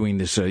where they're doing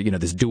this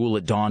this duel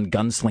at dawn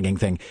gunslinging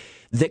thing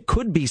that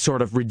could be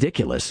sort of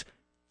ridiculous,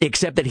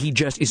 except that he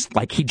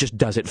just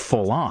does it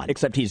full on.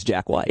 Except he's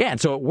Jack White. Yeah,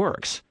 and so it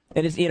works.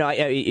 And it's,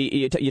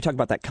 you talk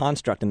about that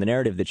construct and the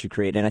narrative that you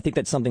create, and I think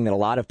that's something that a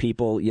lot of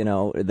people,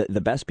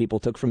 the best people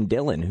took from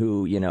Dylan,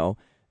 who,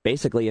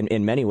 basically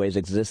in many ways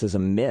exists as a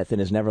myth and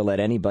has never let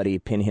anybody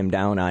pin him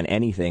down on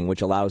anything,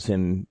 which allows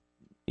him,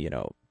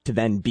 to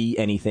then be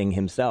anything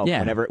himself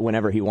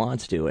whenever he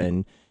wants to.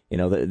 And,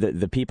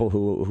 the people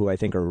who I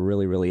think are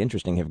really, really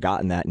interesting have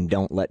gotten that and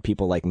don't let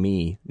people like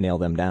me nail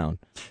them down.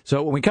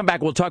 So when we come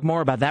back, we'll talk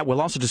more about that.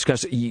 We'll also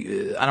discuss, I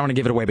don't want to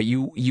give it away, but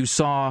you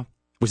saw...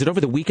 Was it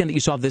over the weekend that you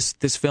saw this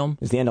film?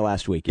 It was the end of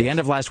last week. The end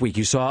of last week,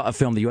 you saw a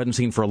film that you hadn't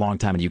seen for a long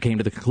time, and you came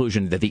to the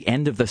conclusion that the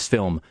end of this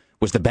film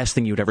was the best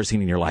thing you'd ever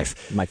seen in your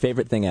life. My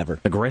favorite thing ever.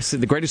 The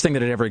greatest thing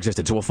that had ever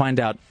existed. So we'll find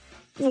out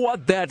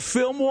what that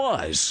film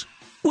was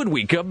when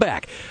we come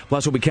back.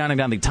 Plus, we'll be counting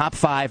down the top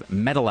 5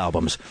 metal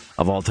albums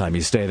of all time.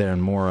 You stay there,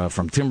 and more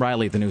from Tim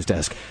Riley at the news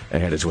desk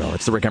ahead as well.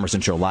 It's the Rick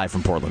Emerson Show, live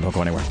from Portland. Don't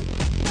go anywhere.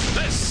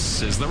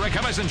 This is the Rick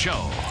Emerson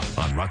Show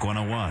on Rock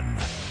 101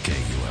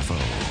 KUFO.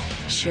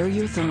 Share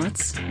your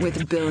thoughts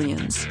with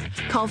billions.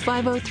 Call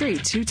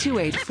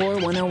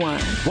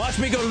 503-228-4101. Watch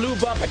me go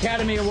lube up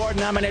Academy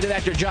Award-nominated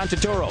actor John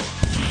Turturro.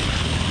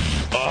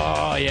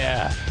 Oh,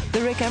 yeah. The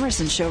Rick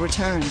Emerson Show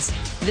returns.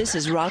 This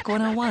is Rock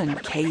 101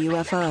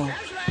 KUFO.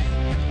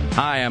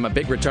 Hi, I'm a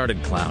big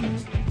retarded clown.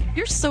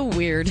 You're so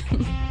weird.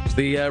 It's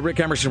the Rick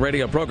Emerson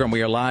radio program.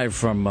 We are live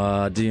from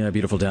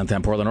beautiful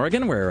downtown Portland,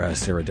 Oregon, where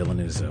Sarah Dillon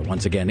is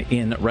once again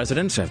in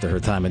residence after her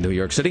time in New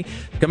York City.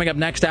 Coming up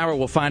next hour,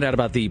 we'll find out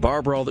about the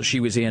bar brawl that she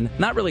was in.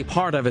 Not really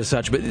part of as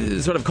such, but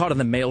sort of caught in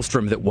the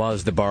maelstrom that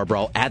was the bar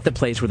brawl at the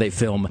place where they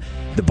film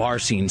the bar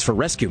scenes for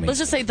Rescue Me. Let's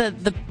just say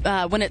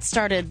when it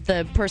started,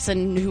 the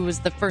person who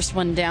was the first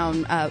one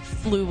down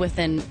flew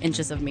within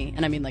inches of me,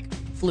 and I mean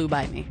flew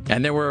by me.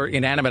 And there were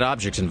inanimate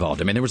objects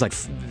involved. I mean, there was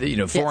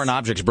foreign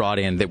objects brought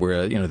in that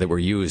were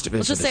used.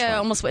 Let's just say I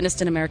almost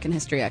witnessed an American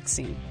History X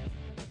scene.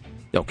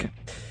 Okay.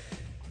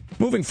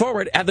 Moving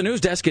forward, at the news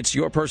desk, it's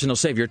your personal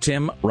savior,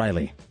 Tim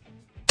Riley.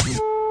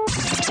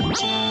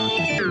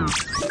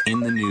 In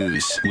the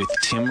news with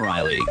Tim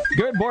Riley.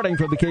 Good morning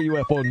from the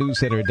KUFO News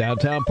Center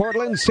downtown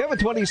Portland.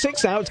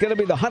 7:26 now. It's going to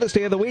be the hottest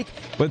day of the week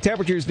with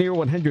temperatures near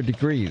 100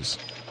 degrees,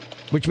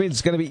 which means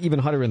it's going to be even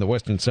hotter in the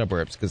western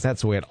suburbs because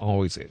that's the way it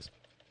always is.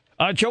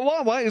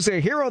 Chihuahua is a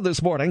hero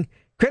this morning,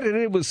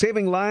 credited with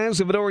saving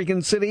lives of an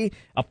Oregon City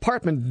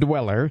apartment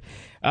dweller.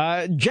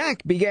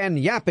 Jack began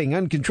yapping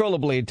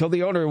uncontrollably until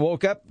the owner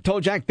woke up,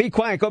 told Jack, "Be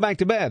quiet, go back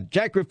to bed."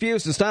 Jack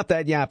refused to stop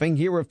that yapping.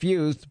 He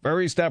refused,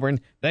 very stubborn.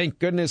 Thank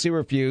goodness he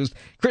refused.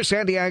 Chris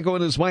Santiago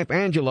and his wife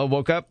Angela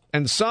woke up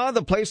and saw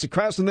the place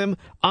across from them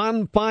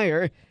on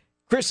fire.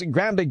 Chris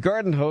grabbed a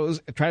garden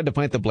hose, tried to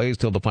fight the blaze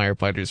till the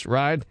firefighters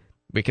arrived.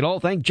 We can all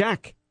thank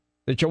Jack,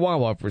 the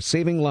Chihuahua, for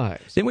saving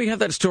lives. Didn't we have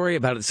that story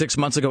about 8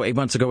 months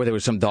ago, where there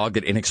was some dog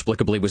that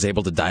inexplicably was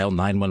able to dial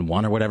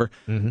 911 or whatever?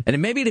 Mm-hmm.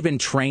 And maybe it had been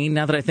trained,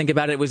 now that I think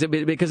about it.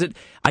 Because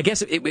I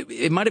guess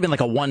it might have been like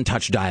a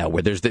one-touch dial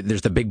where there's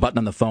the big button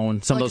on the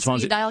phone. Some like of those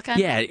phones. Dial kind?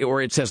 Yeah,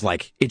 or it says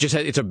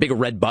it's a big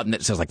red button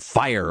that says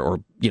fire or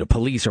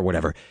police or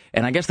whatever.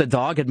 And I guess the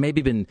dog had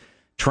maybe been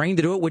trained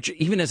to do it, which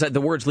even as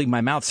the words leave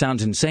my mouth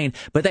sounds insane.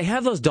 But they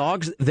have those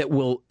dogs that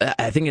will,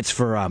 I think it's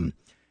for,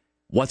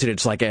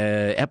 it's like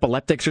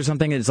epileptics or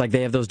something. It's like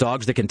they have those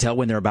dogs that can tell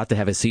when they're about to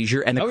have a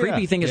seizure. And the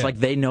creepy thing is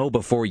they know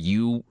before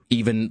you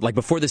even,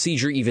 before the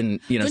seizure even,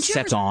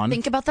 sets on.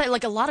 Think about that.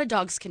 A lot of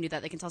dogs can do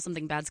that. They can tell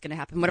something bad's going to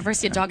happen. Whenever I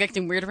see a dog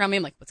acting weird around me,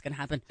 I'm like, what's going to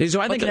happen?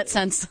 So I think that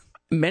sense.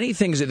 Many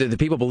things that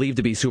people believe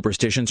to be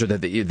superstitions or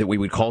that we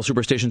would call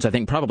superstitions, I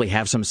think probably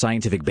have some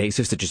scientific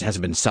basis that just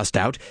hasn't been sussed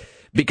out.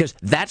 Because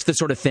that's the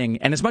sort of thing,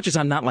 and as much as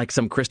I'm not like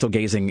some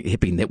crystal-gazing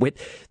hippie nitwit,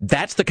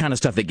 that's the kind of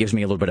stuff that gives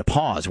me a little bit of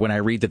pause when I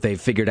read that they've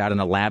figured out in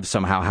a lab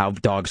somehow how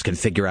dogs can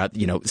figure out,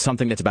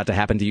 something that's about to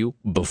happen to you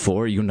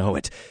before you know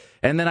it.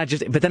 And then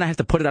but then I have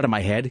to put it out of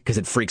my head because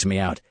it freaks me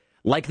out.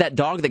 Like that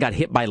dog that got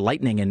hit by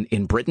lightning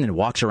in Britain and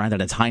walks around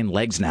on its hind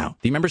legs now.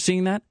 Do you remember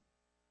seeing that?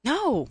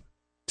 No.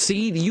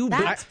 See,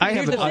 I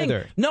haven't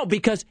either. No,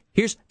 because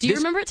Do you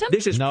remember it, Tim?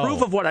 This is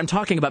proof of what I'm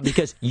talking about,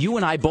 because you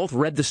and I both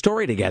read the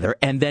story together,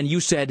 and then you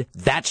said,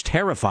 that's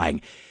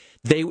terrifying.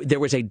 There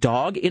was a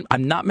dog in...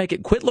 I'm not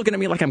making... Quit looking at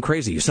me like I'm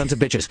crazy, you sons of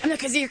bitches. I'm not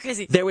crazy, you're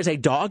crazy. There was a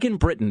dog in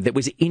Britain that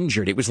was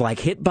injured. It was like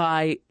hit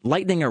by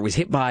lightning, or it was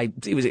hit by...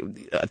 It was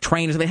a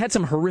train. They had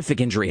some horrific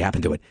injury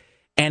happen to it.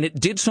 And it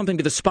did something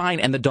to the spine,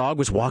 and the dog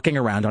was walking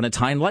around on its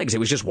hind legs. It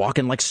was just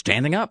walking, like,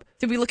 standing up.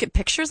 Did we look at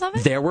pictures of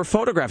it? There were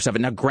photographs of it.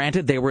 Now,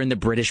 granted, they were in the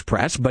British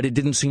press, but it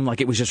didn't seem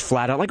like it was just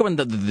flat out, like when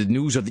the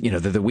news of,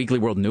 the Weekly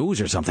World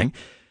News or something.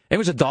 It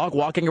was a dog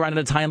walking around on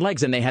its hind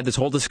legs, and they had this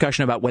whole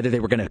discussion about whether they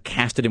were going to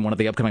cast it in one of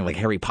the upcoming, like,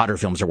 Harry Potter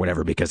films or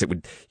whatever, because it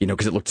would,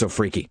 because it looked so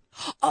freaky.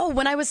 Oh,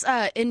 when I was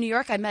in New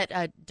York, I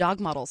met dog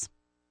models.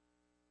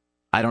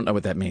 I don't know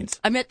what that means.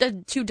 I met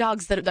the two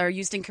dogs that are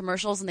used in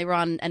commercials, and they were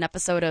on an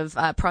episode of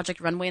Project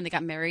Runway, and they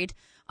got married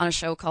on a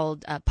show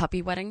called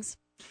Puppy Weddings.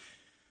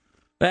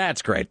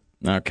 That's great.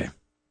 Okay.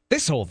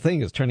 This whole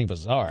thing is turning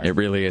bizarre. It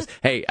really is.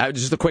 Hey,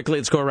 just quickly,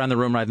 let's go around the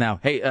room right now.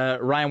 Hey,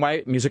 Ryan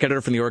White, music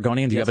editor from The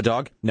Oregonian, do you have a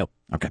dog? No.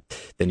 Okay.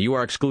 Then you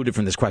are excluded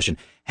from this question.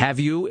 Have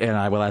you, and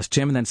I will ask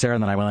Tim and then Sarah,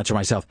 and then I will answer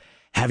myself,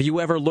 have you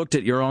ever looked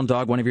at your own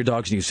dog, one of your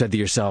dogs, and you said to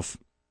yourself,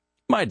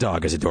 my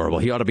dog is adorable.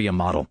 He ought to be a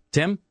model.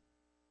 Tim?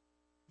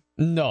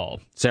 No.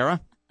 Sarah?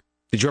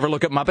 Did you ever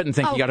look at Muppet and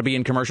think you got to be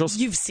in commercials?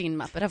 You've seen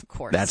Muppet, of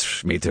course.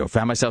 That's me too.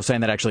 Found myself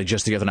saying that actually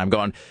just the other night. I'm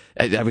going,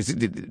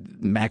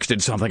 Max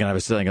did something, and I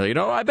was saying,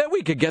 I bet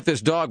we could get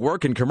this dog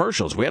work in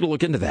commercials. We had to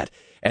look into that.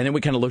 And then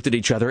we kind of looked at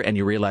each other, and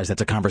you realize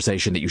that's a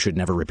conversation that you should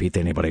never repeat to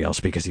anybody else,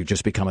 because you've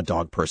just become a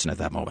dog person at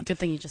that moment. Good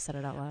thing you just said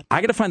it out loud.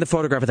 I got to find the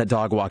photograph of that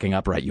dog walking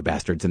upright, you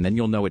bastards, and then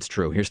you'll know it's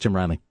true. Here's Tim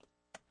Riley.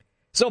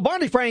 So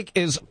Barney Frank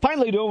is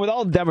finally doing what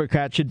all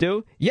Democrats should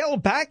do, yell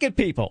back at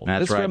people.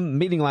 That's this right. from a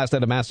meeting last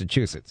night in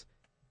Massachusetts.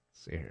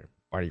 Let's see here.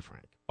 Barney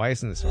Frank. Why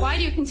isn't this? Why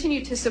do you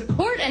continue to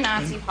support a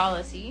Nazi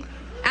policy,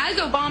 as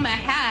Obama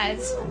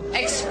has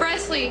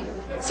expressly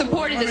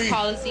supported this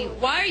policy?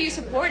 Why are you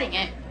supporting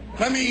it?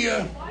 Let me,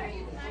 but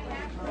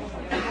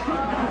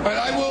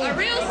I will... A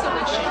real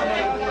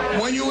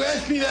solution. When you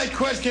ask me that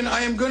question,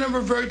 I am going to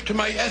revert to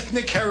my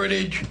ethnic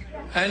heritage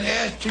and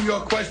answer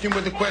your question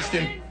with a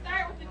question.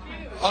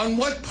 On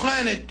what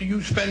planet do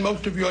you spend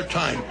most of your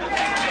time?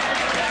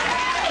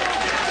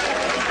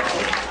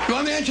 You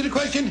want me to answer the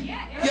question?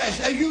 Yes.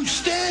 As you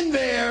stand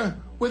there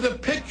with a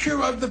picture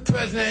of the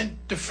president,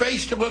 the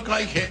face to look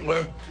like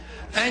Hitler,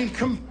 and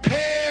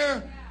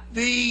compare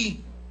the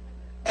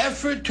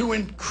effort to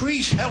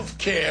increase health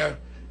care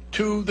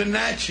to the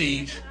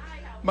Nazis,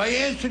 my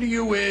answer to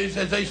you is,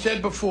 as I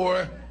said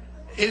before,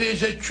 it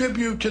is a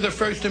tribute to the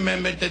First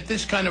Amendment that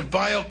this kind of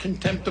vile,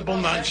 contemptible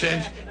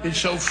nonsense is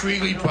so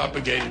freely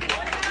propagated.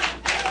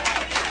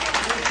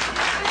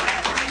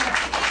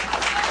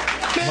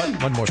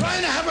 One more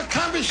Trying to have a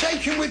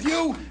conversation with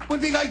you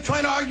would be like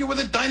trying to argue with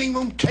a dining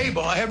room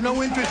table. I have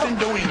no interest in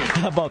doing it.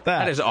 How about that?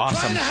 That is awesome.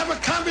 Trying to have a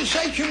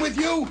conversation with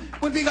you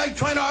would be like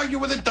trying to argue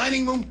with a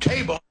dining room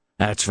table.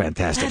 That's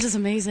fantastic. That is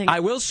amazing.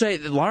 I will say,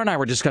 Laura and I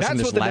were discussing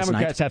this last night. That's what the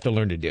Democrats have to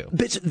learn to do.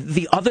 But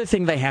the other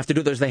thing they have to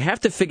do is they have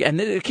to figure,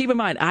 and keep in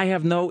mind,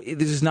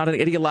 this is not an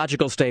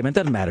ideological statement.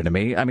 Doesn't matter to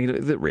me. I mean,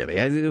 really,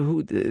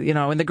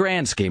 in the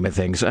grand scheme of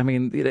things, I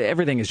mean,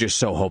 everything is just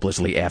so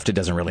hopelessly effed, it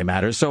doesn't really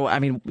matter. So, I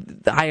mean,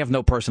 I have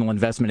no personal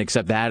investment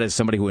except that as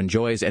somebody who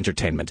enjoys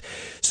entertainment.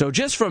 So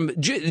just from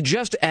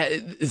the...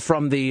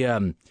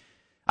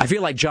 I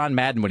feel like John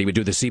Madden when he would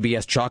do the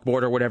CBS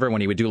chalkboard or whatever,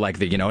 when he would do like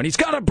the, and he's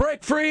got to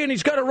break free and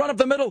he's got to run up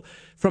the middle.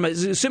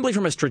 Simply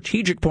from a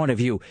strategic point of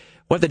view,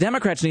 what the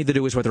Democrats need to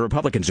do is what the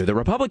Republicans do. The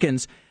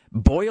Republicans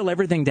boil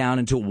everything down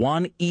into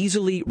one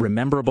easily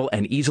rememberable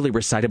and easily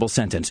recitable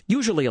sentence.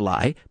 Usually a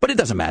lie, but it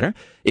doesn't matter.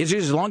 It's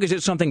as long as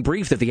it's something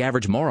brief that the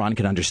average moron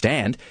can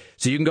understand.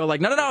 So you can go like,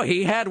 no,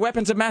 he had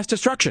weapons of mass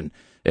destruction.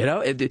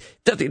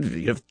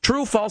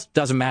 True, false,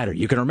 doesn't matter.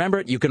 You can remember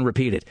it, you can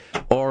repeat it.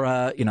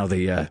 Or,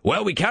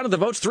 we counted the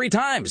votes 3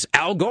 times.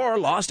 Al Gore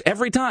lost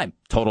every time.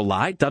 Total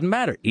lie, doesn't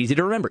matter. Easy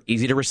to remember,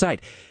 easy to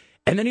recite.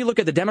 And then you look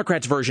at the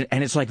Democrats' version,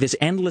 and it's like this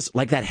endless,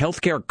 like that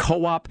healthcare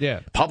co-op,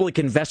 public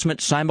investment,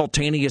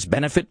 simultaneous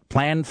benefit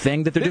plan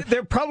thing that they're doing.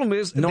 Their problem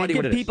is they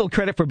give people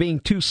credit for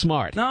being too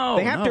smart. No,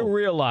 they have to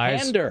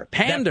realize pander.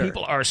 that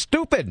people are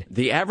stupid.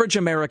 The average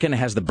American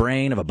has the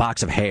brain of a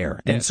box of hair,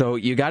 and so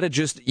you got to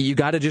just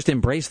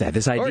embrace that.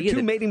 This idea, or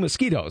 2 mating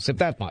mosquitoes, if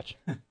that much.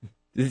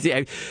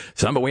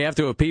 But we have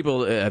to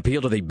appeal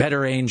to the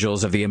better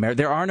angels of the America.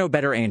 There are no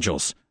better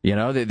angels.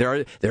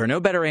 There are no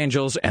better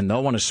angels, and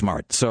no one is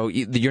smart. So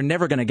you're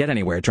never going to get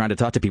anywhere trying to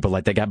talk to people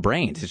like they got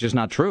brains. It's just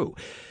not true.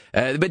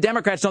 But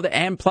Democrats know that,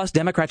 and plus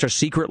Democrats are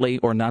secretly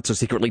or not so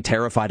secretly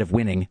terrified of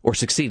winning or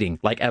succeeding,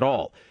 like at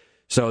all.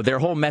 So their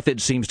whole method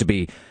seems to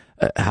be,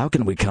 how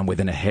can we come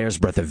within a hair's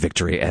breadth of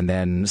victory and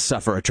then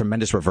suffer a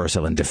tremendous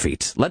reversal and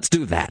defeat? Let's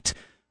do that.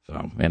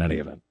 So, in any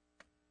event.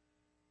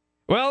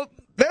 Well,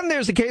 then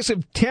there's the case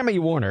of Tammy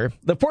Warner,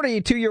 the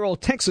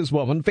 42-year-old Texas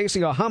woman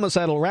facing a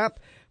homicidal rap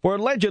for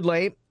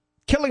allegedly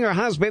killing her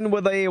husband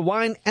with a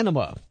wine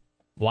enema.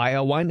 Why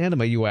a wine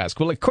enema, you ask?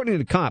 Well, according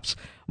to cops,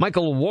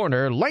 Michael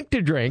Warner liked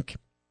to drink,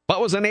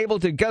 but was unable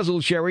to guzzle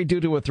sherry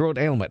due to a throat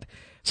ailment.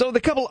 So the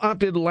couple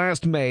opted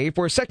last May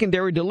for a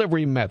secondary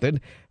delivery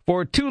method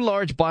for 2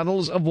 large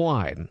bottles of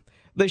wine.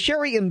 The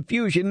sherry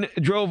infusion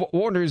drove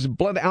Warner's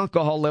blood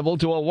alcohol level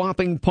to a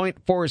whopping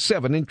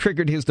 0.47 and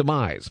triggered his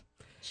demise.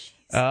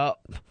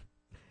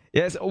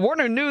 Yes,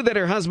 Warner knew that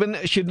her husband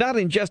should not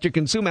ingest or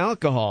consume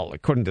alcohol,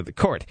 according to the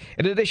court.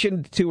 In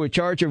addition to a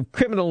charge of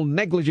criminal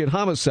negligent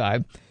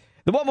homicide,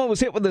 the woman was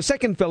hit with a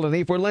second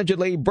felony for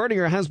allegedly burning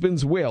her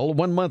husband's will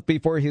 1 month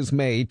before his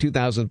May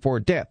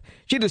 2004 death.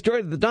 She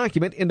destroyed the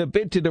document in a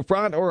bid to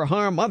defraud or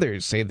harm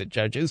others, say the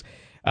judges.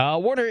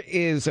 Warner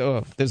is,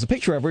 there's a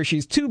picture of her.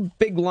 She's 2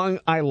 big, long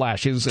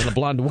eyelashes and a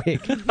blonde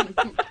wig.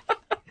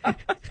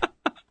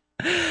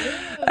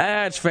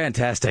 That's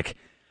fantastic.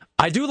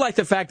 I do like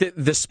the fact that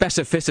the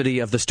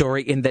specificity of the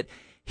story in that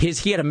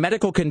he had a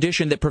medical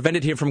condition that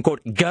prevented him from,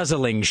 quote,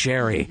 guzzling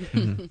sherry.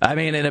 I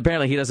mean, and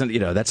apparently he doesn't,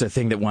 that's a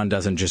thing that one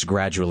doesn't just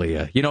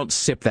gradually, you don't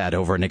sip that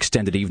over an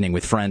extended evening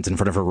with friends in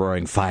front of a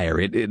roaring fire.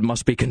 It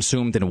must be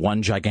consumed in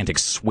one gigantic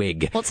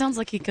swig. Well, it sounds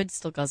like he could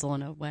still guzzle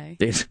in a way.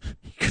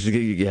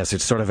 Yes,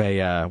 it's sort of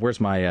a, where's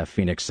my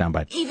Phoenix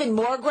soundbite? Even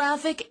more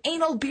graphic,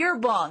 anal beer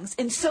bongs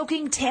and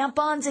soaking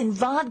tampons in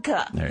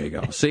vodka. There you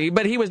go. See,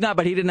 but he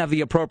didn't have the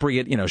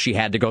appropriate, she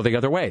had to go the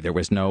other way. There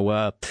was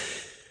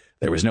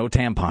no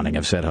tamponing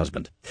of said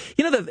husband.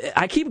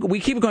 We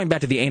keep going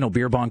back to the anal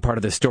beer bong part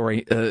of this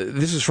story.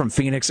 This is from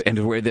Phoenix,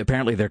 and where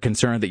apparently they're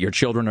concerned that your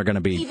children are going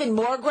to be... Even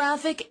more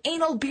graphic,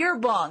 anal beer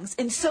bongs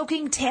and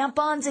soaking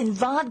tampons in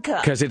vodka.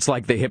 Because it's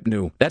like the hip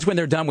new. That's when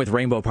they're done with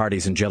rainbow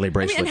parties and jelly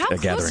bracelet gatherings.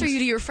 And how close are you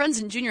to your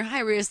friends in junior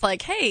high where it's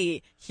like,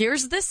 hey,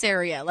 here's this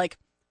area, like...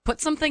 Put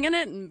something in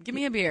it and give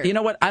me a beer. You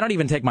know what? I don't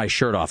even take my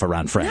shirt off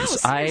around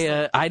friends. No,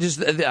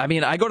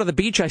 I go to the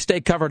beach, I stay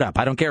covered up.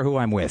 I don't care who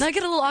I'm with. And I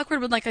get a little awkward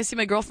when I see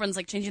my girlfriends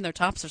changing their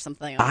tops or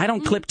something. I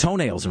don't clip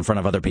toenails in front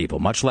of other people,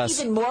 much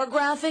less... Even more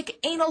graphic,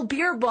 anal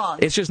beer bong.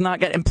 It's just not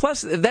good. And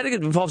plus, that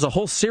involves a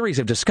whole series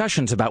of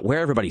discussions about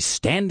where everybody's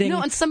standing.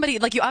 And somebody,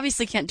 you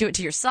obviously can't do it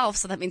to yourself,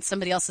 so that means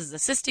somebody else is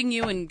assisting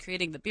you in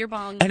creating the beer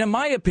bong. And in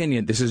my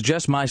opinion, this is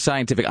just my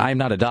scientific... I'm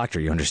not a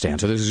doctor, you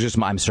understand, so this is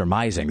just I'm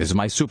surmising. This is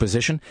my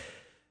supposition.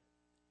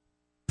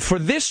 For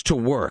this to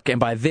work, and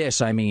by this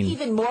I mean...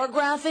 Even more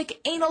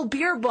graphic, anal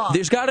beer bong.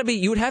 There's got to be...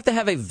 You would have to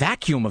have a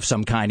vacuum of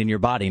some kind in your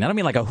body. And I don't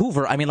mean like a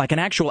Hoover. I mean like an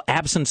actual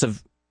absence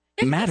of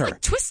matter.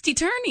 It's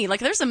twisty-turny.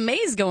 There's a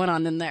maze going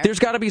on in there. There's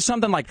got to be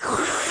something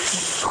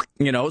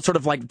sort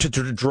of like to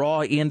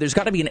draw in. There's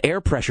got to be an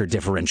air pressure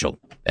differential.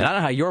 And I don't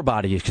know how your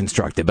body is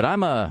constructed, but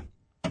I'm a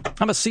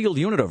sealed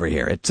unit over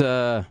here. It's,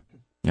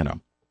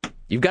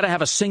 you've got to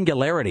have a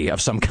singularity of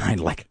some kind,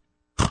 like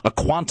a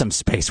quantum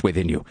space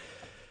within you.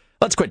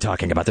 Let's quit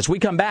talking about this. We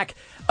come back.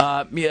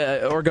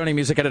 Oregonian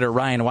music editor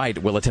Ryan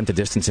White will attempt to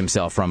distance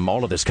himself from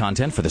all of this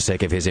content for the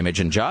sake of his image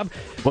and job.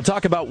 We'll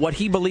talk about what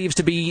he believes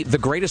to be the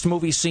greatest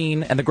movie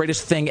scene and the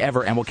greatest thing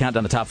ever, and we'll count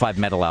down the top 5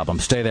 metal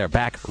albums. Stay there.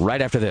 Back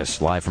right after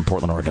this, live from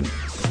Portland, Oregon.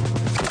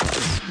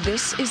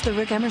 This is the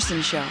Rick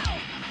Emerson Show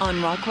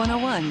on Rock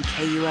 101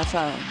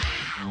 KUFO.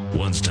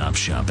 One-stop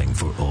shopping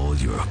for all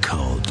your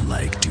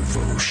cult-like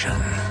devotion.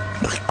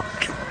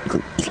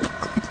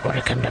 Want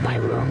to come to my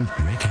room?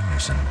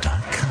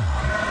 RickEmerson.com.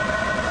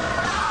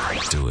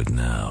 Do it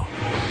now.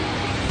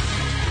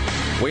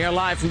 We are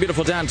live from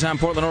beautiful downtown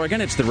Portland,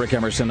 Oregon. It's the Rick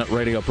Emerson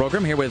radio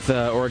program here with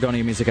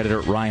Oregonian music editor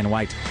Ryan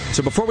White.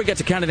 So before we get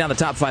to counting down the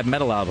top 5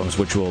 metal albums,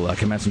 which will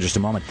commence in just a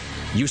moment,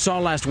 you saw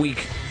last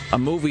week a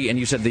movie and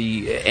you said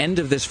the end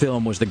of this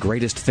film was the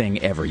greatest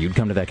thing ever. You'd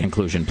come to that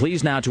conclusion.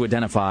 Please now to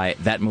identify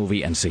that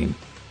movie and scene.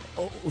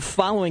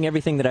 Following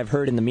everything that I've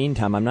heard in the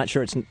meantime, I'm not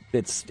sure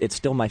it's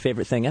still my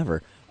favorite thing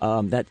ever.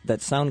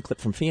 That sound clip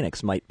from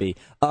Phoenix might be.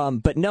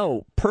 But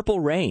no, Purple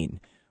Rain,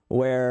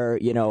 where,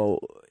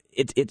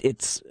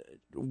 it's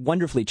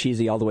wonderfully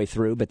cheesy all the way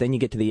through, but then you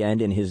get to the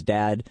end and his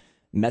dad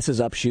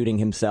messes up shooting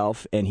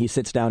himself and he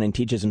sits down and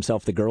teaches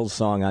himself the girls'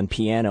 song on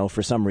piano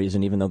for some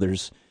reason, even though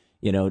there's,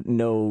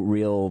 no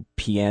real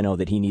piano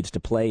that he needs to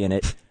play in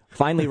it.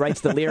 Finally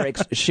writes the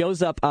lyrics,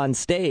 shows up on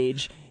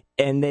stage,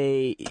 and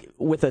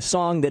with a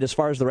song that, as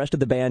far as the rest of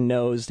the band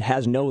knows,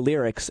 has no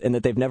lyrics and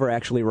that they've never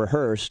actually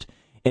rehearsed,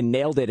 and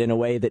nailed it in a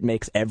way that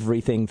makes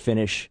everything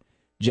finish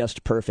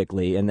just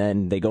perfectly. And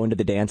then they go into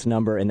the dance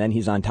number, and then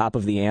he's on top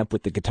of the amp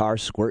with the guitar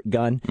squirt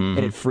gun, and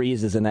it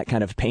freezes in that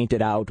kind of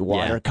painted out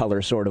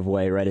watercolor sort of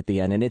way right at the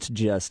end. And it's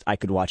just, I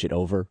could watch it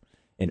over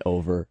and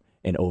over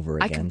and over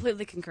again. I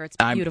completely concur. It's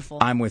beautiful.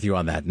 I'm with you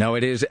on that. No,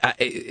 it is.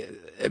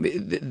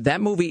 That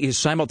movie is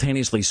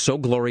simultaneously so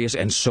glorious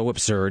and so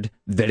absurd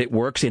that it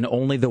works in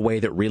only the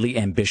way that really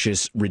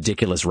ambitious,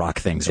 ridiculous rock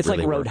things It's really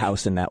like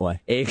Roadhouse in that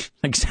way.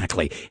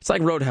 Exactly. It's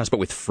like Roadhouse, but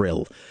with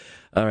frill.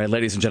 All right,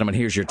 ladies and gentlemen,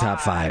 here's your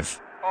top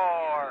 5.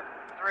 4,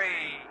 3,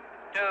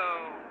 2,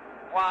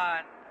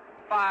 1,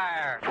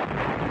 fire.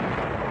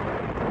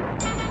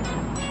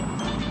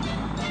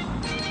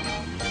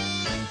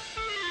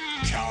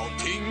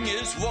 Counting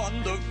is is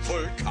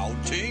wonderful.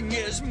 Counting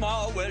is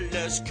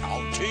marvelous.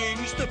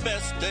 Counting's the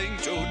best thing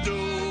to do.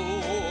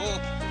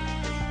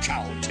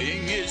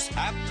 Counting is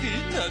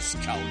happiness.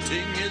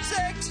 Counting is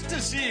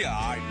ecstasy.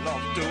 I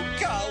love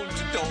to count,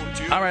 don't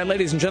you? All right,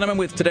 ladies and gentlemen,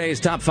 with today's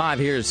top 5,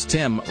 here's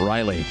Tim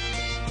Riley.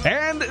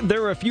 And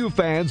there are a few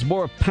fans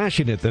more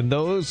passionate than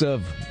those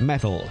of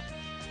metal.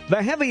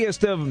 The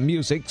heaviest of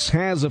musics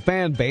has a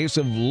fan base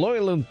of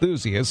loyal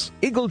enthusiasts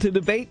eager to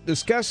debate,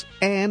 discuss,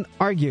 and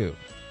argue.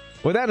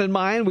 With that in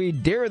mind, we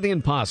dare the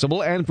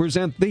impossible and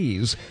present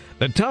these,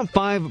 the top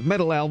 5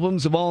 metal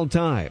albums of all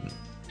time.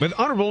 With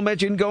honorable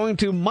mention going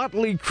to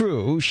Motley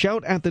Crue,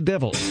 Shout at the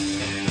Devil.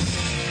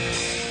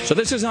 So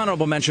this is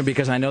honorable mention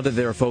because I know that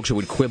there are folks who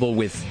would quibble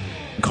with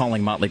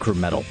calling Motley Crue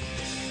metal.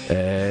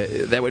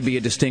 That would be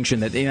a distinction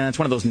that, it's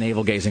one of those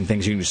navel-gazing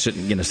things you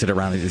can sit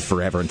around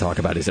forever and talk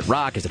about. Is it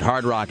rock? Is it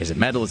hard rock? Is it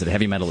metal? Is it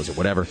heavy metal? Is it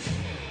whatever?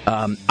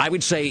 I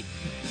would say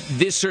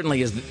this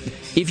certainly is,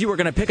 if you were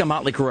going to pick a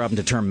Motley Crue album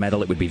to term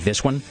metal, it would be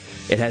this one.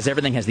 It has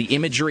everything, has the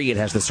imagery, it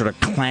has the sort of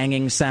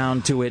clanging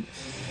sound to it.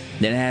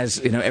 It has,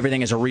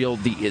 everything has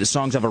the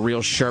songs have a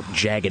real sharp,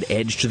 jagged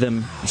edge to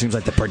them. It seems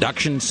like the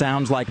production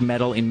sounds like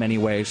metal in many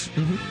ways.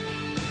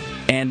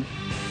 Mm-hmm. And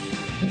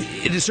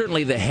it is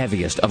certainly the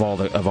heaviest of all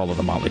of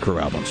the Motley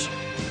Crue albums.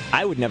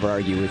 I would never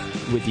argue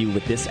with you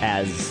with this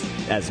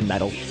as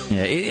metal.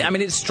 Yeah,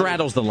 it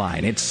straddles the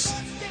line.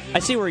 I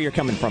see where you're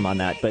coming from on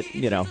that, but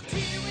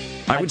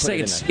I would say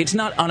it's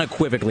not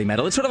unequivocally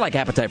metal. It's sort of like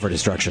Appetite for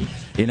Destruction,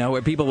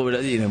 where people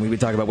would, we would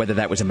talk about whether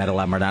that was a metal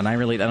album or not. And I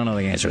don't know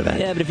the answer to that.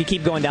 Yeah, but if you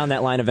keep going down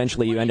that line,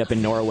 eventually you end up in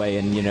Norway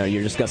and,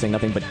 you're discussing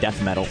nothing but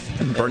death metal.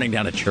 Burning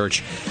down a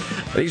church.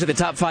 These are the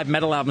top 5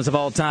 metal albums of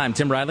all time.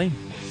 Tim Riley?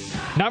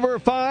 Number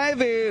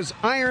 5 is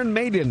Iron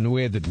Maiden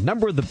with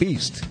Number of the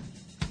Beast.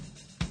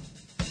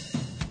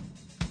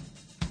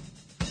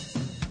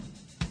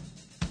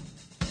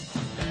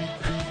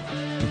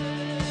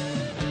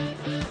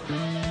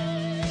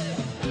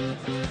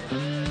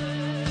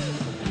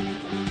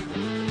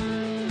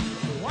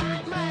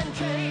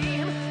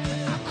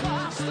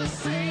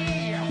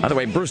 By the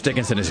way, Bruce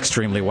Dickinson is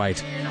extremely white.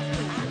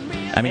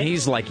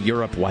 He's like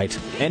Europe white.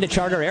 And a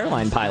charter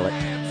airline pilot.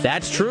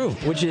 That's true.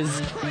 Which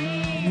is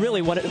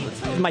really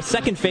my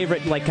second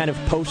favorite, kind of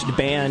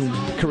post-band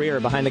career,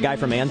 behind the guy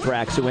from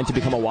Anthrax who went to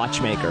become a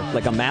watchmaker,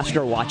 like a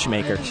master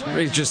watchmaker.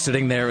 He's just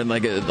sitting there in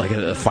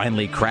a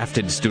finely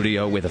crafted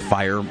studio with a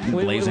fire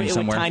blazing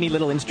somewhere. With tiny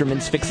little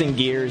instruments, fixing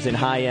gears, and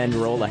high-end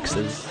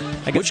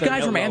Rolexes. Which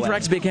guy from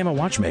Anthrax became a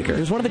watchmaker? He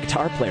was one of the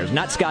guitar players,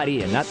 not Scott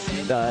Ian.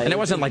 And it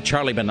wasn't like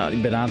Charlie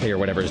Benante or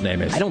whatever his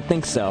name is. I don't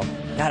think so.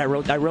 God,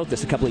 I wrote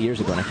this a couple of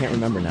years ago, and I can't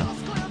remember now.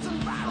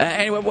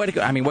 Anyway,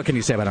 what can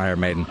you say about Iron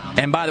Maiden?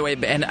 And by the way,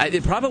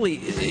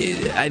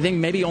 I think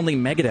maybe only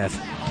Megadeth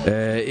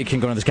it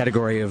can go into this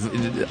category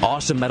of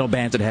awesome metal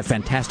bands that have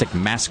fantastic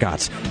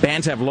mascots.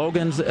 Bands have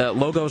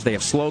logos, they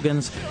have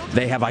slogans,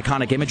 they have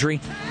iconic imagery.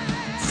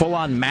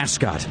 Full-on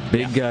mascot.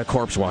 Big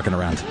corpse walking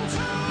around.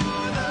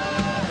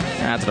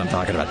 That's what I'm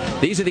talking about.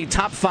 These are the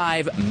top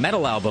 5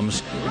 metal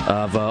albums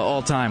of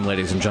all time,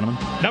 ladies and gentlemen.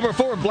 Number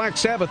 4, Black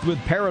Sabbath with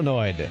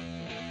Paranoid.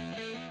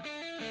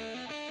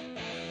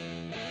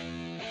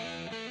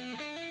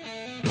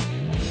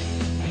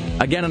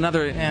 Again,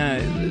 another,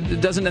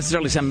 doesn't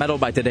necessarily sound metal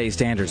by today's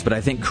standards, but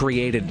I think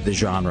created the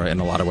genre in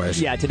a lot of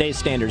ways. Yeah, today's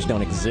standards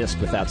don't exist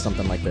without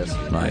something like this.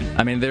 Right.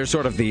 They're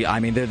sort of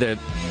they're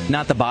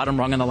not the bottom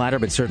rung on the ladder,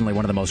 but certainly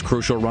one of the most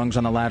crucial rungs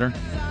on the ladder.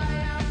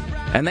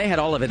 And they had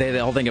all of it. They had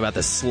the whole thing about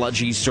the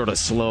sludgy sort of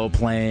slow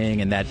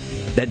playing and that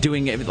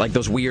doing like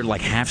those weird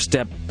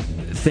half-step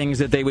things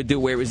that they would do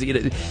where it was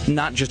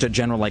not just a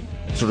general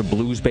sort of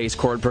blues-based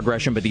chord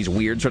progression, but these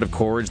weird sort of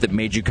chords that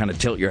made you kind of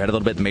tilt your head a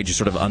little bit and made you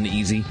sort of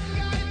uneasy.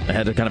 It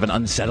had a kind of an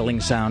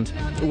unsettling sound.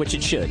 Which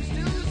it should.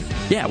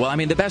 Yeah, well,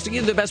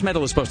 the best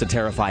metal is supposed to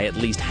terrify at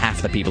least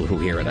half the people who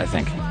hear it, I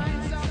think.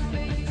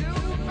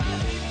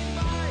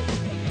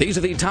 These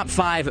are the top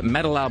 5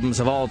 metal albums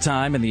of all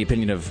time, in the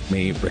opinion of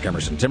me, Rick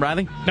Emerson. Tim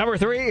Riley? Number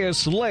 3 is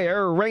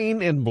Slayer,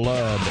 Rain in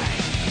Blood.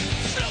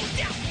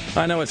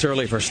 I know it's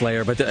early for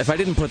Slayer, but if I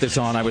didn't put this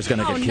on, I was going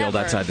to get killed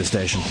outside the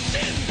station.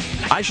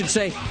 I should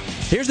say,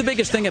 here's the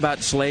biggest thing about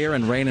Slayer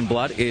and Rain and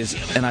Blood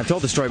is, and I've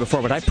told the story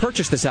before, but I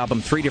purchased this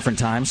album 3 different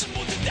times,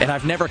 and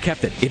I've never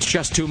kept it. It's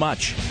just too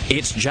much.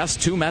 It's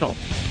just too metal.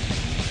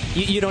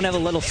 You don't have a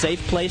little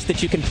safe place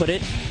that you can put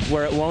it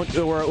where it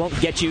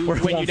won't get you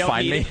when you don't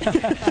need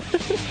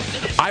it.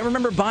 I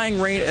remember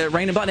buying Rain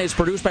and Blood, and it's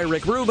produced by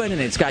Rick Rubin,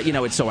 and it's got,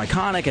 it's so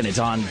iconic, and it's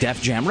on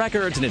Def Jam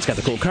Records, and it's got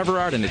the cool cover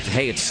art, and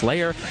it's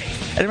Slayer.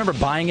 And I remember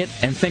buying it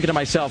and thinking to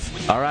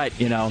myself, all right,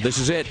 this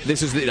is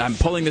it. I'm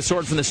pulling the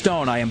sword from the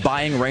stone. I am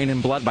buying Rain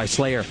and Blood by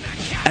Slayer.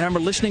 And I remember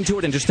listening to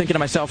it and just thinking to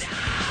myself,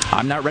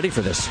 I'm not ready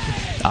for this.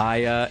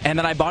 And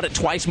then I bought it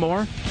twice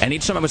more, and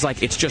each time I was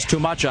like, it's just too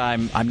much.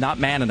 I'm not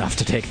man enough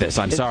to take this.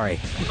 I'm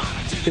sorry.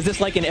 Is this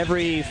in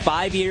every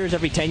 5 years,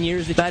 every 10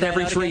 years? That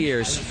every 3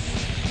 years.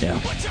 Yeah.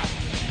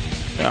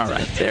 All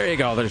right. There you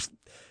go.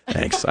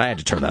 Thanks. I had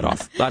to turn that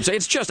off. I'm saying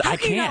it's just I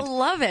can't. I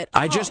love it.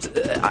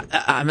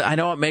 I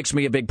know it makes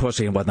me a big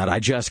pussy and whatnot. I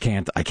just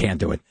can't. I can't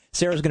do it.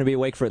 Sarah's going to be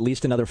awake for at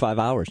least another 5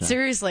 hours now.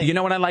 Seriously. You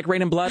know when I like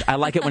Rain and Blood? I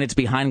like it when it's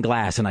behind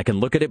glass and I can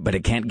look at it, but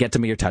it can't get to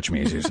me or touch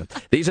me.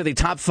 These are the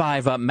top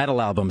 5 metal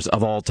albums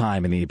of all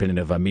time in the opinion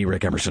of me,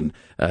 Rick Emerson.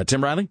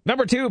 Tim Riley?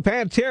 Number 2,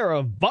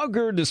 Pantera,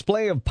 Vulgar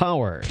Display of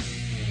Power.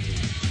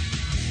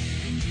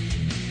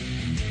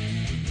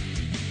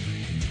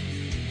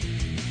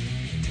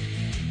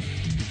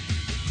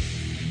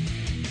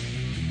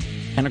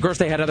 And, of course,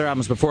 they had other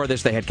albums before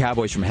this. They had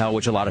Cowboys from Hell,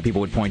 which a lot of people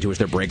would point to as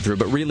their breakthrough.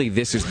 But really,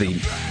 this is the...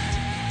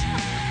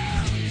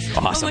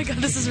 Awesome. Oh, my God,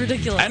 this is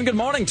ridiculous. And good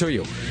morning to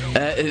you.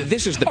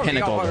 This is the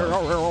pinnacle.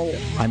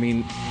 I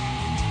mean,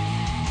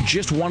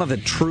 just one of the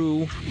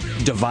true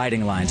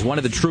dividing lines, one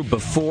of the true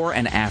before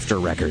and after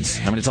records.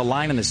 I mean, it's a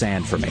line in the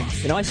sand for me.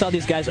 You know, I saw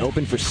these guys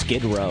open for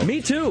Skid Row.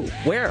 Me too.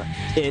 Where?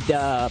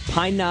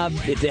 Pine Knob,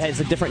 it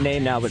has a different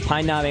name now, but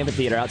Pine Knob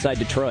Amphitheater outside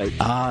Detroit.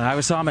 I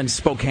saw them in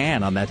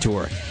Spokane on that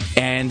tour.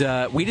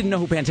 And we didn't know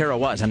who Pantera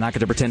was. I'm not going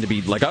to pretend to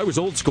be like, I was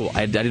old school.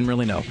 I didn't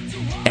really know.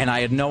 And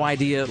I had no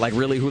idea, like,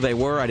 really who they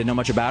were. I didn't know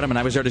much about them. And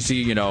I was there to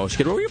see, you know,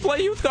 Skid Row, you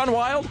play Youth Gone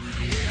Wild?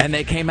 And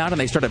they came out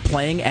and they started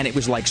playing, and it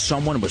was like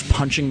someone was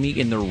punching me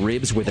in the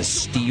ribs with a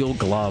steel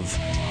glove.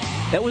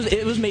 It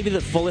was maybe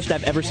the fullest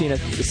I've ever seen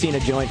a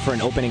joint for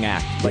an opening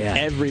act. Like,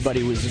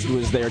 everybody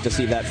was there to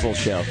see that full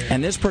show.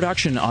 And this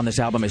production on this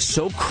album is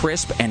so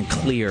crisp and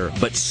clear,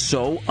 but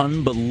so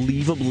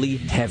unbelievably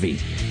heavy.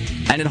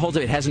 And it holds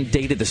up. It hasn't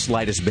dated the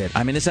slightest bit.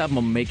 I mean, this album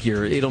will make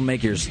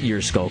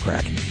your skull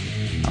crack.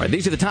 All right,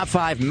 these are the top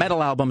 5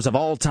 metal albums of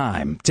all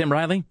time. Tim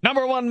Riley?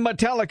 Number 1,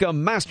 Metallica,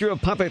 Master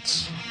of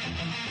Puppets.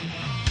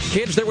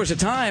 Kids, there was a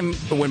time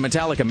when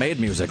Metallica made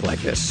music like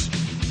this.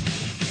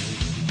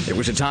 There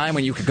was a time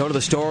when you could go to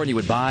the store and you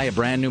would buy a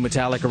brand new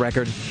Metallica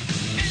record.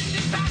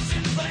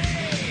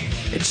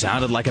 It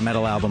sounded like a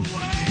metal album.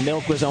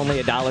 Milk was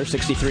only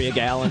 $1.63 a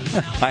gallon.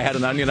 I had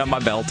an onion on my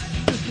belt.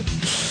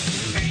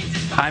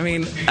 I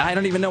mean, I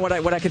don't even know what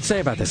I could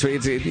say about this.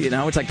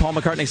 It's like Paul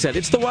McCartney said,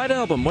 it's the White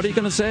Album. What are you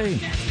going to say?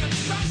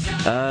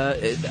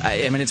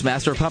 I mean, it's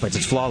Master of Puppets.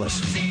 It's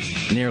flawless.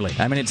 Nearly.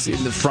 I mean, it's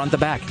in the front, the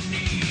back.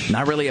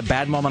 Not really a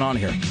bad moment on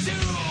here.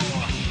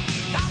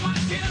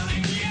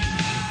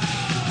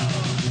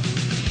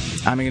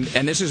 I mean,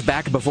 and this is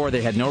back before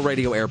they had no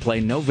radio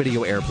airplay, no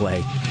video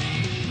airplay.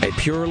 A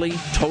purely,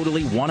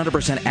 totally,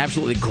 100%,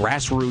 absolutely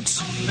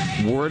grassroots,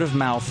 word of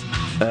mouth,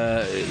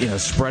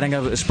 spreading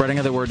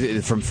of the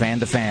word from fan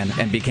to fan,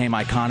 and became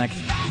iconic,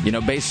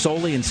 based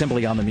solely and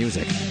simply on the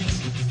music.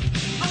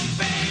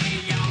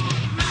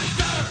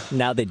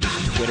 Now they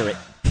just Twitter it.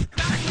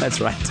 That's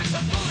right.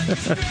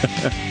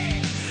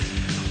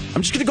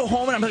 I'm just going to go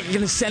home and I'm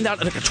going to send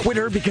out like a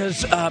Twitter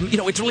because,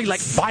 it's really like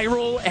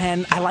viral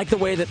and I like the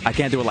way that I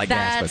can't do it like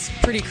that. That's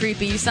pretty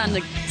creepy. You sound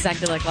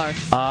exactly like Lars.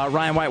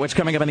 Ryan White, what's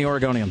coming up in the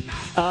Oregonian?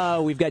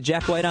 We've got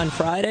Jack White on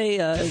Friday.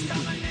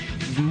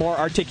 More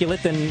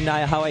articulate than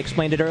how I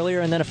explained it earlier,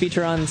 and then a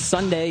feature on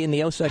Sunday in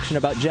the O section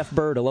about Jeff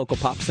Bird, a local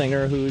pop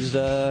singer who's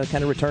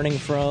kind of returning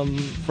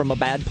from a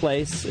bad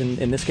place,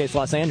 in this case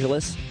Los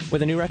Angeles,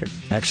 with a new record.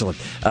 Excellent.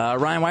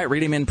 Ryan White,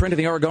 read him in print in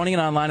the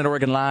Oregonian, online at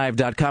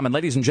OregonLive.com. And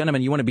ladies and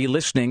gentlemen, you want to be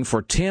listening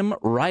for Tim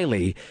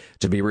Riley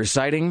to be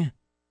reciting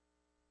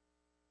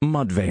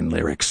Mudvayne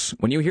lyrics.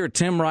 When you hear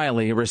Tim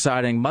Riley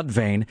reciting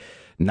Mudvayne,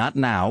 not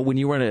now. When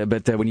you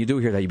do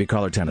hear that, you be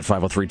caller 10 at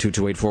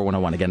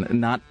 503-228-4101. Again,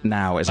 not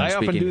now as I'm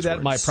speaking. I often do that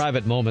in my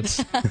private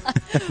moments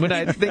when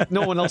I think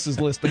no one else is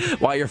listening.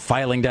 While you're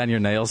filing down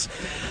your nails.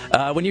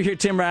 When you hear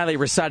Tim Riley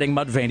reciting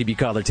Mudvayne, you be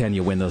caller 10.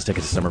 You win those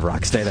tickets to Summer of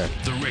Rock. Stay there.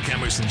 The Rick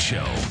Emerson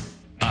Show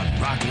on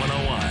Rock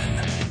 101.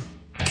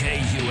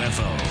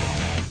 KUFO.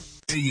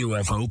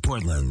 KUFO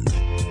Portland.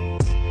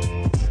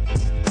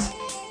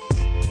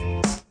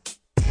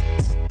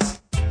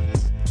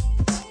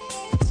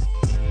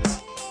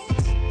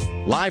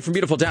 Live from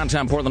beautiful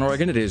downtown Portland,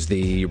 Oregon, it is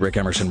the Rick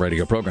Emerson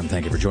radio program.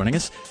 Thank you for joining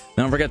us.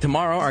 Don't forget,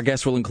 tomorrow our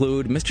guests will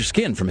include Mr.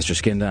 Skin from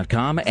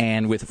MrSkin.com,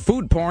 and with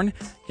food porn,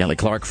 Kelly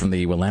Clark from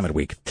the Willamette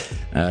Week.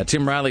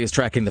 Tim Riley is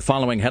tracking the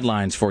following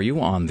headlines for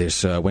you on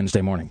this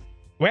Wednesday morning.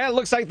 Well, it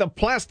looks like the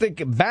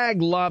plastic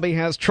bag lobby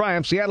has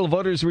triumphed. Seattle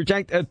voters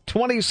reject a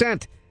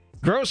 20-cent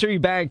grocery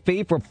bag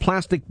fee for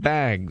plastic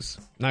bags.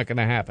 Not going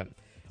to happen.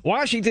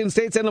 Washington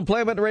State's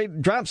unemployment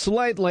rate dropped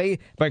slightly,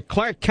 but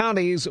Clark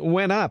County's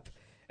went up.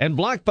 And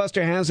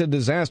Blockbuster has a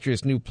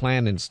disastrous new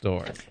plan in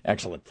store.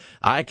 Excellent.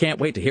 I can't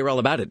wait to hear all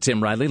about it,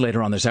 Tim Riley,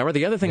 later on this hour.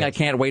 The other thing I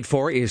can't wait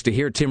for is to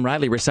hear Tim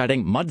Riley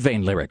reciting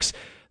Mudvayne lyrics.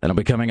 That'll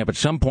be coming up at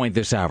some point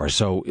this hour.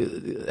 So,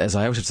 as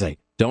I always say,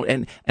 don't,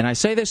 and I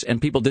say this,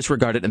 and people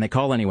disregard it, and they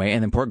call anyway,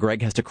 and then poor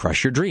Greg has to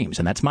crush your dreams,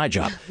 and that's my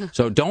job.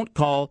 So don't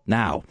call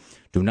now.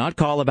 Do not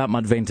call about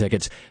Mudvayne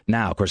tickets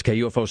now. Of course,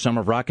 KUFO Summer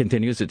of Rock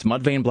continues. It's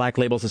Mudvayne, Black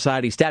Label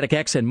Society, Static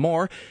X, and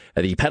more.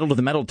 The Pedal to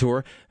the Metal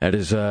Tour that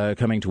is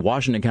coming to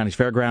Washington County's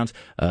Fairgrounds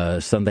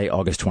Sunday,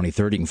 August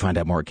 23rd. You can find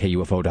out more at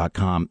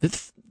KUFO.com.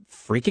 It's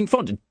freaking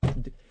fun.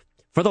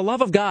 For the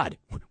love of God.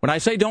 When I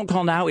say don't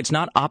call now, it's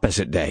not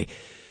opposite day.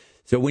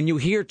 So when you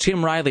hear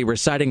Tim Riley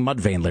reciting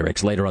Mudvayne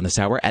lyrics later on this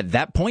hour, at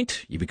that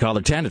point, you be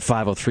caller 10 at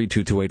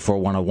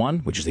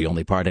 503-228-4101, which is the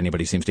only part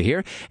anybody seems to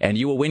hear, and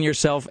you will win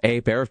yourself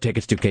a pair of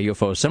tickets to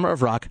KUFO Summer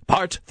of Rock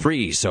Part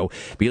 3. So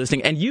be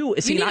listening. And you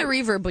need a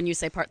reverb when you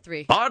say Part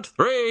 3. Part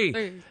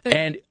 3!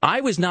 And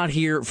I was not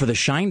here for the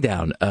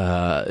Shinedown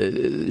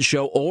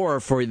show or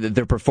for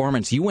their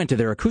performance. You went to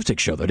their acoustic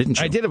show, though, didn't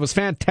you? I did. It was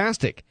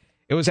fantastic.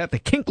 It was at the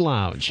Kink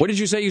Lounge. What did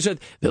you say? You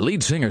said, the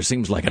lead singer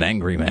seems like an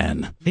angry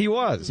man. He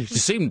was. He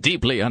seemed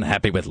deeply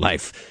unhappy with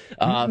life.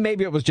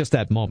 Maybe it was just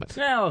that moment.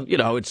 Well, you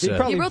know, it's... He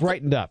probably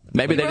brightened up.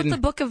 Maybe he wrote the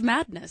Book of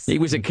Madness. He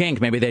was a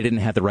Kink. Maybe they didn't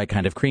have the right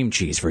kind of cream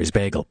cheese for his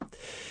bagel.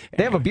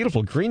 They have a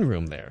beautiful green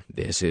room there.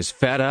 This is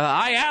feta.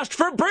 I asked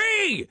for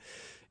brie!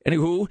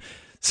 Anywho...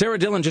 Sarah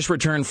Dillon just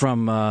returned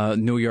from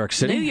New York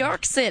City. New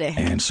York City.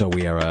 And so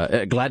we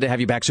are glad to have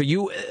you back. So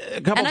you,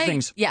 a couple of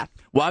things. Yeah.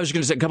 Well, I was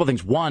going to say a couple of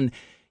things. One,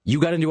 you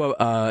got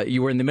into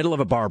you were in the middle of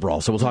a bar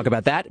brawl, so we'll talk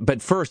about that.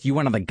 But first, you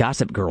went on the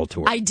Gossip Girl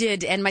tour. I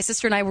did, and my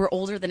sister and I were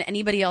older than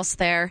anybody else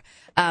there,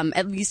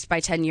 at least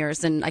by 10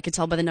 years. And I could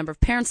tell by the number of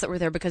parents that were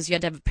there because you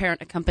had to have a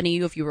parent accompany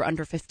you if you were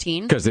under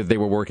 15. Because they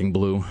were working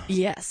blue.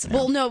 Yes. Yeah.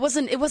 Well, no, it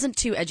wasn't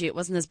too edgy. It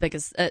wasn't as big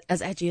as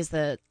edgy as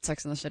the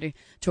Sex and the City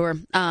tour.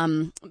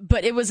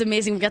 But it was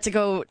amazing. We got to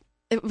go.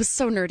 It was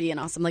so nerdy and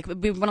awesome. Like,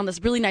 we went on this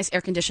really nice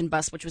air-conditioned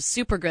bus, which was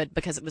super good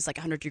because it was like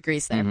 100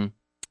 degrees there. Mm-hmm.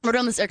 Rode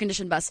on this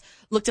air-conditioned bus,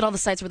 looked at all the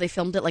sites where they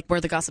filmed it, like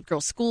where the Gossip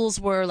Girl schools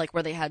were, like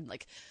where they had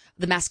like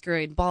the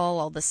masquerade ball,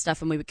 all this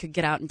stuff, and we could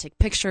get out and take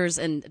pictures.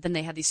 And then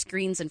they had these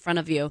screens in front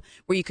of you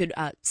where you could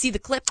see the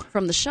clip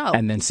from the show.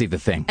 And then see the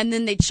thing. And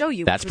then they'd show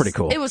you. That's pretty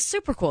cool. It was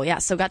super cool, yeah.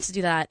 So got to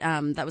do that.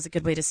 That was a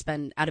good way to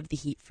spend out of the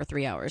heat for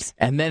 3 hours.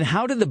 And then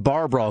how did the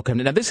bar brawl come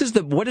to? Now,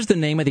 what is the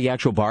name of the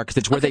actual bar? Because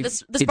it's where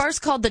This bar's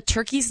called the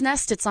Turkey's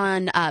Nest. It's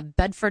on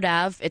Bedford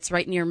Ave. It's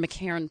right near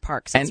McCarran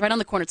Park. So it's right on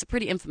the corner. It's a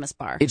pretty infamous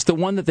bar. It's the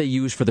one that they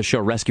use for the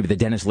show Rescue, the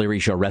Dennis Leary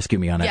show Rescue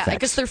Me on FX. Yeah, I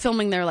guess they're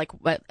filming there like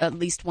at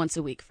least once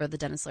a week for the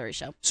Dennis Leary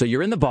show. So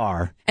you're in the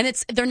bar. And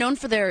they're known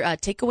for their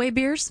takeaway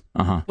beers,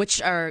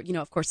 which are,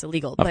 of course,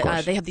 illegal.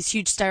 But they have these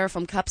huge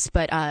styrofoam cups,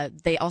 but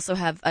they also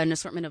have an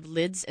assortment of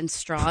lids and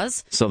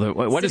straws. So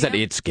what is that?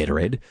 It's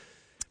Gatorade.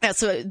 Yeah,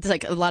 so it's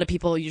like a lot of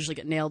people usually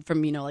get nailed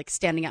from, like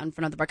standing out in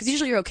front of the bar. Because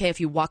usually you're okay if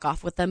you walk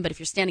off with them, but if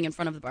you're standing in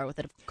front of the bar with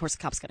it, of course,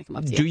 the cop's going to come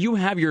up to you. Do you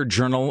have your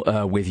journal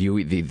with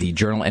you, the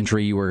journal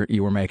entry you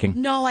were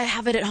making? No, I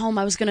have it at home.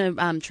 I was going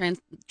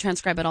to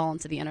transcribe it all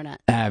onto the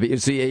internet. But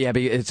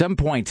at some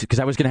point,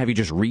 because I was going to have you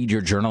just read your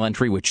journal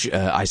entry, which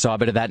I saw a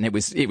bit of that, and it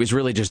was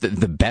really just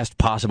the best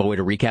possible way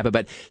to recap it.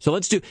 But so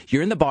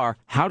you're in the bar.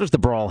 How does the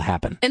brawl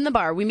happen? In the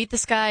bar, we meet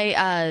this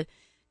guy.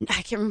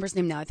 I can't remember his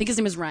name now. I think his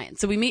name is Ryan.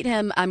 So we meet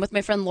him. I'm with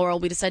my friend Laurel.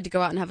 We decide to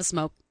go out and have a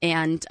smoke.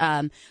 And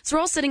so we're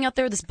all sitting out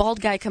there. This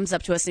bald guy comes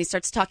up to us and he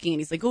starts talking. And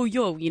he's like, oh,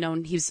 yo,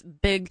 and he's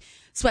big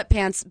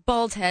sweatpants,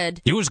 bald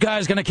head. You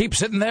guys going to keep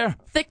sitting there?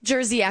 Thick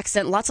Jersey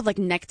accent, lots of like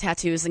neck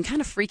tattoos and kind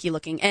of freaky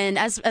looking. And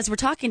as we're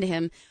talking to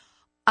him,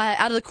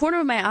 out of the corner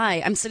of my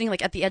eye, I'm sitting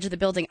like at the edge of the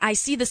building. I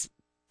see this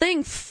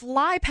thing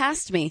fly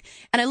past me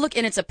and I look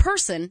and it's a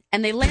person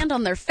and they land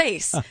on their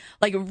face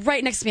like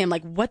right next to me. I'm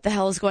like, what the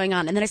hell is going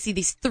on? And then I see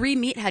these 3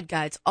 meathead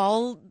guys,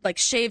 all like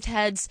shaved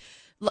heads,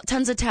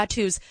 tons of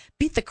tattoos,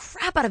 beat the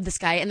crap out of this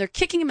guy and they're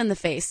kicking him in the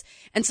face.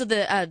 And so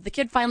the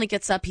kid finally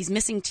gets up. He's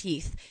missing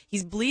teeth.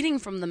 He's bleeding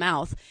from the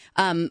mouth.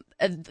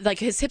 Like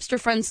his hipster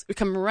friends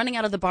come running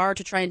out of the bar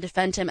to try and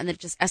defend him, and then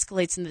it just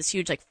escalates into this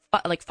huge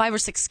like 5 or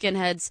 6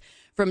 skinheads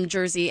from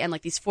Jersey and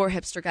like these 4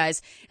 hipster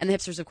guys, and the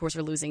hipsters of course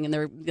are losing and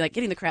they're like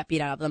getting the crap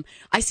beat out of them.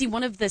 I see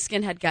one of the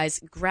skinhead guys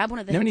grab one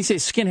of the. Now, when you say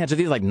skinheads, are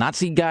these like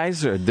Nazi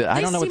guys, or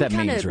I don't know what that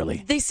means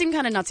really? They seem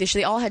kind of Nazi-ish.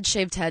 They all had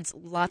shaved heads,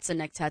 lots of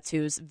neck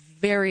tattoos,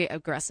 very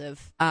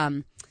aggressive.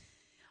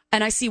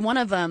 And I see one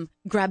of them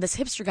grab this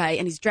hipster guy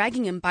and he's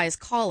dragging him by his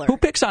collar. Who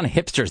picks on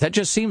hipsters? That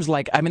just seems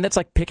like, I mean, that's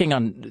like picking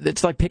on.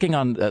 It's like picking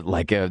on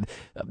like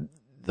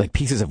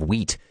pieces of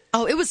wheat.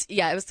 Oh, it was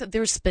they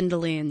were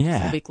spindly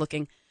and weak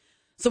looking.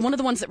 So one of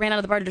the ones that ran out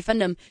of the bar to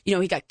defend him,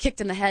 he got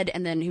kicked in the head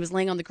and then he was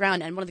laying on the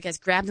ground and one of the guys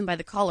grabbed him by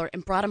the collar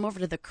and brought him over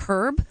to the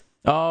curb.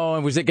 Oh,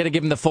 and was it going to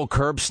give him the full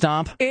curb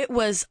stomp? It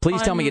was Please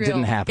unreal. Tell me it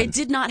didn't happen. It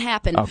did not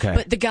happen. Okay.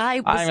 But the guy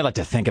was I don't even like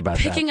to think about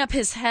picking up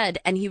his head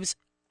and he was...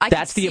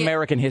 That's the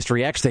American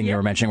History X thing you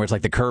were mentioning, where it's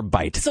like the curb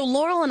bite. So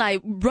Laurel and I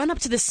run up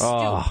to this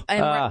stoop,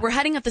 and we're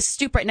heading up the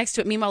stoop right next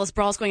to it. Meanwhile, this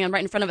brawl's going on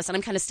right in front of us, and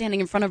I'm kind of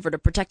standing in front of her to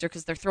protect her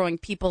because they're throwing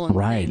people and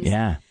things.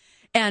 Yeah.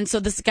 And so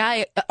this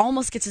guy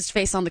almost gets his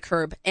face on the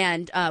curb,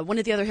 and one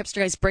of the other hipster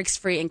guys breaks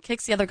free and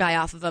kicks the other guy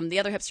off of him. The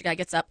other hipster guy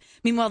gets up.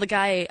 Meanwhile, the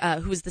guy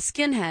who was the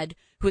skinhead,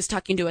 who was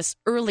talking to us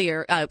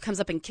earlier, comes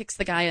up and kicks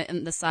the guy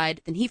in the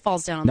side. Then he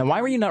falls down. Now,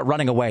 why were you not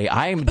running away?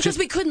 Because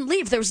we couldn't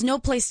leave. There was no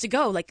place to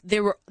go. Like they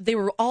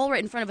were all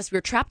right in front of us. We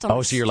were trapped on.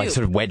 Oh, so you're like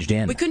sort of wedged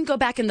in. We couldn't go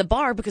back in the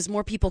bar because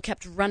more people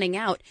kept running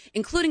out,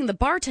 including the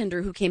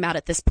bartender who came out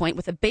at this point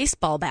with a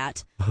baseball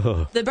bat.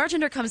 The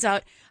bartender comes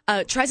out,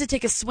 tries to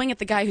take a swing at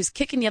the guy who's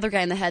kicking the other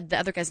guy in the head. The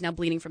other guy's now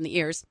bleeding from the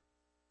ears.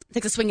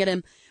 Takes a swing at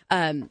him.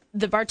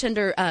 The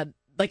bartender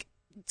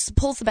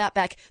pulls the bat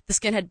back. The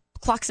skinhead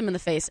clocks him in the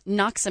face,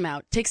 knocks him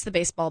out, takes the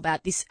baseball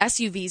bat. These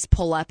SUVs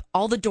pull up,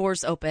 all the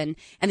doors open,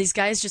 and these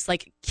guys just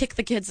like kick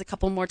the kids a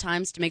couple more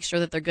times to make sure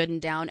that they're good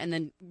and down, and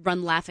then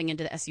run laughing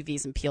into the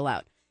SUVs and peel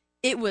out.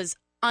 It was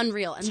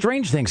unreal. And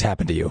strange things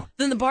happen to you.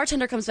 Then the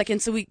bartender comes back in,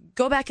 so we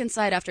go back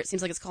inside after it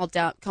seems like it's calmed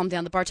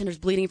down. The bartender's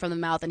bleeding from the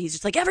mouth, and he's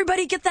just like,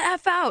 everybody get the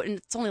F out. And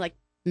it's only like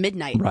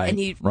midnight, and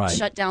he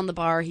shut down the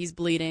bar. He's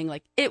bleeding.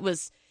 Like he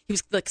was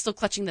like still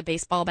clutching the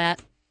baseball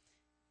bat.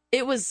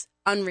 It was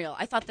unreal.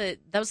 I thought that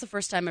was the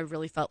first time I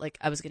really felt like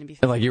I was going to be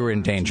like you were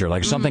in danger,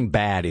 like something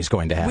bad is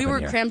going to happen. We were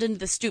here. crammed into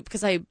the stoop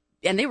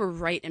and they were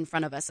right in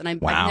front of us. And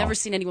I've never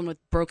seen anyone with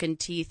broken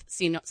teeth,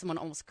 seen someone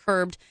almost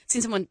curbed,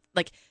 seen someone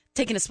like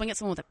taking a swing at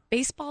someone with a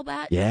baseball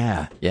bat.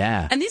 Yeah.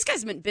 And these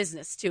guys meant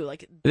business too.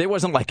 Like it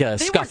wasn't like a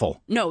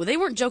scuffle. No, they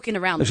weren't joking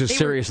around. This is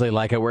seriously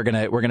like we're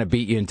gonna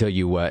beat you until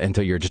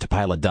you're just a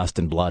pile of dust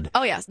and blood.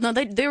 Oh yeah, no,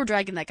 they were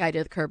dragging that guy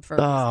to the curb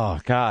first. Oh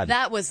God,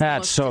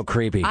 that's so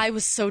creepy. I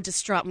was so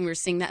distraught when we were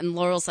seeing that, and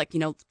Laurel's like,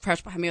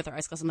 crouched behind me with her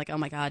eyes closed. I'm like, oh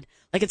my God,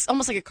 like it's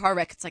almost like a car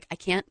wreck. It's like I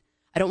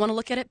don't want to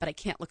look at it, but I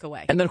can't look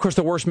away. And then of course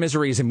the worst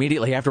misery is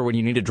immediately after when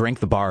you need to drink,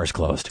 the bar is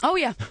closed. Oh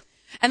yeah,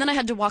 and then I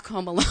had to walk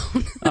home alone.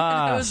 It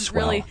was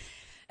really.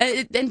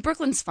 And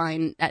Brooklyn's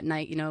fine at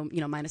night,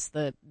 minus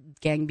the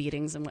gang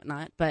beatings and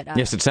whatnot. But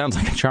yes, it sounds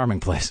like a charming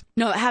place.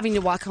 No, having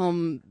to walk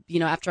home,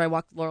 after I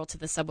walked Laurel to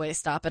the subway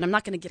stop, and I'm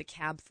not going to get a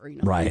cab for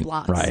 3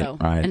 blocks. Right.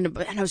 And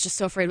I was just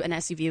so afraid an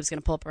SUV was going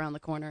to pull up around the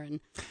corner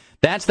and.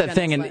 That's the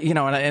thing, and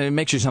and it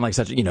makes you sound like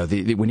such.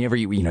 Whenever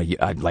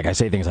like I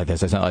say things like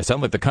this, I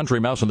sound like the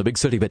country mouse in the big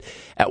city. But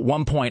at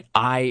one point,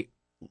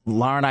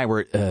 Laura and I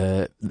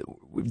were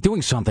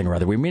doing something or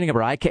other. We were meeting up.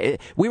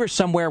 We were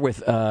somewhere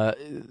with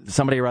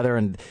somebody or other,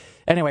 and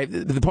anyway,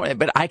 the point.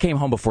 But I came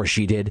home before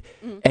she did,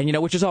 and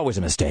which is always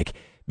a mistake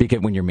because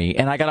when you're me,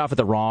 and I got off at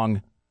the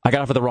wrong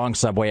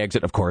subway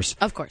exit, of course.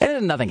 Of course. And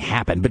then nothing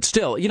happened, but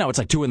still, it's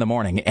like 2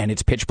 a.m. and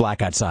it's pitch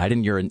black outside,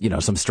 and you're in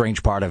some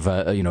strange part of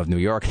of New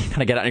York. You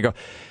kind of get out and you go,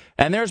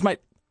 and there's my.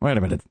 Wait a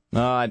minute.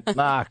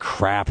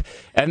 Crap.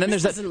 And then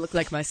this doesn't look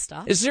like my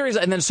stop. It's serious.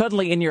 And then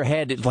suddenly in your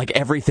head, it's like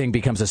everything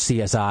becomes a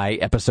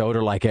CSI episode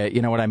or like a,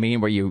 you know what I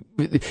mean? Where you're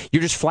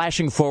just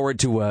flashing forward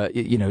to,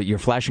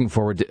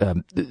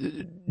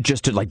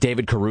 just to like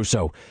David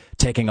Caruso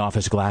taking off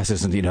his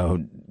glasses and,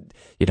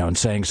 and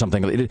saying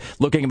something,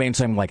 looking at me and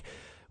saying like,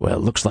 well,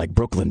 it looks like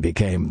Brooklyn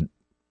became,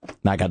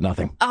 I got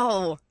nothing.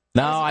 Oh.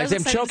 No, I'm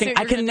joking.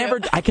 I can never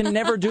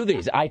do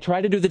these. I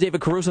try to do the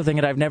David Caruso thing,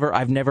 and I've never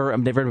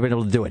been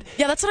able to do it.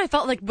 Yeah, that's what I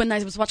felt like when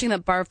I was watching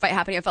that bar fight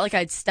happening. I felt like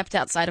I'd stepped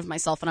outside of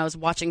myself, and I was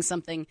watching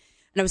something,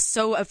 and I was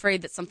so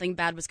afraid that something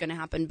bad was going to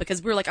happen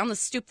because we were like on the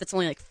stoop that's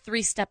only like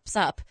 3 steps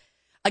up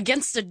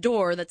against a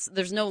door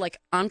there's no like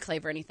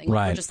enclave or anything.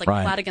 Right, we're just like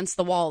flat against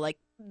the wall, like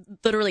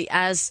literally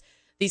as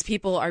these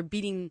people are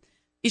beating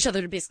each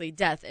other to basically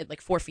death at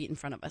like 4 feet in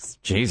front of us.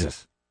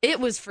 Jesus. It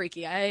was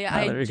freaky.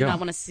 I did not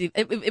want to see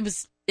it. It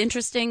was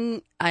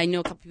interesting. I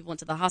know a couple people went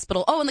to the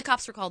hospital. Oh, and the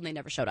cops were called and they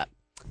never showed up.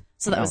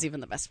 So that was even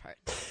the best part.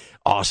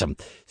 Awesome.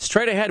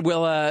 Straight ahead,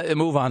 we'll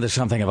move on to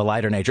something of a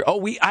lighter nature.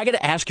 Oh, I got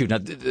to ask you. Now,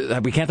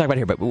 we can't talk about it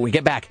here, but when we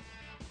get back,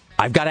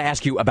 I've got to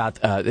ask you about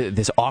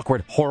this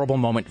awkward, horrible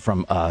moment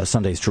from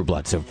Sunday's True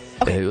Blood. So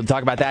we'll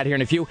talk about that here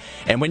in a few.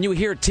 And when you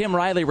hear Tim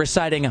Riley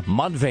reciting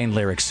Mudvayne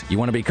lyrics, you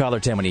want to be caller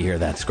 10 when you hear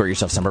that. Score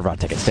yourself some River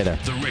tickets. Stay there.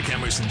 The Rick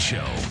Emerson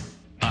Show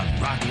on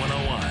Rock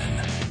 101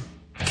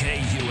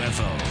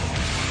 KUFO.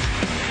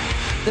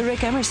 The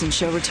Rick Emerson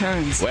Show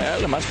returns.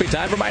 Well, it must be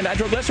time for my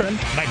nitroglycerin.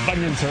 My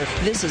bunions hurt.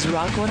 This is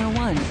Rock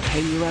 101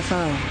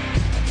 KUFO.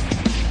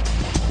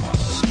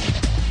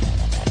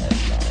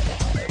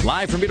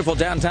 Live from beautiful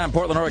downtown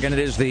Portland, Oregon, it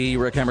is the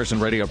Rick Emerson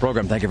radio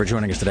program. Thank you for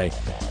joining us today.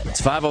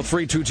 It's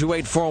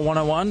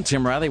 503-228-4101.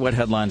 Tim Riley, what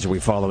headlines are we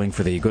following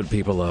for the good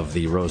people of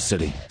the Rose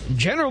City?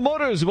 General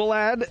Motors will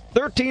add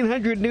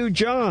 1,300 new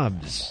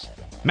jobs.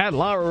 Matt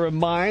Lauer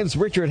reminds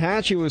Richard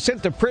Hatch he was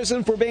sent to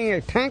prison for being a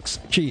tax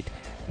cheat,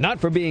 not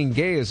for being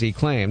gay as he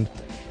claimed.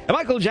 And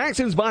Michael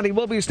Jackson's body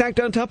will be stacked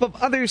on top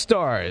of other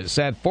stars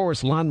at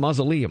Forest Lawn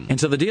Mausoleum. And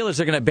so the deal is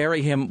they're going to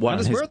bury him on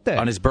his birthday.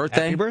 On his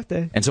birthday? Happy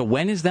birthday. And so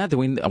when is that?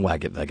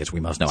 I guess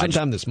we must know.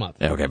 Sometime this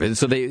month. Okay, but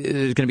so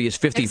it's going to be his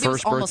 51st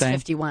birthday? Almost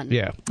 51.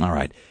 Yeah. All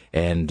right.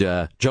 And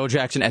Joe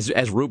Jackson,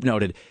 as Roop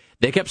noted,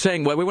 they kept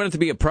saying, well, we want it to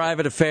be a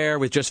private affair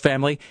with just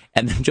family.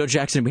 And then Joe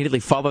Jackson immediately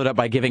followed up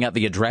by giving out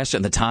the address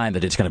and the time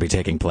that it's going to be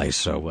taking place.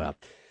 So,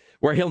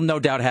 where he'll no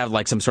doubt have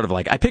like some sort of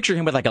I picture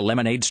him with like a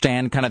lemonade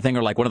stand kind of thing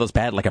or like one of those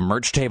like a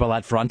merch table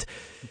out front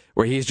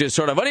where he's just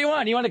sort of, what do you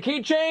want? You want a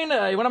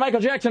keychain? You want a Michael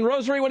Jackson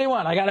rosary? What do you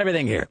want? I got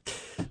everything here.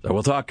 So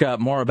we'll talk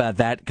more about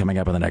that coming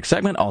up in the next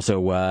segment.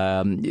 Also,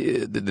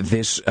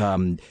 this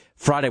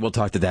Friday, we'll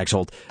talk to Dax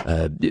Holt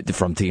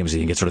from TMZ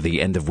and get sort of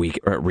the end of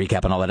week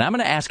recap and all that. And I'm going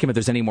to ask him if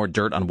there's any more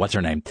dirt on what's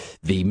her name,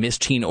 the Miss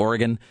Teen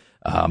Oregon,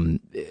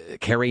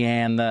 Carrie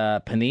Ann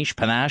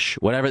Panache,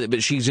 whatever.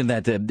 But she's in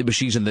that.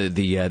 She's in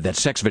the that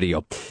sex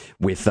video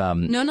with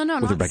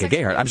with Rebecca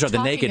Gayheart. I'm sorry,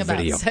 the naked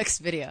video. Sex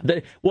video.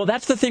 Well,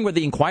 that's the thing where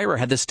the Inquirer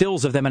had the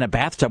stills of them in a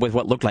bathtub with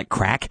what looked like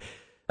crack.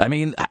 I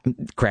mean,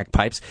 crack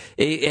pipes.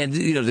 And,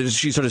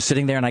 she's sort of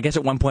sitting there, and I guess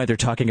at one point they're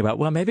talking about,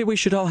 well, maybe we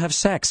should all have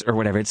sex or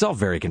whatever. It's all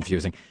very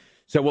confusing.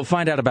 So we'll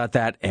find out about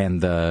that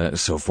and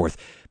so forth.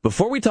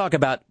 Before we talk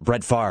about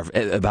Brett Favre,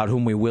 about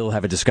whom we will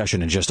have a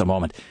discussion in just a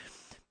moment,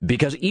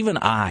 because even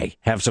I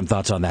have some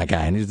thoughts on that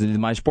guy. And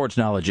my sports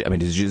knowledge, I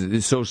mean,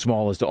 is so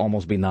small as to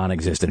almost be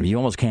non-existent. You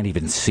almost can't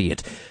even see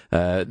it.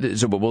 But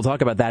we'll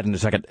talk about that in a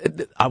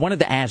second. I wanted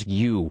to ask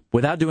you,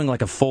 without doing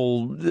like a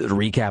full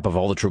recap of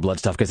all the True Blood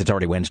stuff, because it's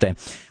already Wednesday.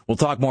 We'll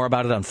talk more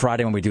about it on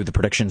Friday when we do the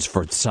predictions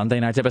for Sunday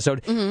night's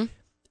episode. Mm-hmm.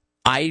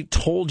 I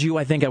told you,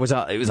 I think it was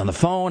on the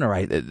phone or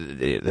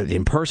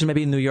in person,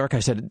 maybe in New York. I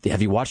said,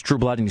 have you watched True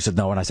Blood? And you said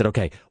no. And I said,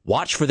 okay,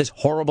 watch for this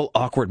horrible,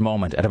 awkward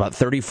moment at about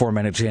 34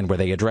 minutes in where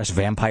they address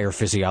vampire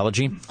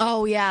physiology.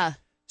 Oh, yeah.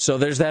 So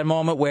there's that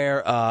moment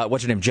where,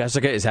 what's her name,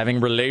 Jessica, is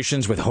having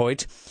relations with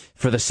Hoyt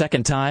for the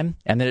second time.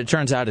 And then it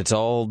turns out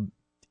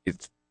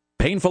it's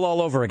painful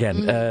all over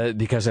again,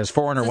 because as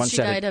Foreigner once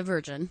said, she died a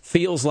virgin.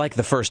 Feels like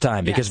the first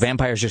time, because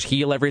vampires just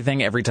heal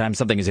everything every time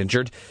something is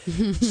injured.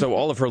 So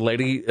all of her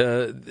lady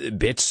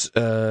bits,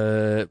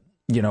 are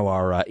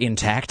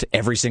intact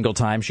every single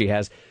time she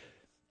has.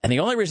 And the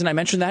only reason I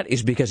mentioned that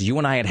is because you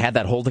and I had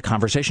that whole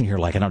conversation here,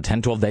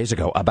 10, 12 days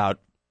ago about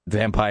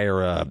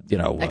vampire,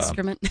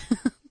 excrement.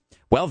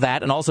 Well,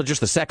 that, and also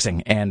just the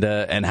sexing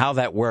and how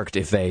that worked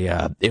if they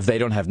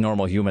don't have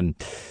normal human.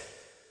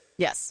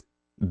 Yes.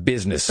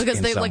 Business because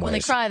in they some when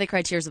ways. they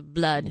cry tears of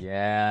blood.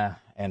 Yeah,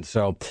 and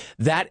so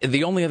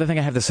the only other thing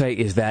I have to say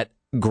is that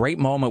great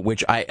moment,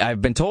 which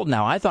I've been told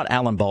now. I thought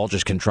Alan Ball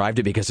just contrived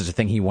it because it's a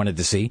thing he wanted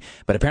to see,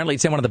 but apparently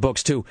it's in one of the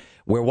books too,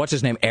 where what's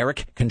his name,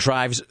 Eric,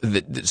 contrives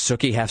that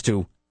Sookie has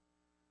to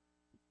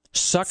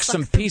suck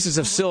some pieces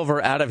of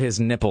silver out of his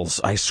nipples.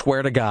 I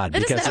swear to God, It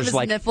because doesn't have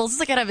there's his nipples. It's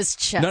like out of his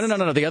chest.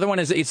 No. The other one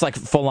it's like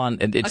full on.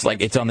 It's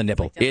Okay, it's on the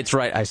nipple. It's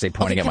right. I say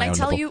pointing at my own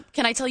nipple.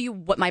 Can I tell you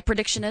what my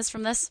prediction is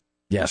from this?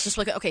 Yes. Just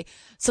okay.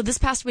 So this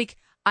past week,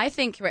 I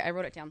think I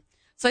wrote it down.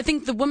 So I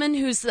think the woman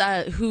who is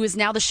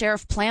now the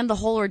sheriff planned the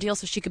whole ordeal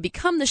so she could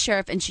become the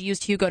sheriff, and she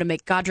used Hugo to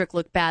make Godric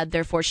look bad.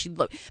 Therefore,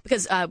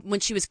 because when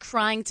she was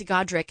crying to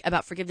Godric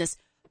about forgiveness,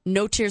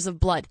 no tears of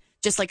blood,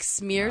 just like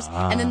smears,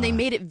 and then they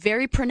made it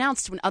very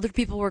pronounced when other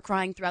people were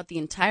crying throughout the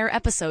entire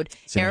episode.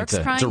 Eric's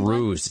crying. It's a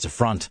ruse. It's a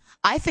front.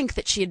 I think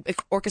that she had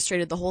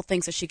orchestrated the whole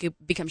thing so she could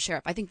become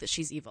sheriff. I think that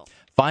she's evil.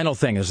 Final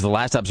thing, this is the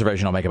last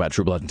observation I'll make about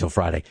True Blood until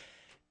Friday.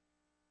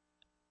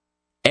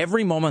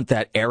 Every moment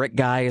that Eric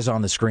guy is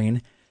on the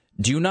screen,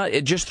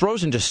 it just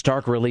throws into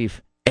stark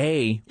relief,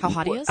 how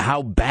hot he is,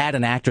 how bad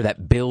an actor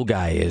that Bill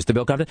guy is, the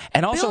Bill Compton,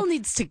 and also Bill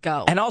needs to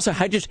go, and also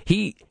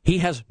he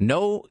has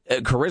no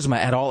charisma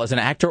at all as an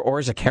actor or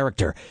as a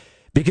character,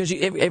 because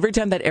every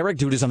time that Eric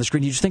dude is on the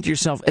screen, you just think to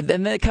yourself, and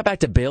then they cut back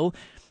to Bill.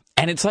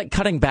 And it's like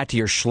cutting back to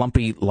your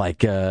schlumpy,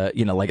 like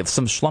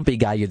some schlumpy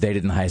guy you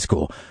dated in high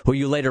school, who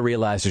you later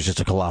realize is just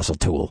a colossal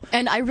tool.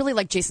 And I really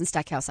like Jason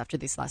Stackhouse after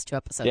these last two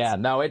episodes. Yeah,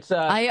 no, it's.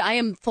 I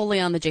am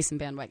fully on the Jason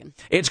bandwagon.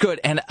 It's good,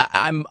 and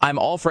I'm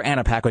all for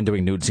Anna Paquin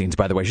doing nude scenes.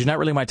 By the way, she's not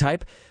really my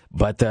type,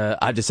 but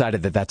I've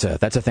decided that's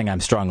a thing I'm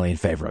strongly in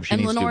favor of. She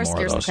needs Lenore to do more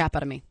scares of those. the crap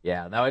out of me.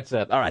 Yeah, no, it's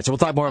all right. So we'll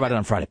talk more about it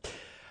on Friday.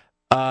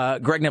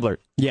 Greg Nibbler.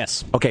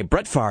 Yes. Okay,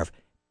 Brett Favre.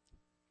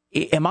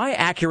 Am I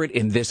accurate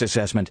in this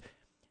assessment?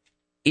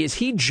 Is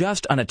he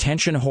just an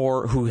attention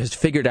whore who has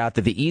figured out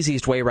that the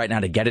easiest way right now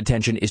to get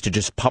attention is to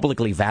just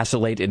publicly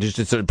vacillate and just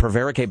to sort of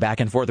prevaricate back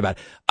and forth about,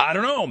 I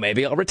don't know,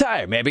 maybe I'll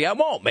retire, maybe I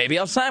won't, maybe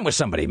I'll sign with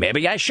somebody,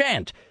 maybe I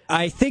shan't?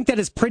 I think that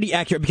is pretty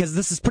accurate because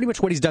this is pretty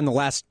much what he's done the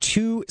last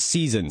 2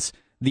 seasons.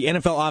 The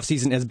NFL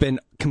offseason has been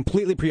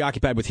completely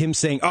preoccupied with him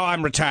saying, "Oh,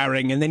 I'm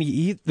retiring," and then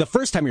he the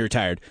first time he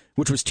retired,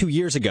 which was 2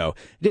 years ago,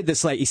 did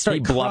this he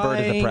started blubbered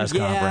crying, at the press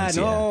conference.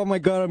 And, oh my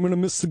God, I'm going to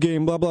miss the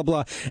game, blah blah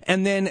blah,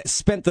 and then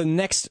spent the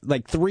next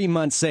 3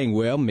 months saying,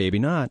 "Well, maybe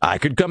not. I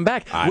could come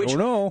back." I don't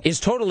know. Is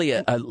totally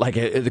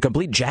the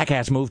complete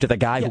jackass move to the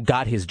guy who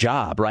got his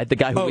job, right? The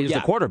guy who is the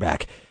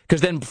quarterback.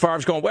 Because then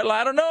Favre's going, well,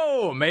 I don't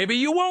know. Maybe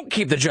you won't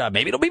keep the job.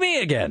 Maybe it'll be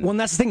me again. Well, and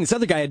that's the thing. This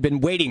other guy had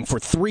been waiting for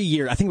 3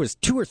 years. I think it was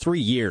 2 or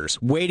 3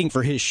 years waiting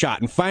for his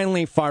shot. And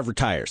finally, Favre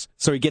retires.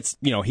 So he gets,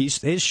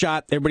 his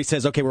shot. Everybody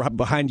says, okay, we're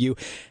behind you.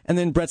 And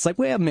then Brett's like,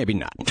 well, maybe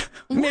not.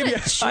 Maybe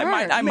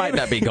I might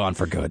not be gone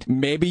for good.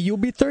 Maybe you'll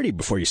be 30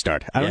 before you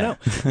start. I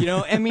don't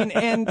know.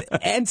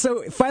 And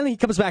so finally he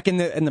comes back and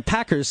the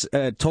Packers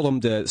told him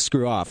to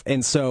screw off.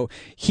 And so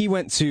he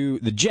went to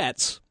the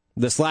Jets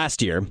this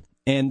last year.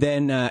 And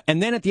then at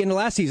the end of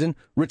last season,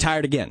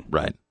 retired again.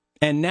 Right.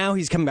 And now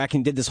he's come back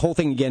and did this whole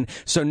thing again.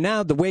 So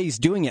now the way he's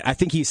doing it, I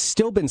think he's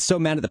still been so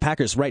mad at the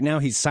Packers. Right now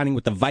he's signing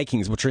with the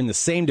Vikings, which are in the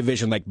same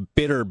division,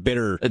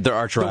 bitter. They're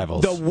arch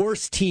rivals. The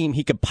worst team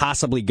he could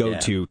possibly go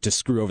to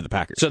screw over the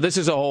Packers. So this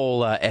is a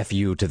whole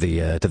FU to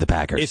the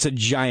Packers. It's a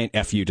giant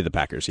FU to the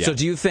Packers, yeah. So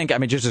do you think,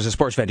 just as a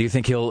sports fan, do you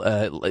think he'll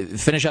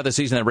finish out the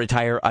season and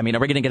retire? Are we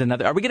going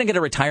to get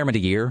a retirement a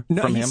year from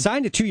him? He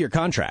signed a 2-year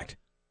contract.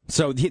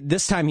 So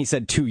this time he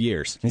said 2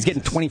 years. He's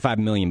getting $25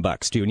 million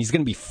too, and he's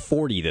going to be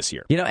 40 this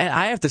year. And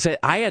I have to say,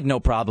 I had no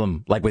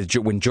problem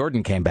when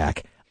Jordan came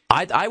back.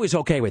 I was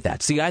okay with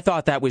that. See, I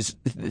thought that was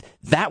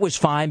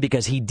fine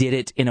because he did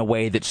it in a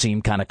way that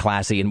seemed kind of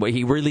classy, and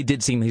he really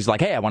did seem. He's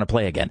like, hey, I want to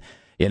play again,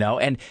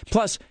 and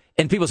plus.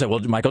 And people say, well,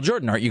 Michael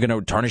Jordan, aren't you going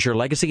to tarnish your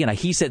legacy? And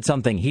he said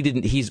something. He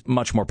didn't. He's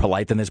much more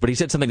polite than this, but he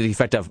said something to the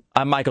effect of,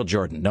 I'm Michael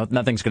Jordan. No,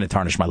 nothing's going to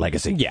tarnish my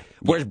legacy. Yeah.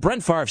 Whereas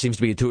Brent Favre seems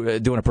to be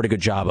doing a pretty good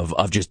job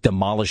of just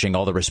demolishing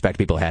all the respect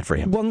people had for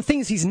him. Well, the thing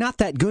is, he's not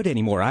that good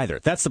anymore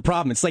either. That's the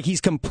problem. It's like he's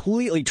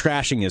completely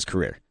trashing his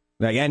career.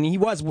 And he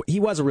was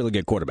a really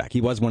good quarterback. He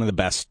was one of the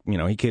best.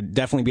 He could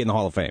definitely be in the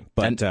Hall of Fame.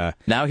 But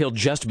now he'll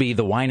just be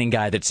the whining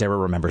guy that Sarah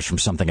remembers from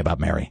Something About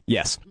Mary.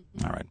 Yes.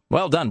 All right.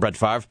 Well done, Brent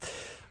Favre.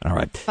 All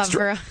right.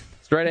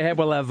 Straight ahead,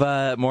 we'll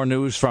have more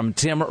news from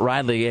Tim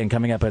Riley, and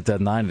coming up at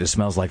 9, it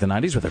smells like the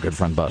 90s with our good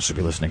friend Buzz. Should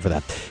be listening for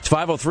that. It's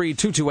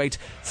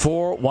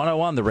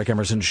 503-228-4101. The Rick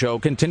Emerson Show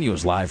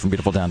continues live from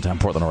beautiful downtown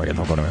Portland, Oregon.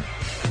 Don't go anywhere.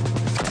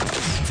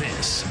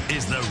 This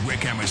is the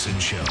Rick Emerson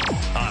Show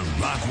on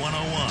Rock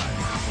 101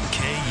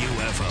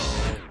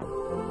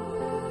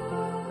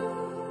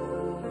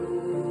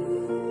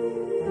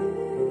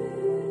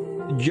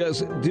 KUFO.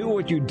 Just do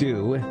what you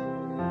do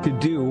to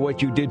do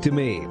what you did to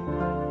me.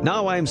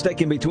 Now I'm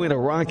stuck in between a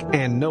rock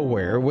and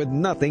nowhere with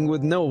nothing,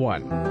 with no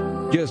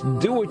one. Just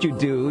do what you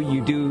do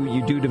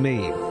to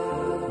me.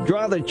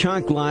 Draw the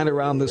chalk line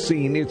around the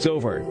scene. It's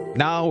over.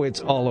 Now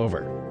it's all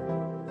over.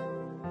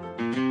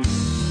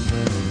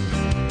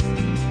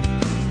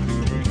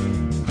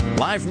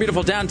 Live from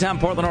beautiful downtown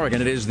Portland,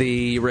 Oregon, it is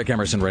the Rick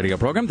Emerson radio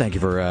program. Thank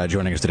you for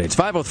joining us today. It's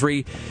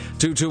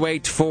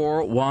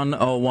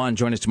 503-228-4101.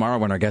 Join us tomorrow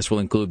when our guests will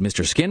include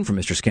Mr. Skin from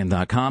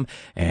MrSkin.com,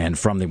 and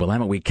from the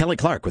Willamette Week, Kelly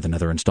Clark with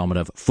another installment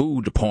of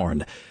Food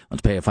Porn. Let's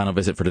pay a final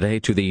visit for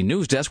today to the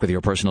news desk with your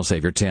personal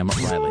savior, Tim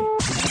Riley.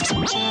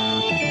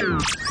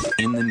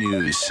 In the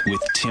news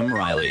with Tim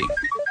Riley.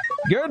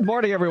 Good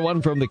morning,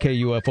 everyone, from the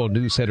KUFO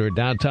News Center in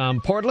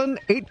downtown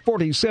Portland.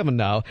 8:47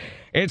 now.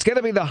 It's going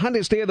to be the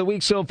hottest day of the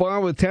week so far,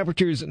 with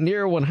temperatures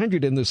near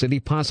 100 in the city,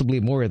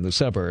 possibly more in the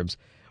suburbs.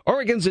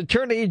 Oregon's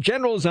Attorney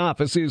General's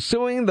office is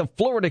suing the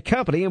Florida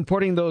company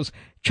importing those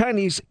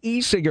Chinese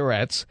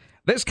e-cigarettes.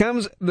 This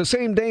comes the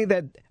same day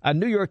that a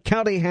New York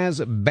county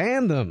has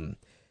banned them.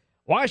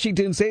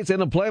 Washington State's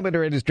unemployment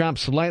rate has dropped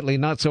slightly,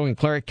 not so in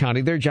Clark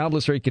County. Their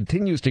jobless rate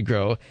continues to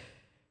grow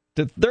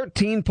to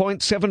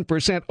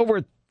 13.7%.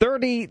 Over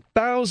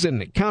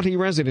 30,000 county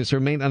residents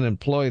remain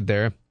unemployed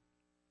there.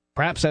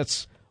 Perhaps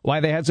that's why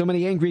they had so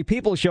many angry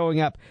people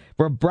showing up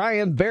for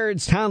Brian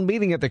Baird's town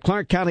meeting at the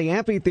Clark County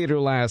Amphitheater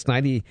last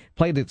night. He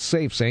played it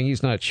safe, saying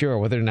he's not sure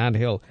whether or not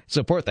he'll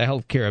support the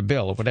health care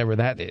bill, whatever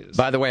that is.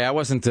 By the way, I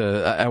wasn't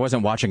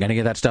watching any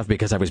of that stuff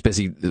because I was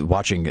busy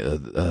watching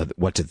the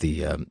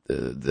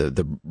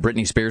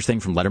Britney Spears thing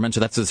from Letterman. So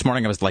that's this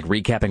morning. I was like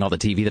recapping all the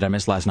TV that I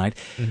missed last night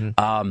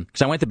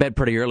because I went to bed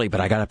pretty early,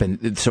 but I got up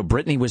and so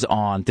Britney was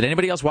on. Did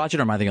anybody else watch it,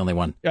 or am I the only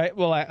one?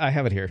 Well, I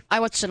have it here. I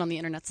watched it on the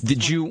internet.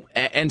 Did you?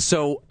 And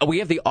so we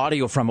have the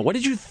audio from it. What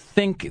did you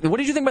think? What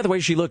did you think about the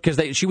way she looked? Because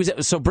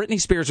Britney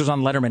Spears was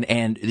on Letterman,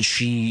 and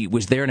she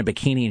was there in a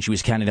bikini, and she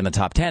was counted in the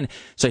top 10.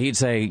 So he'd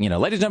say, ladies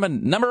and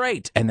gentlemen, number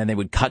 8, and then they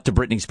would cut to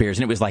Britney Spears,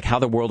 and it was like how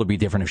the world would be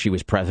different if she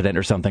was president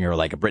or something, or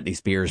like a Britney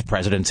Spears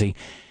presidency,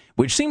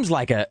 which seems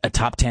like a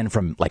top 10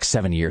 from like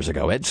 7 years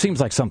ago. It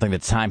seems like something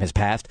that time has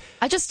passed.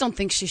 I just don't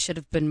think she should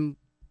have been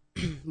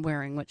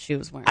wearing what she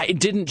was wearing.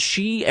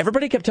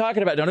 Everybody kept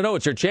talking about, no,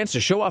 it's her chance to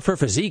show off her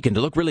physique and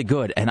to look really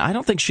good. And I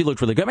don't think she looked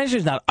really good. I mean,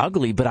 she's not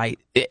ugly, but I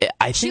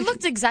think she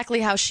looked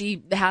exactly how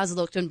she has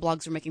looked when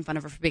blogs were making fun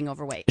of her for being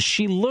overweight.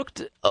 She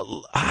looked,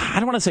 I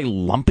don't want to say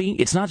lumpy.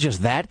 It's not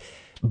just that.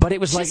 But it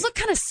was she just looked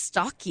kind of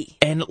stocky.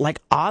 And like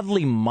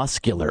oddly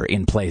muscular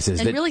in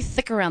places. And really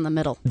thick around the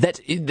middle. That's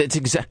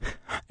exactly.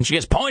 And she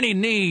has pointy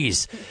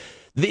knees.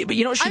 She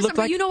looked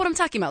like, you know what I'm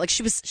talking about. Like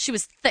she was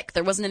thick.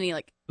 There wasn't any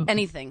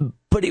anything.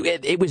 But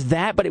it was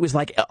that. But it was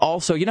like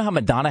also, you know how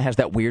Madonna has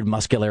that weird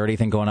muscularity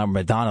thing going on.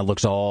 Madonna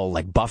looks all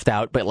like buffed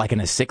out, but like in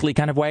a sickly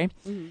kind of way.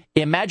 Mm-hmm.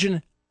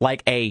 Imagine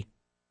like a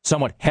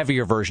somewhat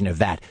heavier version of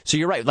that. So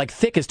you're right. Like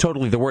thick is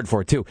totally the word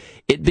for it too.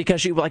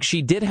 Because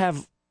she did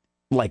have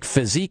like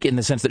physique in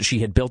the sense that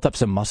she had built up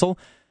some muscle,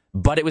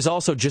 but it was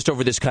also just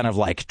over this kind of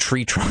like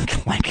tree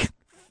trunk like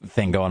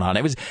thing going on.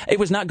 It was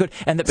not good.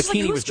 And the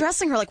bikini who's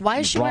dressing her? Like, why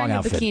is she wearing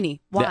a bikini?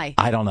 Why?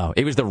 I don't know.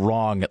 It was the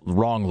wrong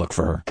look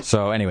for her.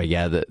 So anyway,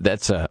 yeah,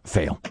 that's a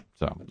fail.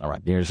 So all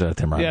right, here's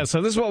Tim Riley. Yeah.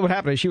 So this is what would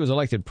happen if she was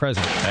elected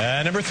president.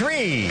 Number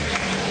 3.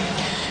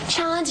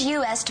 Challenge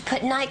U.S. to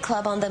put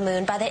nightclub on the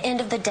moon by the end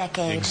of the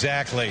decade.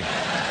 Exactly.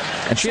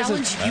 And she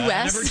Challenge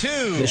U.S. Number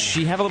 2. Does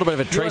she have a little bit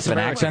of a trace of an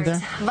accent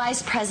there?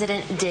 Vice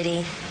President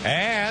Diddy.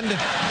 And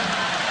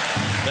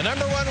the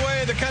number one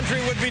way the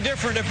country would be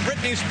different if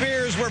Britney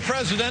Spears were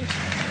president.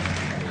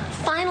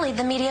 Finally,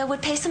 the media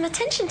would pay some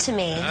attention to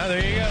me.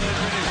 There you go.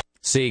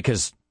 See,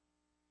 it's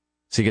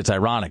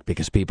ironic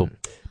because people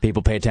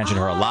pay attention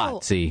to her a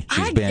lot. See,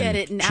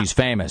 she's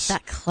famous.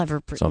 That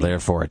clever Britney. So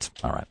therefore it's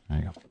all right. There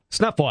you go.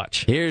 Snuff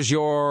Watch. Here's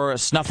your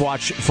Snuff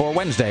Watch for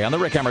Wednesday on the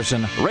Rick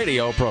Emerson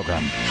radio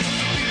program.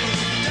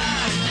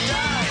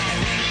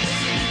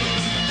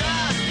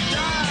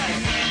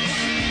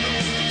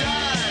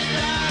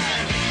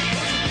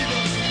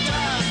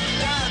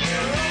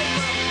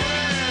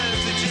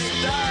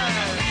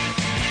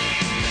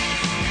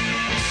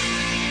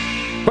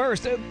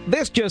 First,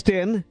 this just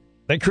in.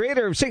 The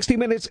creator of 60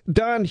 Minutes,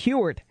 Don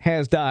Hewitt,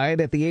 has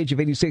died at the age of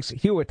 86.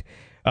 Hewitt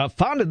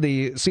founded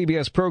the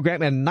CBS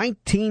program in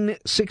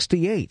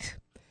 1968.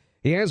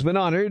 He has been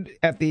honored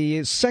at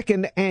the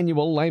second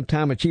annual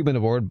Lifetime Achievement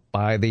Award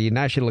by the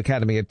National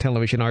Academy of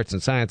Television Arts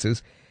and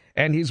Sciences,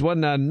 and he's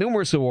won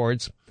numerous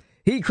awards.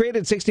 He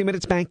created 60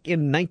 Minutes back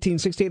in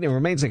 1968 and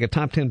remains like a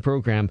top 10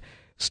 program.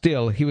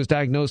 Still, he was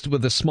diagnosed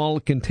with a small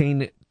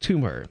contained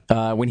tumor.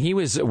 When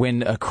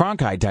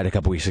Cronkite died a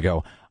couple weeks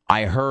ago,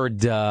 I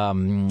heard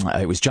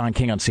it was John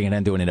King on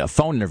CNN doing a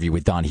phone interview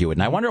with Don Hewitt,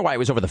 and I wonder why it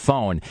was over the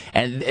phone.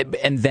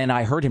 And then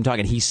I heard him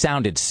talking. He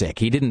sounded sick.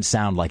 He didn't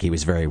sound like he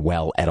was very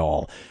well at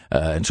all,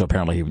 and so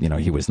apparently,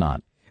 he was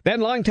not.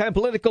 Then longtime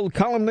political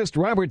columnist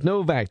Robert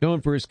Novak,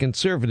 known for his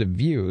conservative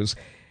views,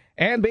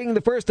 and being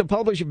the first to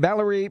publish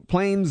Valerie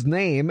Plane's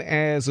name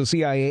as a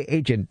CIA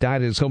agent,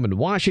 died at his home in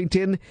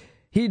Washington.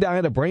 He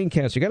died of brain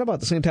cancer. He got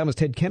about the same time as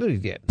Ted Kennedy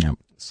did. Yep.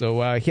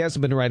 So he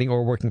hasn't been writing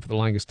or working for the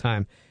longest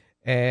time.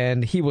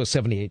 And he was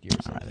 78 years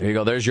old. All right, there you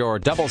go. There's your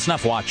double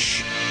snuff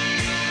watch.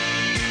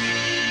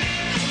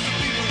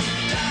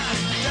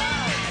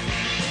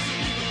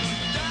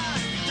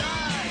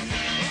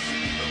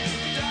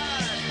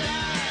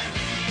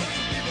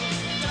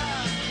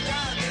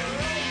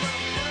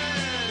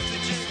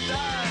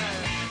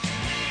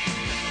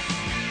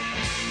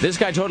 This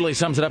guy totally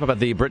sums it up about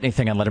the Britney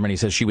thing on Letterman. He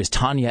says she was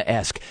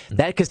Tanya-esque.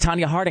 That because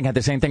Tanya Harding had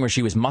the same thing where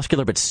she was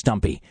muscular but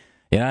stumpy.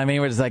 You know what I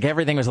mean? Where it's like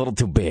everything was a little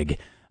too big.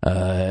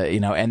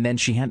 And then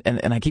she had,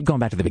 and I keep going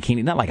back to the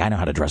bikini. Not like I know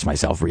how to dress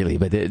myself, really,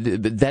 but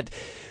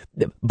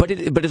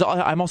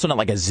I'm also not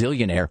like a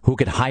zillionaire who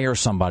could hire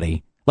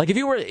somebody. Like if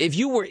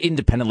you were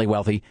independently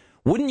wealthy,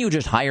 wouldn't you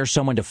just hire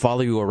someone to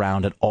follow you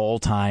around at all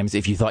times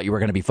if you thought you were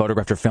going to be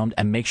photographed or filmed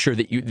and make sure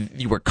that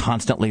you were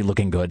constantly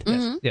looking good?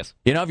 Mm-hmm. Yes.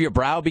 If your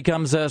brow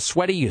becomes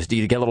sweaty, you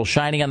get a little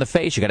shiny on the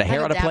face, you got a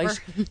hair out of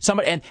place.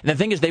 And the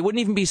thing is, they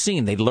wouldn't even be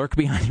seen. They'd lurk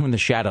behind you in the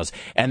shadows,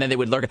 and then they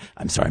would lurk.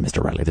 I'm sorry,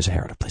 Mr. Riley, there's a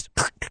hair out of place.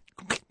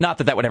 Not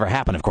that would ever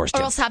happen, of course,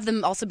 Jim. Or else have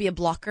them also be a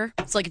blocker.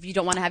 It's like if you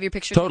don't want to have your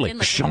picture totally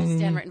taken,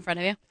 stand right in front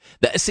of you.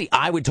 See,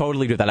 I would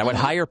totally do that. I would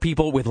hire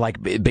people with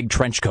like big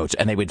trench coats,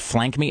 and they would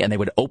flank me, and they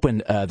would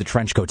open the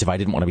trench coats if I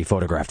didn't want to be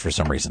photographed for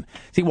some reason.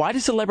 See, why do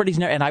celebrities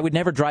never? And I would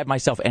never drive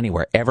myself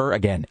anywhere ever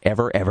again,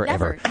 ever.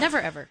 Never.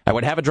 I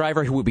would have a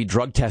driver who would be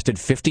drug tested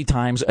 50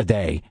 times a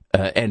day,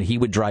 and he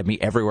would drive me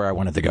everywhere I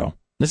wanted to go.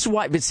 This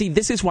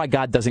is why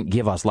God doesn't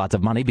give us lots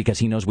of money, because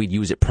he knows we'd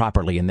use it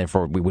properly, and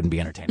therefore we wouldn't be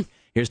entertaining.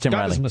 Here's Tim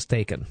Riley. God is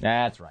mistaken.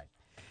 That's right.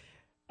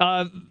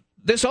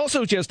 This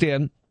also just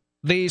in.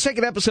 The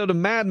second episode of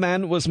Mad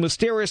Men was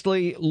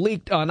mysteriously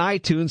leaked on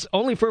iTunes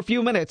only for a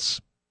few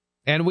minutes.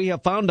 And we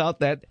have found out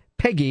that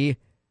Peggy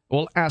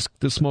will ask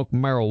to smoke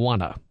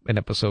marijuana in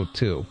episode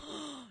 2.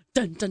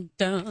 Dun, dun,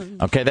 dun.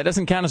 Okay, that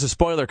doesn't count as a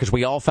spoiler because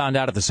we all found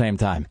out at the same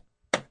time.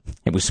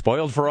 It was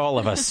spoiled for all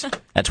of us.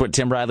 That's what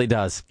Tim Riley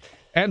does.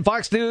 And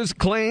Fox News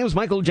claims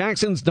Michael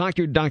Jackson's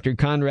Dr.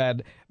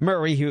 Conrad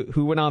Murray,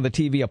 who went on the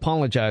TV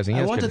apologizing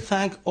yesterday. I want to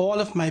thank all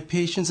of my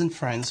patients and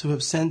friends who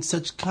have sent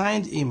such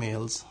kind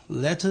emails,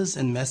 letters,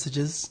 and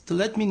messages to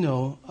let me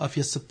know of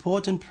your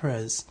support and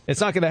prayers.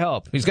 It's not going to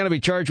help. He's going to be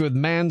charged with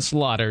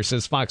manslaughter,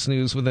 says Fox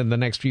News, within the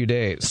next few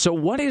days. So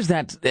what is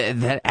that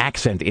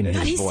accent in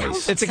his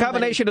voice? It's a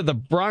combination of the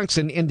Bronx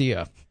and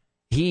India.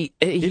 He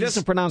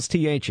doesn't pronounce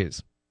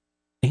THs.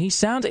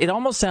 It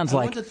almost sounds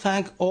like... I want to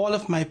thank all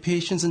of my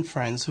patients and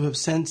friends who have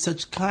sent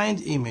such kind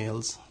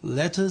emails,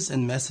 letters,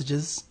 and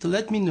messages to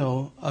let me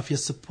know of your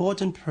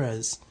support and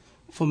prayers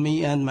for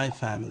me and my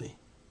family.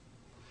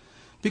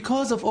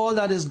 Because of all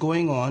that is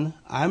going on,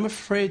 I'm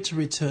afraid to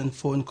return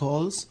phone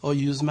calls or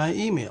use my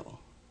email.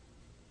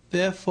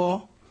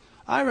 Therefore,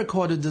 I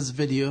recorded this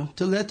video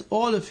to let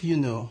all of you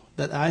know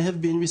that I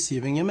have been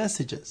receiving your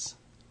messages.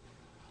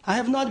 I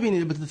have not been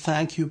able to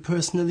thank you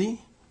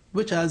personally,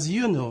 which, as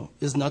you know,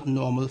 is not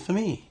normal for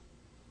me.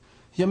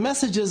 Your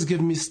messages give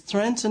me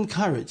strength and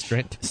courage.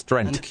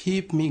 Strength. And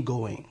keep me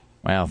going.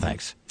 Well,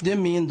 thanks. They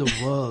mean the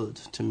world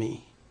to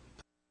me.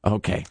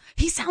 Okay.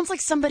 He sounds like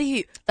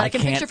somebody that I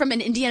can picture from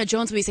an Indiana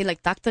Jones movie saying,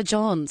 like, Dr.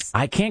 Jones.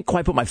 I can't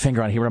quite put my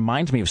finger on it. He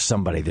reminds me of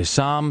somebody. There's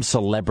some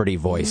celebrity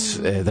voice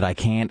that I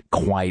can't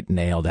quite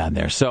nail down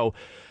there. So...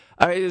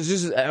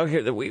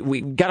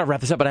 we got to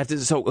wrap this up, but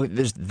so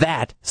there's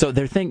that. So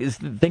they're thinking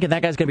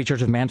that guy's going to be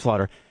charged with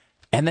manslaughter.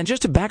 And then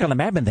just to back on the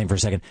Mad Men thing for a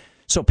second.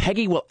 So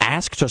Peggy will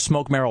ask to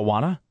smoke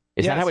marijuana?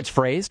 Is that how it's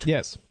phrased?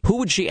 Yes. Who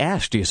would she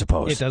ask, do you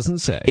suppose? It doesn't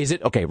say. Is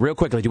it, okay, real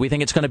quickly, do we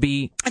think it's going to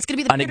be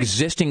an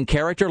existing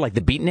character, like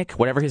the Beatnik,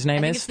 whatever his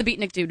name is? I think it's the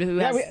Beatnik dude who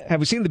has...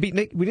 Have we seen the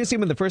Beatnik? We didn't see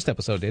him in the first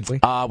episode, did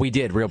we? We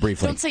did, real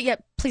briefly. Don't say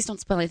yet. Please don't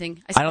spoil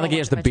anything. I don't think he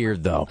has the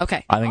beard, though.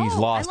 Okay. I think he's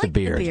lost the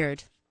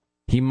beard.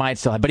 He might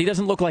still have, but he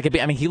doesn't look like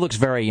a... I mean, he looks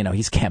very,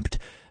 he's kempt.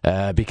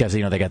 Because,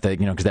 they got the,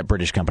 because that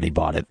British company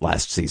bought it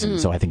last season.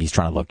 So I think he's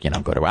trying to look,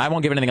 good. I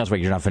won't give anything else away.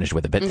 You're not finished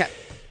with it. But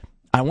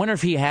I wonder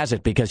if he has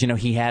it because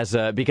he has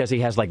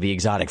like the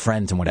exotic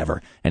friends and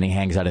whatever, and he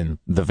hangs out in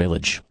the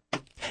village.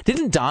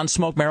 Didn't Don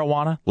smoke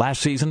marijuana last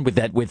season with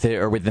the first?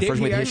 Did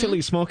he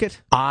actually smoke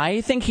it?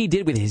 I think he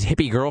did with his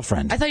hippie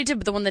girlfriend. I thought he did,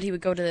 but the one that he would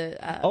go to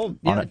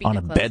on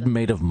a bed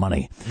made of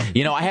money.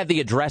 I have the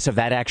address of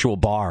that actual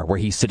bar where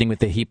he's sitting with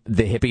the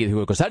hippie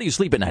who goes, "How do you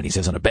sleep at night?" He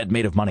says, "On a bed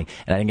made of money."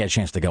 And I didn't get a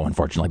chance to go,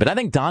 unfortunately. But I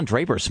think Don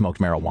Draper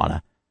smoked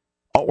marijuana.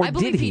 Or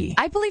did he?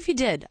 I believe he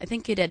did. I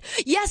think he did.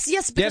 Yes,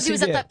 because he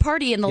was at that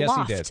party in the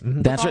loft. Yes, he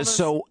did. That's right.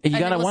 So you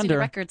got to wonder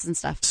records and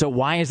stuff. So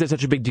why is there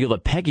such a big deal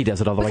that Peggy does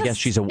it? Although I guess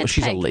she's a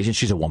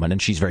woman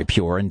and she's very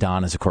pure, and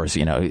Don is, of course,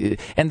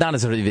 and Don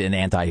is sort of an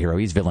anti-hero.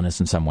 He's villainous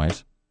in some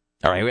ways.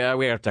 All right,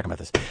 we got to talk about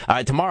this. All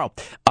right, tomorrow,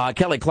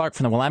 Kelly Clark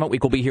from the Willamette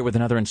Week will be here with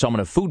another installment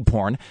of Food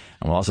Porn.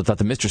 And we'll also talk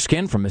to Mr.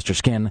 Skin from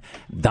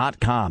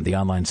MrSkin.com, the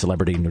online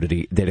celebrity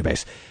nudity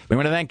database. We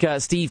want to thank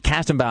Steve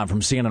Kastenbaum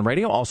from CNN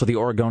Radio, also the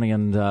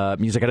Oregonian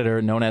music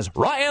editor known as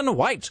Ryan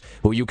White,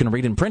 who you can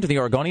read in print in the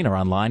Oregonian or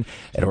online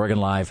at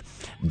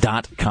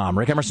OregonLive.com.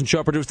 Rick Emerson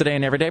Show produced today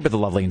and every day by the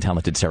lovely and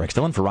talented Sarah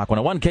Dillon for Rock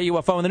 101,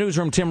 KUFO in the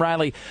newsroom, Tim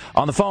Riley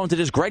on the phones.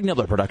 It is Greg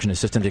Nibler, production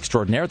assistant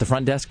extraordinaire at the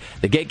front desk.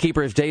 The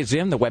gatekeeper is Dave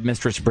Zim, the web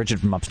mistress Bridget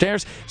from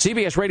upstairs.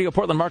 CBS Radio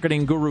Portland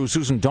marketing guru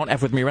Susan Don't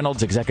F With Me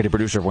Reynolds, executive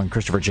producer when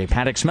Christopher J.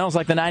 Paddock. Smells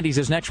Like the 90s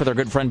is next with our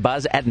good friend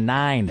Buzz at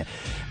 9. I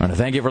want to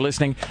thank you for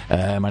listening.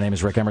 My name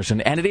is Rick Emerson,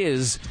 and it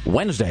is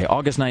Wednesday,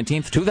 August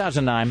 19th,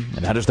 2009,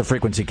 and that is the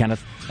frequency,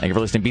 Kenneth. Thank you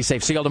for listening. Be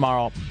safe. See you all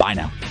tomorrow. Bye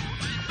now.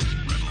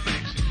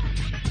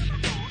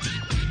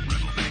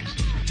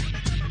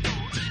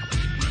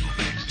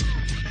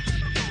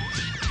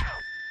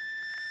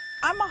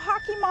 I'm a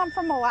hockey mom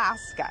from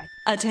Alaska.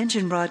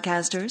 Attention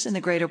broadcasters in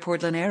the greater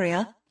Portland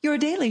area, your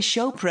daily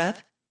show prep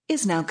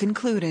is now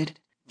concluded.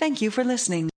 Thank you for listening.